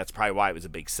that's probably why it was a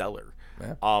big seller.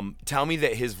 Yeah. Tell me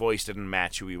that his voice didn't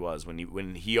match who he was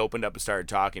when he opened up and started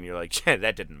talking. You're like, yeah,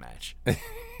 that didn't match.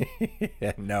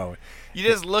 Yeah, no. You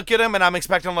just look at him, and I'm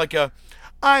expecting like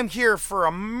I'm here for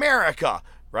America.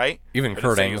 Right? Even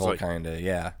Kurt Angle like, kind of,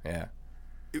 yeah.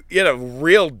 He had a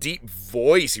real deep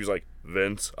voice. He was like,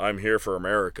 Vince, I'm here for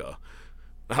America.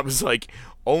 I was like,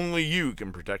 only you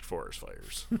can protect forest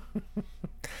fires.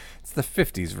 It's the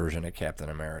 50s version of Captain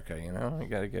America, you know? You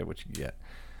got to get what you get.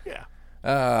 Yeah.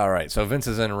 All right, so Vince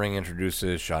is in the ring,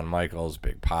 introduces Shawn Michaels,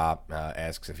 Big Pop,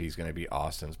 asks if he's going to be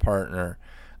Austin's partner.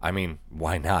 I mean,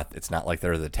 why not? It's not like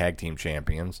they're the tag team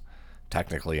champions,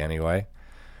 technically anyway.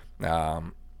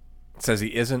 Says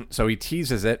he isn't, so he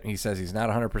teases it. He says he's not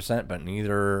 100%, but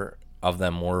neither of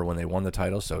them were when they won the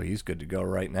title, so he's good to go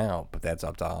right now, but that's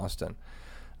up to Austin.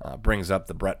 Brings up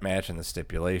the Brett match and the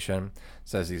stipulation.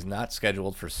 Says he's not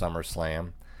scheduled for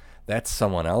SummerSlam. That's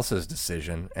someone else's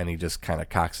decision, and he just kind of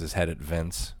cocks his head at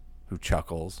Vince, who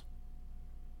chuckles.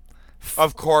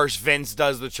 Of course, Vince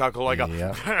does the chuckle like isn't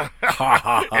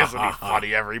he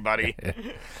funny, everybody?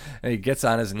 And he gets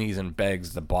on his knees and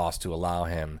begs the boss to allow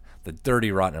him, the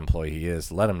dirty, rotten employee he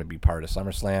is, let him to be part of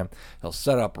SummerSlam. He'll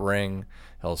set up ring.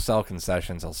 He'll sell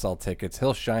concessions. He'll sell tickets.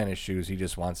 He'll shine his shoes. He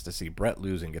just wants to see Brett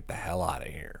lose and get the hell out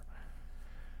of here.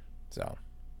 So.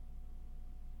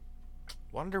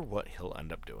 Wonder what he'll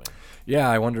end up doing. Yeah,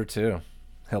 I wonder too.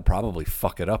 He'll probably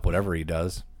fuck it up, whatever he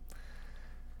does.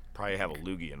 Probably have a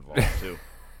loogie involved too.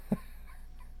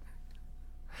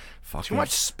 Too much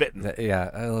spitting.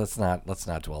 Yeah, let's not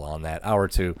dwell on that. Hour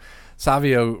 2,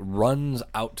 Savio runs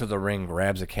out to the ring,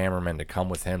 grabs a cameraman to come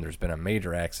with him. There's been a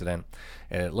major accident,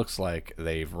 and it looks like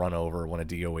they've run over one of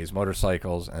DOA's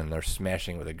motorcycles, and they're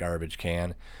smashing with a garbage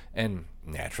can. And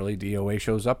naturally, DOA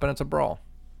shows up, and it's a brawl.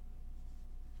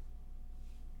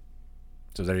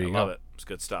 So there you go. I love it. It's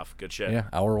good stuff. Good shit. Yeah,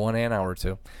 hour 1 and hour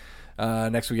 2.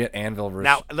 Next we get Anvil versus...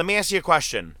 Now, let me ask you a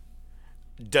question.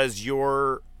 Does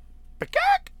your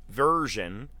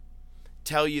version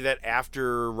tell you that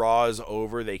after Raw is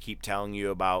over, they keep telling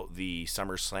you about the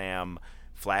SummerSlam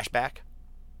flashback?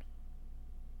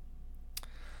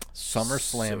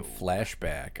 SummerSlam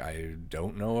flashback. I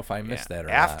don't know if I missed that or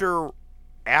not.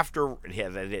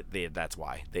 That's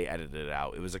why. They edited it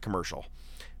out. It was a commercial.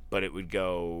 But it would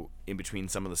go in between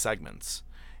some of the segments.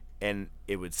 And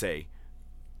it would say,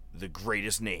 the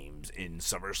greatest names in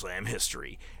SummerSlam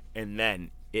history. And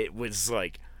then it was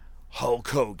like Hulk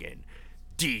Hogan,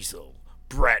 Diesel,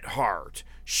 Bret Hart,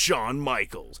 Shawn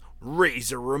Michaels,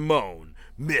 Razor Ramon,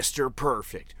 Mr.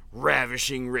 Perfect,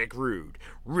 Ravishing Rick Rude,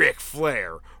 Ric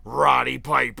Flair, Roddy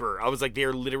Piper. I was like,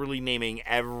 they're literally naming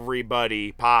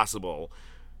everybody possible.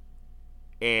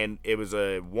 And it was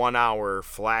a 1 hour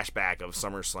flashback of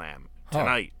SummerSlam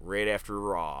tonight, right after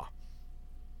Raw.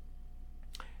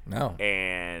 No.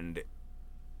 And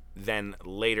then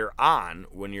later on,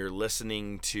 when you're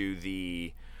listening to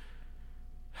the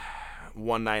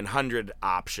 1-900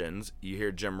 options, you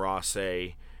hear Jim Ross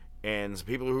say, and some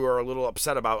people who are a little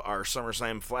upset about our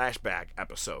SummerSlam flashback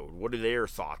episode, what are their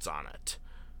thoughts on it?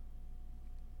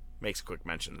 Makes a quick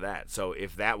mention of that. So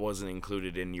if that wasn't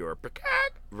included in your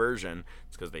version,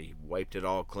 it's because they wiped it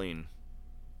all clean.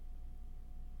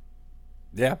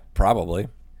 Yeah, probably.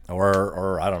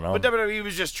 Or I don't know. But WWE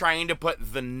was just trying to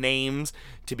put the names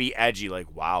to be edgy.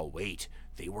 Like, wow, wait,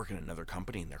 they work in another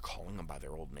company and they're calling them by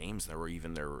their old names. There were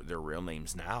even their real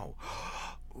names now.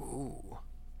 Ooh.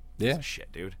 Yeah. That's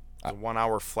shit, dude. It's a 1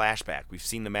 hour flashback. We've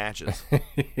seen the matches.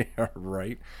 Yeah,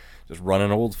 right. Just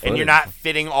running old footage. And you're not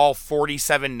fitting all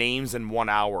 47 names in 1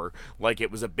 hour like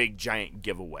it was a big giant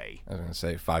giveaway. I was going to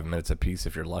say 5 minutes apiece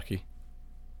if you're lucky.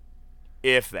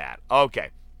 If that. Okay.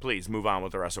 please move on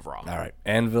with the rest of Raw. All right.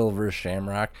 Anvil versus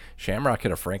Shamrock. Shamrock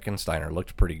hit a Frankensteiner.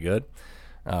 Looked pretty good.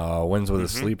 Wins with a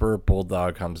sleeper.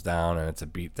 Bulldog comes down, and it's a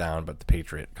beatdown, but the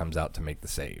Patriot comes out to make the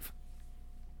save.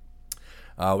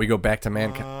 We go back to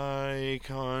Mankind. My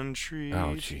country.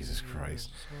 Oh, Jesus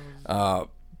Christ.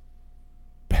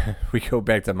 We go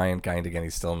back to Mankind again.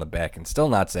 He's still in the back and still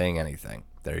not saying anything.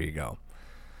 There you go.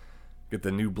 Get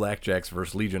the new Blackjacks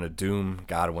versus Legion of Doom.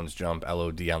 Godwin's jump,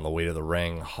 LOD on the way to the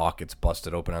ring. Hawk gets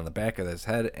busted open on the back of his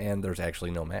head, and there's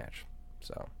actually no match.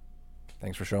 So,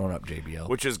 thanks for showing up, JBL.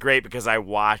 Which is great because I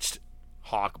watched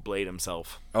Hawk blade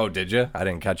himself. Oh, did you? I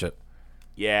didn't catch it.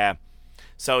 Yeah.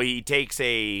 So he takes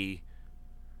the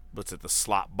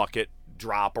slot bucket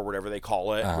drop or whatever they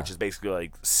call it, which is basically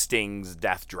like Sting's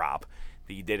death drop.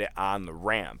 He did it on the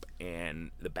ramp,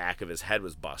 and the back of his head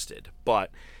was busted. But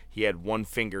he had one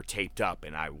finger taped up,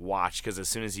 and I watched, because as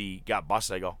soon as he got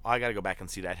busted, I go, I got to go back and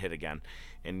see that hit again.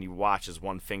 And you watch as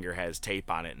one finger has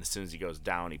tape on it, and as soon as he goes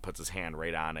down, he puts his hand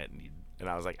right on it, and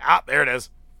I was like, there it is.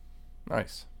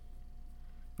 Nice.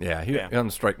 Yeah, he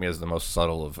doesn't strike me as the most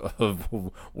subtle of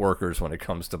workers when it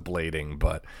comes to blading,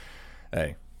 but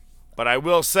hey. But I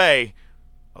will say,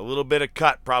 a little bit of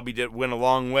cut probably went a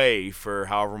long way for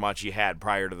however much he had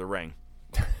prior to the ring.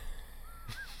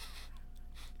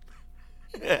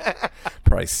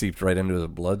 Probably seeped right into his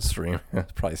bloodstream.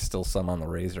 Probably still some on the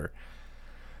razor.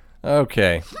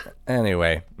 Okay.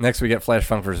 Anyway, next we get Flash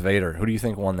Funk versus Vader. Who do you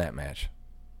think won that match?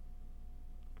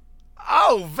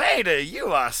 Oh, Vader, you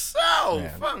are so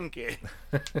funky.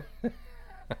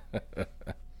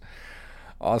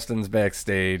 Austin's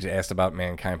backstage, asked about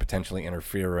Mankind potentially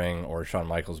interfering or Shawn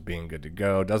Michaels being good to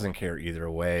go. Doesn't care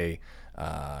either way.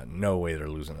 No way they're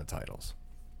losing the titles.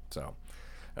 So,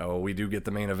 we do get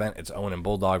the main event. It's Owen and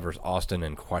Bulldog versus Austin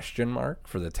and question mark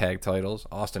for the tag titles.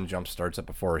 Austin jump starts it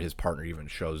before his partner even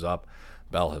shows up.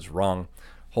 Bell has rung.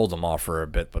 Holds him off for a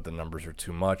bit, but the numbers are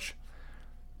too much.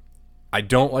 I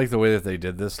don't like the way that they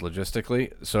did this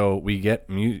logistically. So we get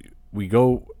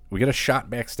a shot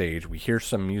backstage. We hear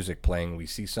some music playing. We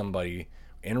see somebody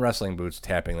in wrestling boots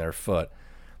tapping their foot.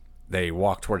 They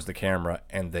walk towards the camera,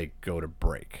 and they go to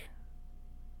break.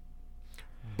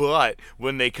 But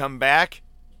when they come back,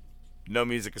 no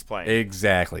music is playing.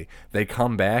 Exactly. They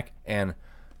come back, and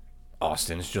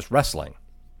Austin's just wrestling.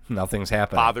 Nothing's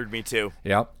happening. Bothered me, too.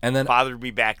 Yep. And then bothered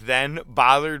me back then.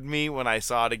 Bothered me when I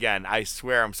saw it again. I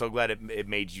swear, I'm so glad it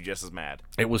made you just as mad.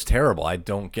 It was terrible. I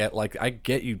don't get, I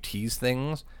get you tease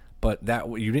things, but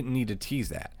you didn't need to tease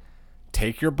that.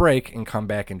 Take your break and come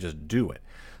back and just do it.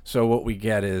 So what we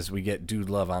get is Dude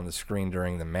Love on the screen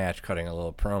during the match cutting a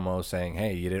little promo saying,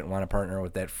 hey, you didn't want to partner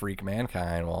with that freak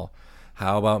Mankind. Well,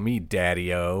 how about me,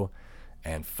 Daddy-O?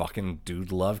 And fucking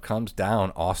Dude Love comes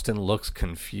down. Austin looks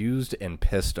confused and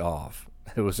pissed off.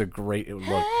 It was a great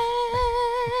look.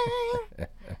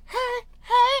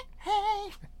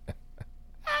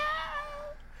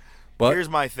 But here's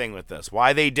my thing with this.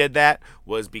 Why they did that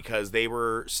was because they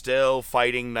were still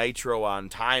fighting Nitro on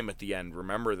time at the end.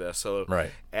 Remember this. So right.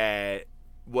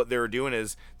 What they were doing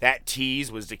is that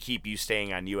tease was to keep you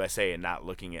staying on USA and not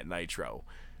looking at Nitro.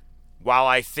 While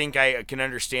I think I can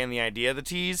understand the idea of the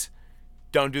tease,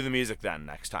 don't do the music then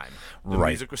next time. The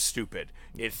music was stupid.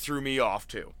 It threw me off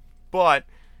too. But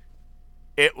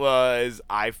it was,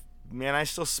 I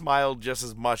still smiled just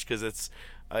as much because it's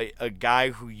a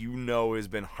guy who has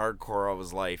been hardcore all of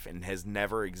his life and has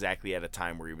never exactly had a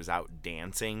time where he was out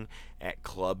dancing at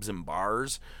clubs and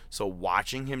bars. So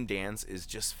watching him dance is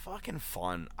just fucking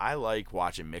fun. I like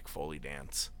watching Mick Foley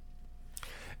dance.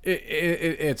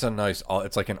 It's a nice,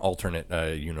 it's like an alternate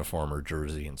uniform or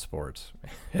jersey in sports.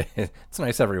 It's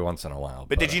nice every once in a while.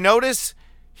 But did you notice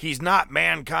he's not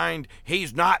Mankind?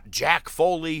 He's not Jack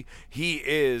Foley. He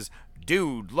is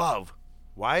Dude Love.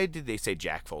 Why did they say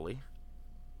Jack Foley?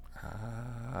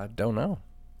 I don't know.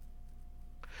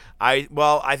 I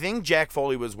think Jack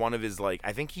Foley was one of his,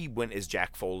 I think he went as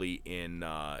Jack Foley in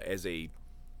as a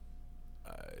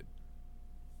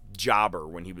jobber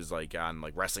when he was on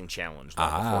Wrestling Challenge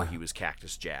before he was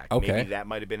Cactus Jack. Okay. Maybe that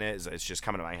might have been it. It's just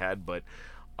coming to my head, but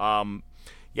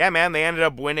yeah, man, they ended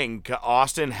up winning.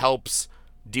 Austin helps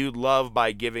Dude Love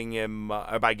by giving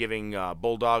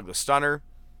Bulldog the stunner.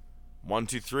 1,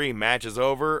 2, 3, match is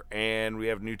over, and we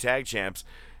have new tag champs.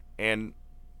 And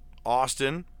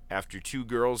Austin, after two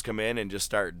girls come in and just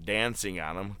start dancing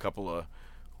on him, a couple of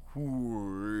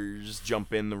whores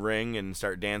jump in the ring and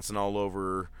start dancing all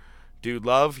over Dude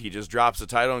Love, he just drops the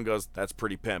title and goes, "That's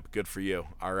pretty pimp. Good for you.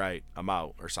 All right, I'm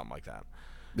out," or something like that.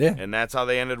 Yeah. And that's how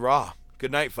they ended Raw.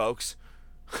 Good night, folks.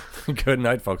 Good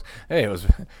night, folks. Hey, it was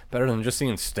better than just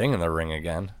seeing Sting in the ring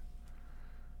again.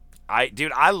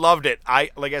 I loved it.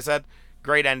 Like I said,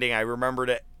 Great ending. I remembered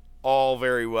it all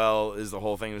very well as the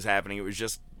whole thing was happening. It was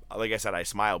just, like I said, I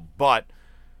smiled. But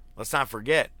let's not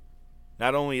forget,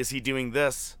 not only is he doing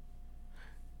this,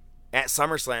 at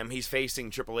SummerSlam, he's facing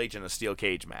Triple H in a steel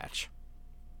cage match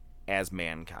as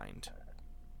Mankind.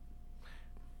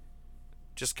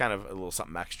 Just kind of a little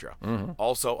something extra. Mm-hmm.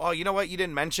 Also, you know what you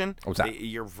didn't mention? What's that?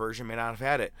 Your version may not have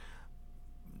had it.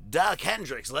 Doc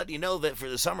Hendricks letting you know that for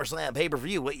the SummerSlam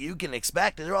pay-per-view, what you can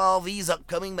expect are all these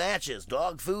upcoming matches.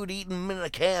 Dog food eaten in a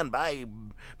can by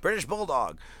British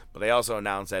Bulldog. But they also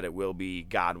announced that it will be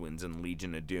Godwin's and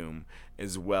Legion of Doom,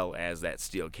 as well as that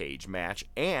steel cage match.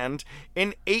 And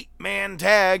an 8-man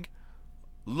tag,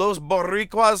 Los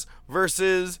Boricuas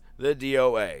versus the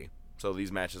DOA. So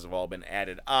these matches have all been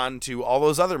added on to all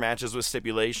those other matches with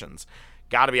stipulations.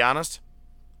 Gotta be honest,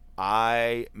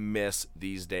 I miss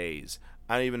these days.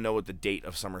 I don't even know what the date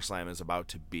of SummerSlam is about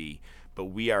to be, but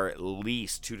we are at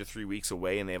least 2 to 3 weeks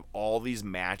away, and they have all these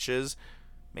matches.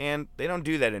 Man, they don't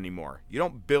do that anymore. You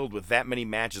don't build with that many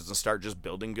matches and start just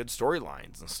building good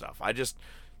storylines and stuff. It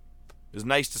was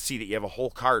nice to see that you have a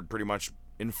whole card pretty much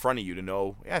in front of you to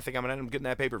know, I think I'm going to end up getting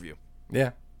that pay-per-view.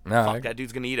 Yeah. No, Fuck, that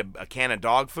dude's going to eat a can of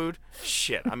dog food?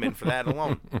 Shit, I'm in for that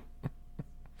alone.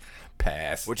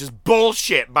 Pass. Which is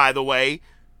bullshit, by the way.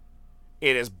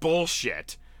 It is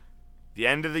bullshit. The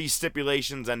end of these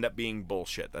stipulations end up being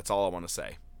bullshit. That's all I want to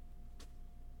say.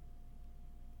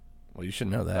 Well, you should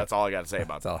know that. That's all I got to say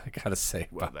about that. That's all I got to say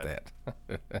about that.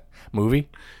 Yeah, Movie?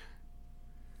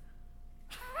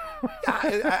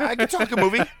 I could talk a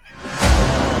movie.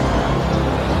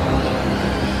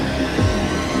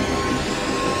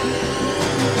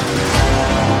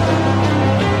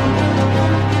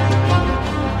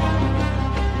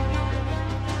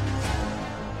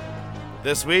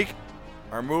 This week,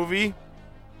 our movie,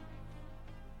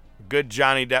 good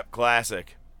Johnny Depp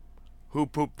classic, Who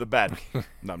Pooped the Bed?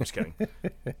 No, I'm just kidding.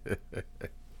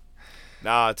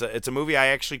 No, it's a movie I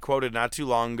actually quoted not too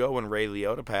long ago when Ray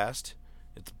Liotta passed.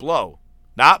 It's Blow.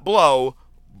 Not Blow.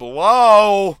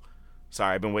 Blow!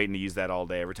 Sorry, I've been waiting to use that all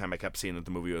day. Every time I kept seeing that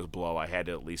the movie was Blow, I had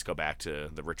to at least go back to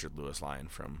the Richard Lewis line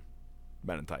from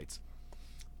Men in Tights.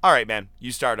 All right, man,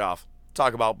 you start off.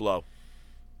 Talk about Blow.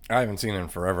 I haven't seen it in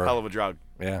forever. Hell of a drug.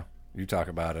 Yeah, you talk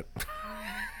about it.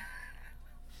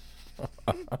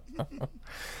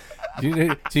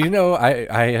 Do you know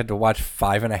I had to watch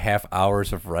 5.5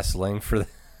 hours of wrestling for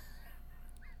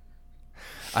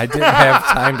I didn't have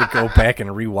time to go back and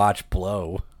rewatch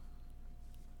Blow.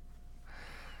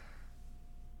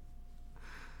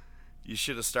 You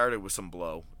should have started with some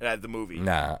Blow, the movie.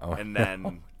 Nah. And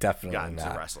then definitely got into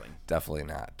not. wrestling. Definitely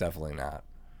not.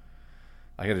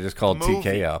 I could have just called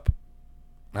TK up.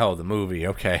 Oh, the movie.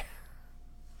 Okay.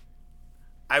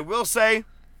 I will say,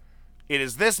 it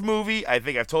is this movie. I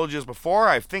think I've told you this before.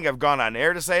 I think I've gone on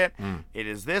air to say it. It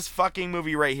is this fucking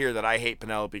movie right here that I hate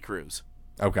Penelope Cruz.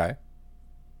 Okay.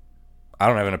 I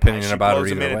don't have an opinion about her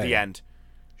either way. She blows him in at the end.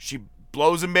 She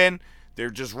blows him in. They're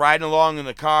just riding along in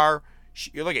the car.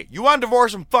 Look at you want to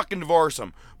divorce him? Fucking divorce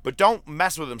him. But don't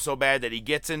mess with him so bad that he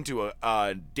gets into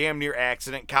a damn near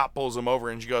accident. Cop pulls him over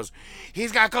and she goes,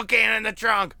 he's got cocaine in the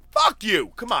trunk. Fuck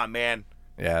you. Come on, man.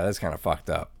 Yeah, that's kind of fucked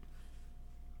up.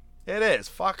 It is.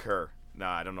 Fuck her. No,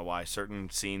 I don't know why certain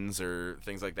scenes or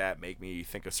things like that make me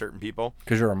think of certain people.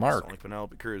 Because you're a mark. It's only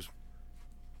Penelope Cruz.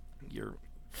 Your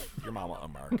mama a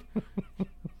mark.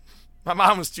 My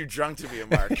mom was too drunk to be a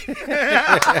mark.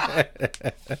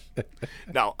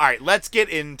 No, all right, let's get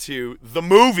into the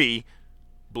movie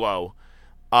Blow.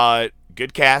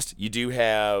 Good cast. You do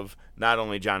have not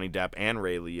only Johnny Depp and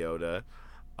Ray Liotta.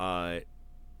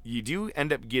 You do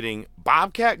end up getting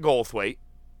Bobcat Goldthwait,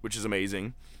 which is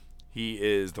amazing. He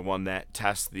is the one that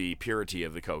tests the purity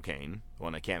of the cocaine, the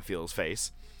one that can't feel his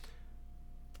face.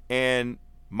 And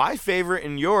my favorite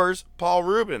and yours, Paul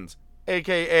Rubens,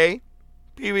 a.k.a.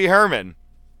 Pee-wee Herman.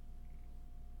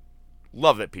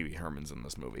 Love that Pee-wee Herman's in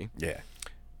this movie. Yeah.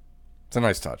 It's a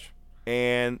nice touch.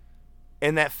 And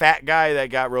that fat guy that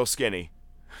got real skinny.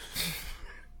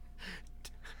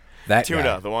 That Tuna,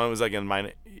 guy. the one who was like in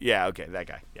mine. Yeah, okay, that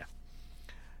guy. Yeah.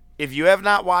 If you have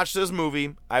not watched this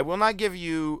movie, I will not give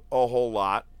you a whole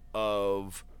lot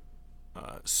of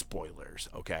spoilers,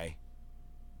 okay?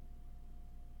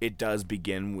 It does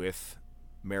begin with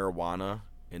marijuana,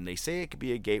 and they say it could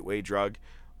be a gateway drug.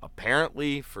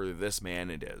 Apparently, for this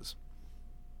man, it is.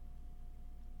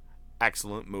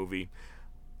 Excellent movie.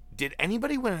 Did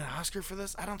anybody win an Oscar for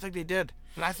this? I don't think they did.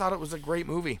 And I thought it was a great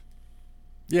movie.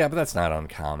 Yeah, but that's not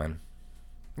uncommon.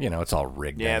 You know, it's all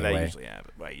rigged anyway. They usually have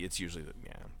it. Right, it's usually,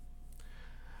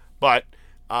 But,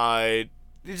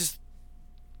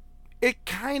 it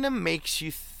kind of makes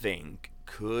you think,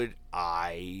 could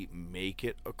I make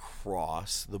it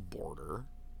across the border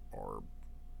or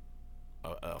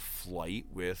a flight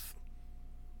with,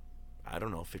 I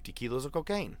don't know, 50 kilos of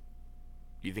cocaine?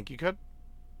 You think you could?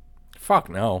 Fuck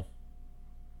no.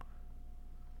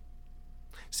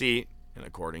 See, and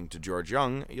according to George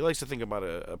Young, he likes to think about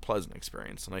a pleasant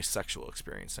experience, a nice sexual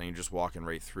experience, and you're just walking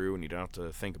right through and you don't have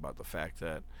to think about the fact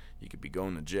that you could be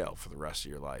going to jail for the rest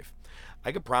of your life.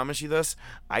 I could promise you this,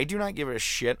 I do not give a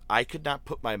shit. I could not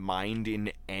put my mind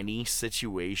in any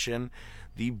situation.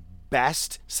 The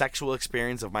best sexual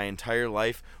experience of my entire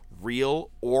life, real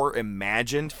or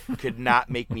imagined, could not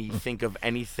make me think of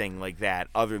anything like that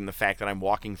other than the fact that I'm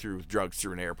walking through with drugs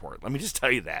through an airport. Let me just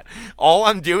tell you that. All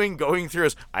I'm doing going through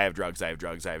is, I have drugs, I have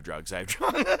drugs, I have drugs, I have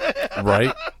drugs.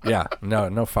 Right? Yeah.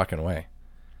 No fucking way.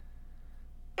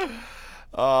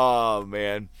 Oh,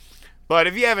 man. But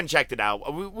if you haven't checked it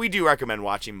out, we do recommend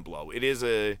watching Blow. It is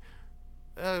a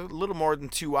little more than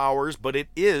 2 hours, but it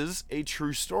is a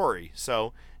true story.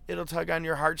 So it'll tug on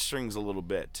your heartstrings a little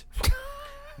bit.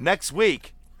 Next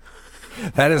week.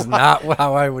 That is not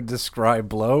how I would describe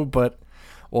Blow, but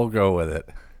we'll go with it.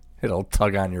 It'll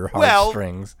tug on your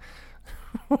heartstrings.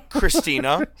 Well,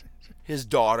 Christina, his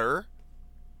daughter.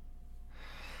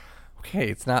 Okay,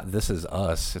 it's not This Is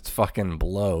Us. It's fucking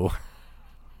Blow.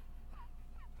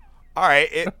 All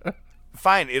right,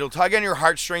 fine. It'll tug on your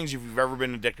heartstrings if you've ever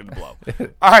been addicted to Blow.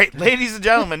 All right, ladies and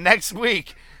gentlemen, next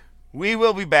week we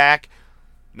will be back,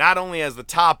 not only as the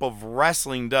Top of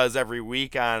Wrestling does every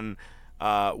week on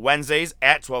Wednesdays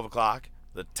at 12 o'clock.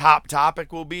 The top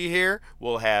topic will be here.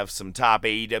 We'll have some top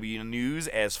AEW news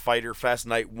as Fyter Fest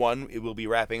Night 1. It will be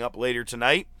wrapping up later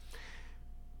tonight.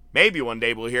 Maybe one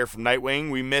day we'll hear from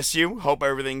Nightwing. We miss you. Hope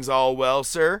everything's all well,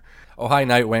 sir. Oh, hi,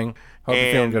 Nightwing. Hope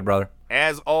you're feeling good, brother.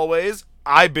 As always,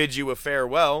 I bid you a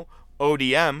farewell.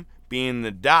 ODM, being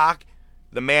the doc,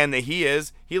 the man that he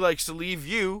is, he likes to leave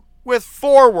you with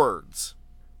 4 words.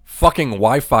 Fucking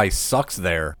Wi-Fi sucks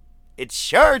there. It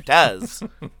sure does.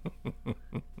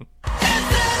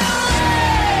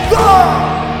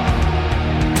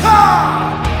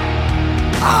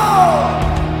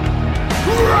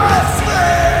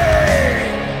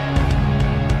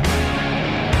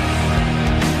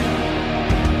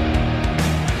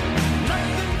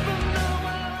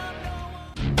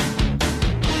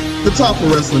 The Top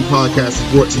of Wrestling Podcast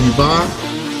is brought to you by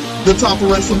The Top of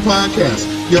Wrestling Podcast.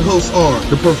 Your hosts are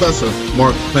the Professor,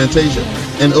 Mark Fantasia,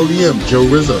 and ODM, Joe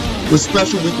Rizzo, with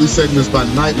special weekly segments by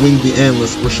Nightwing the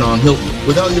Analyst, Rashawn Hilton.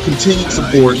 Without your continued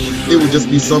support, it would just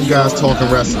be some guys talking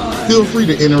wrestling. Feel free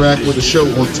to interact with the show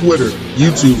on Twitter,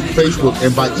 YouTube, Facebook,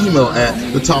 and by email at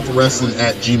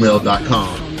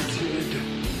thetopofwrestling@gmail.com.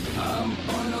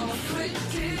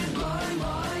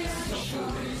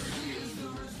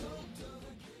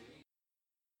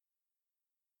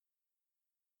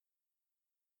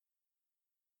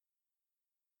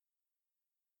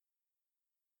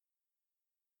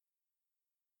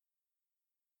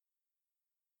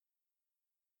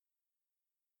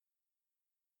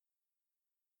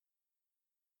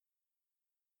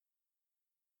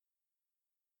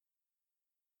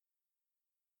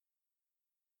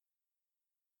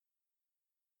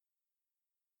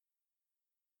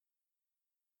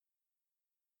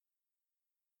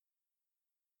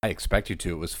 I expect you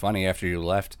to. It was funny after you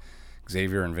left.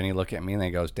 Xavier and Vinny look at me and they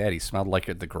goes, "Daddy, smelled like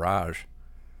it at the garage."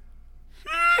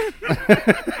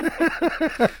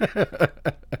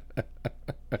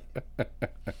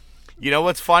 You know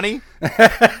what's funny?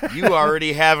 You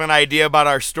already have an idea about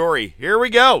our story. Here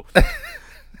we go.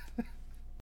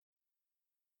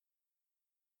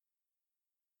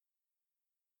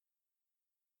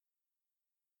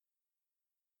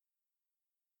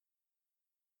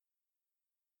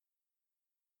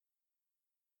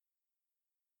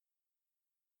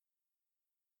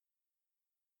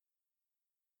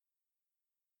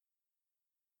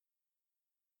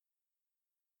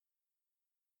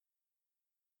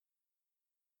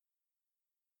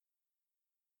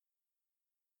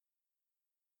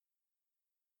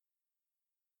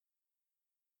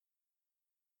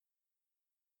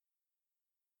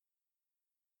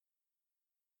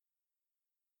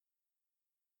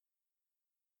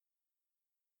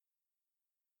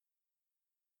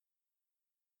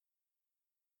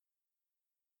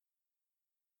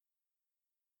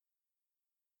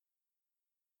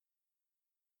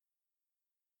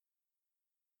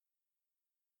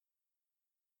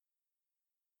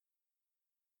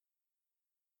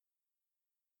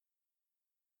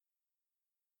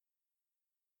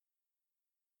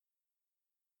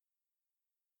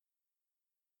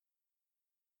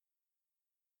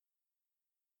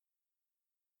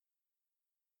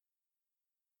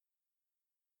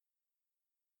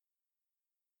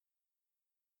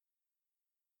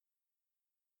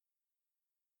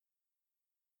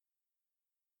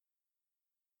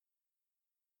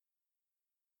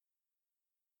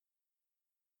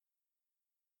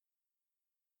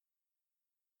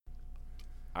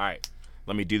 All right.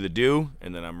 Let me do the do,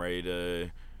 and then I'm ready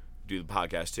to do the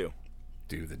podcast too.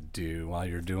 Do the do. While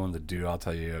you're doing the do, I'll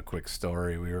tell you a quick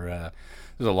story. We were,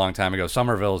 this was a long time ago.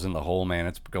 Somerville's in the hole, man.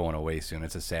 It's going away soon.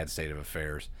 It's a sad state of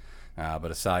affairs.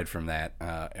 But aside from that,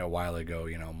 a while ago,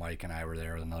 Mike and I were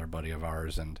there with another buddy of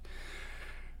ours, and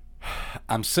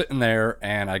I'm sitting there,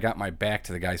 and I got my back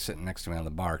to the guy sitting next to me on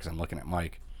the bar because I'm looking at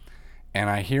Mike. And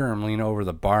I hear him lean over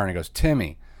the bar, and he goes,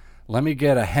 "Timmy, let me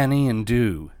get a Henny and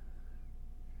Dew."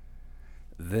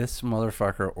 This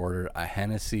motherfucker ordered a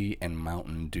Hennessy and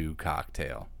Mountain Dew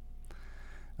cocktail.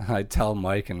 I tell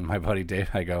Mike and my buddy Dave,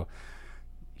 I go,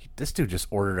 "This dude just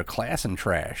ordered a class and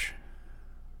trash."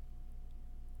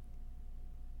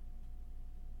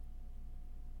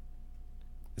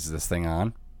 Is this thing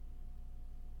on?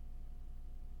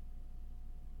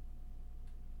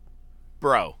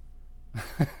 Bro.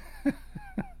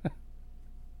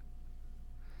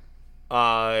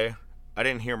 I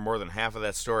didn't hear more than half of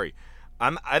that story.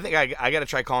 I think I got to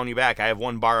try calling you back. I have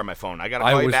one bar on my phone. I got to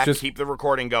call you back. Keep the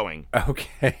recording going.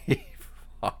 Okay.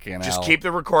 Fucking Just hell. keep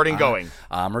the recording going.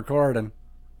 I'm recording.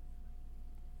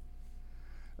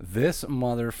 This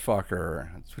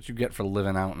motherfucker. That's what you get for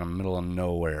living out in the middle of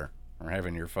nowhere. Or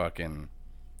having your fucking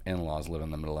in-laws live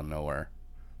in the middle of nowhere.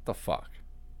 The fuck?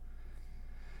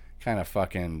 Kind of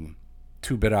fucking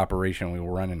 2-bit operation we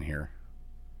were running here.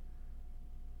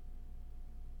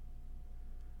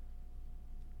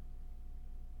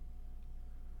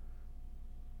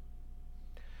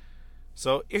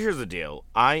 So here's the deal.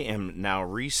 I am now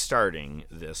restarting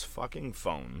this fucking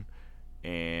phone,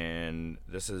 and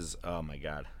this is, oh my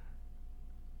god,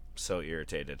 so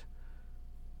irritated.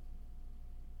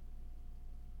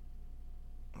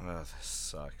 Oh, this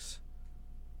sucks.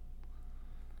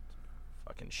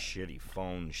 Fucking shitty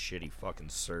phone, shitty fucking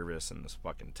service in this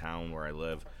fucking town where I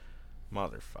live.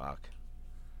 Motherfuck.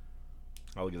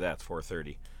 Oh, look at that, it's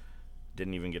 4:30.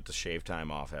 Didn't even get to shave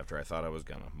time off after I thought I was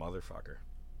gonna. Motherfucker.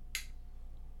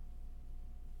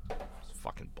 It's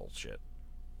fucking bullshit.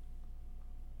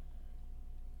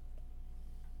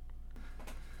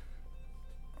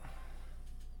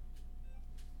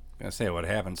 Gonna say what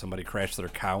happened. Somebody crashed their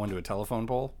cow into a telephone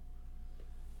pole?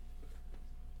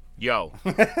 Yo.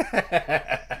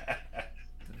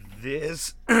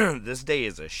 This day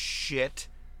is a shit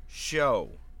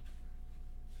show.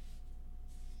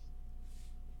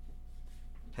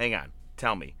 Hang on.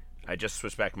 Tell me. I just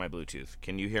switched back to my Bluetooth.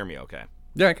 Can you hear me okay?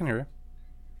 Yeah, I can hear you.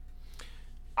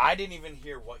 I didn't even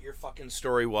hear what your fucking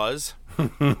story was.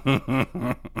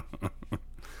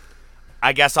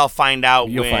 I guess I'll find out.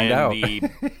 You'll find out.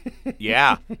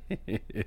 Yeah.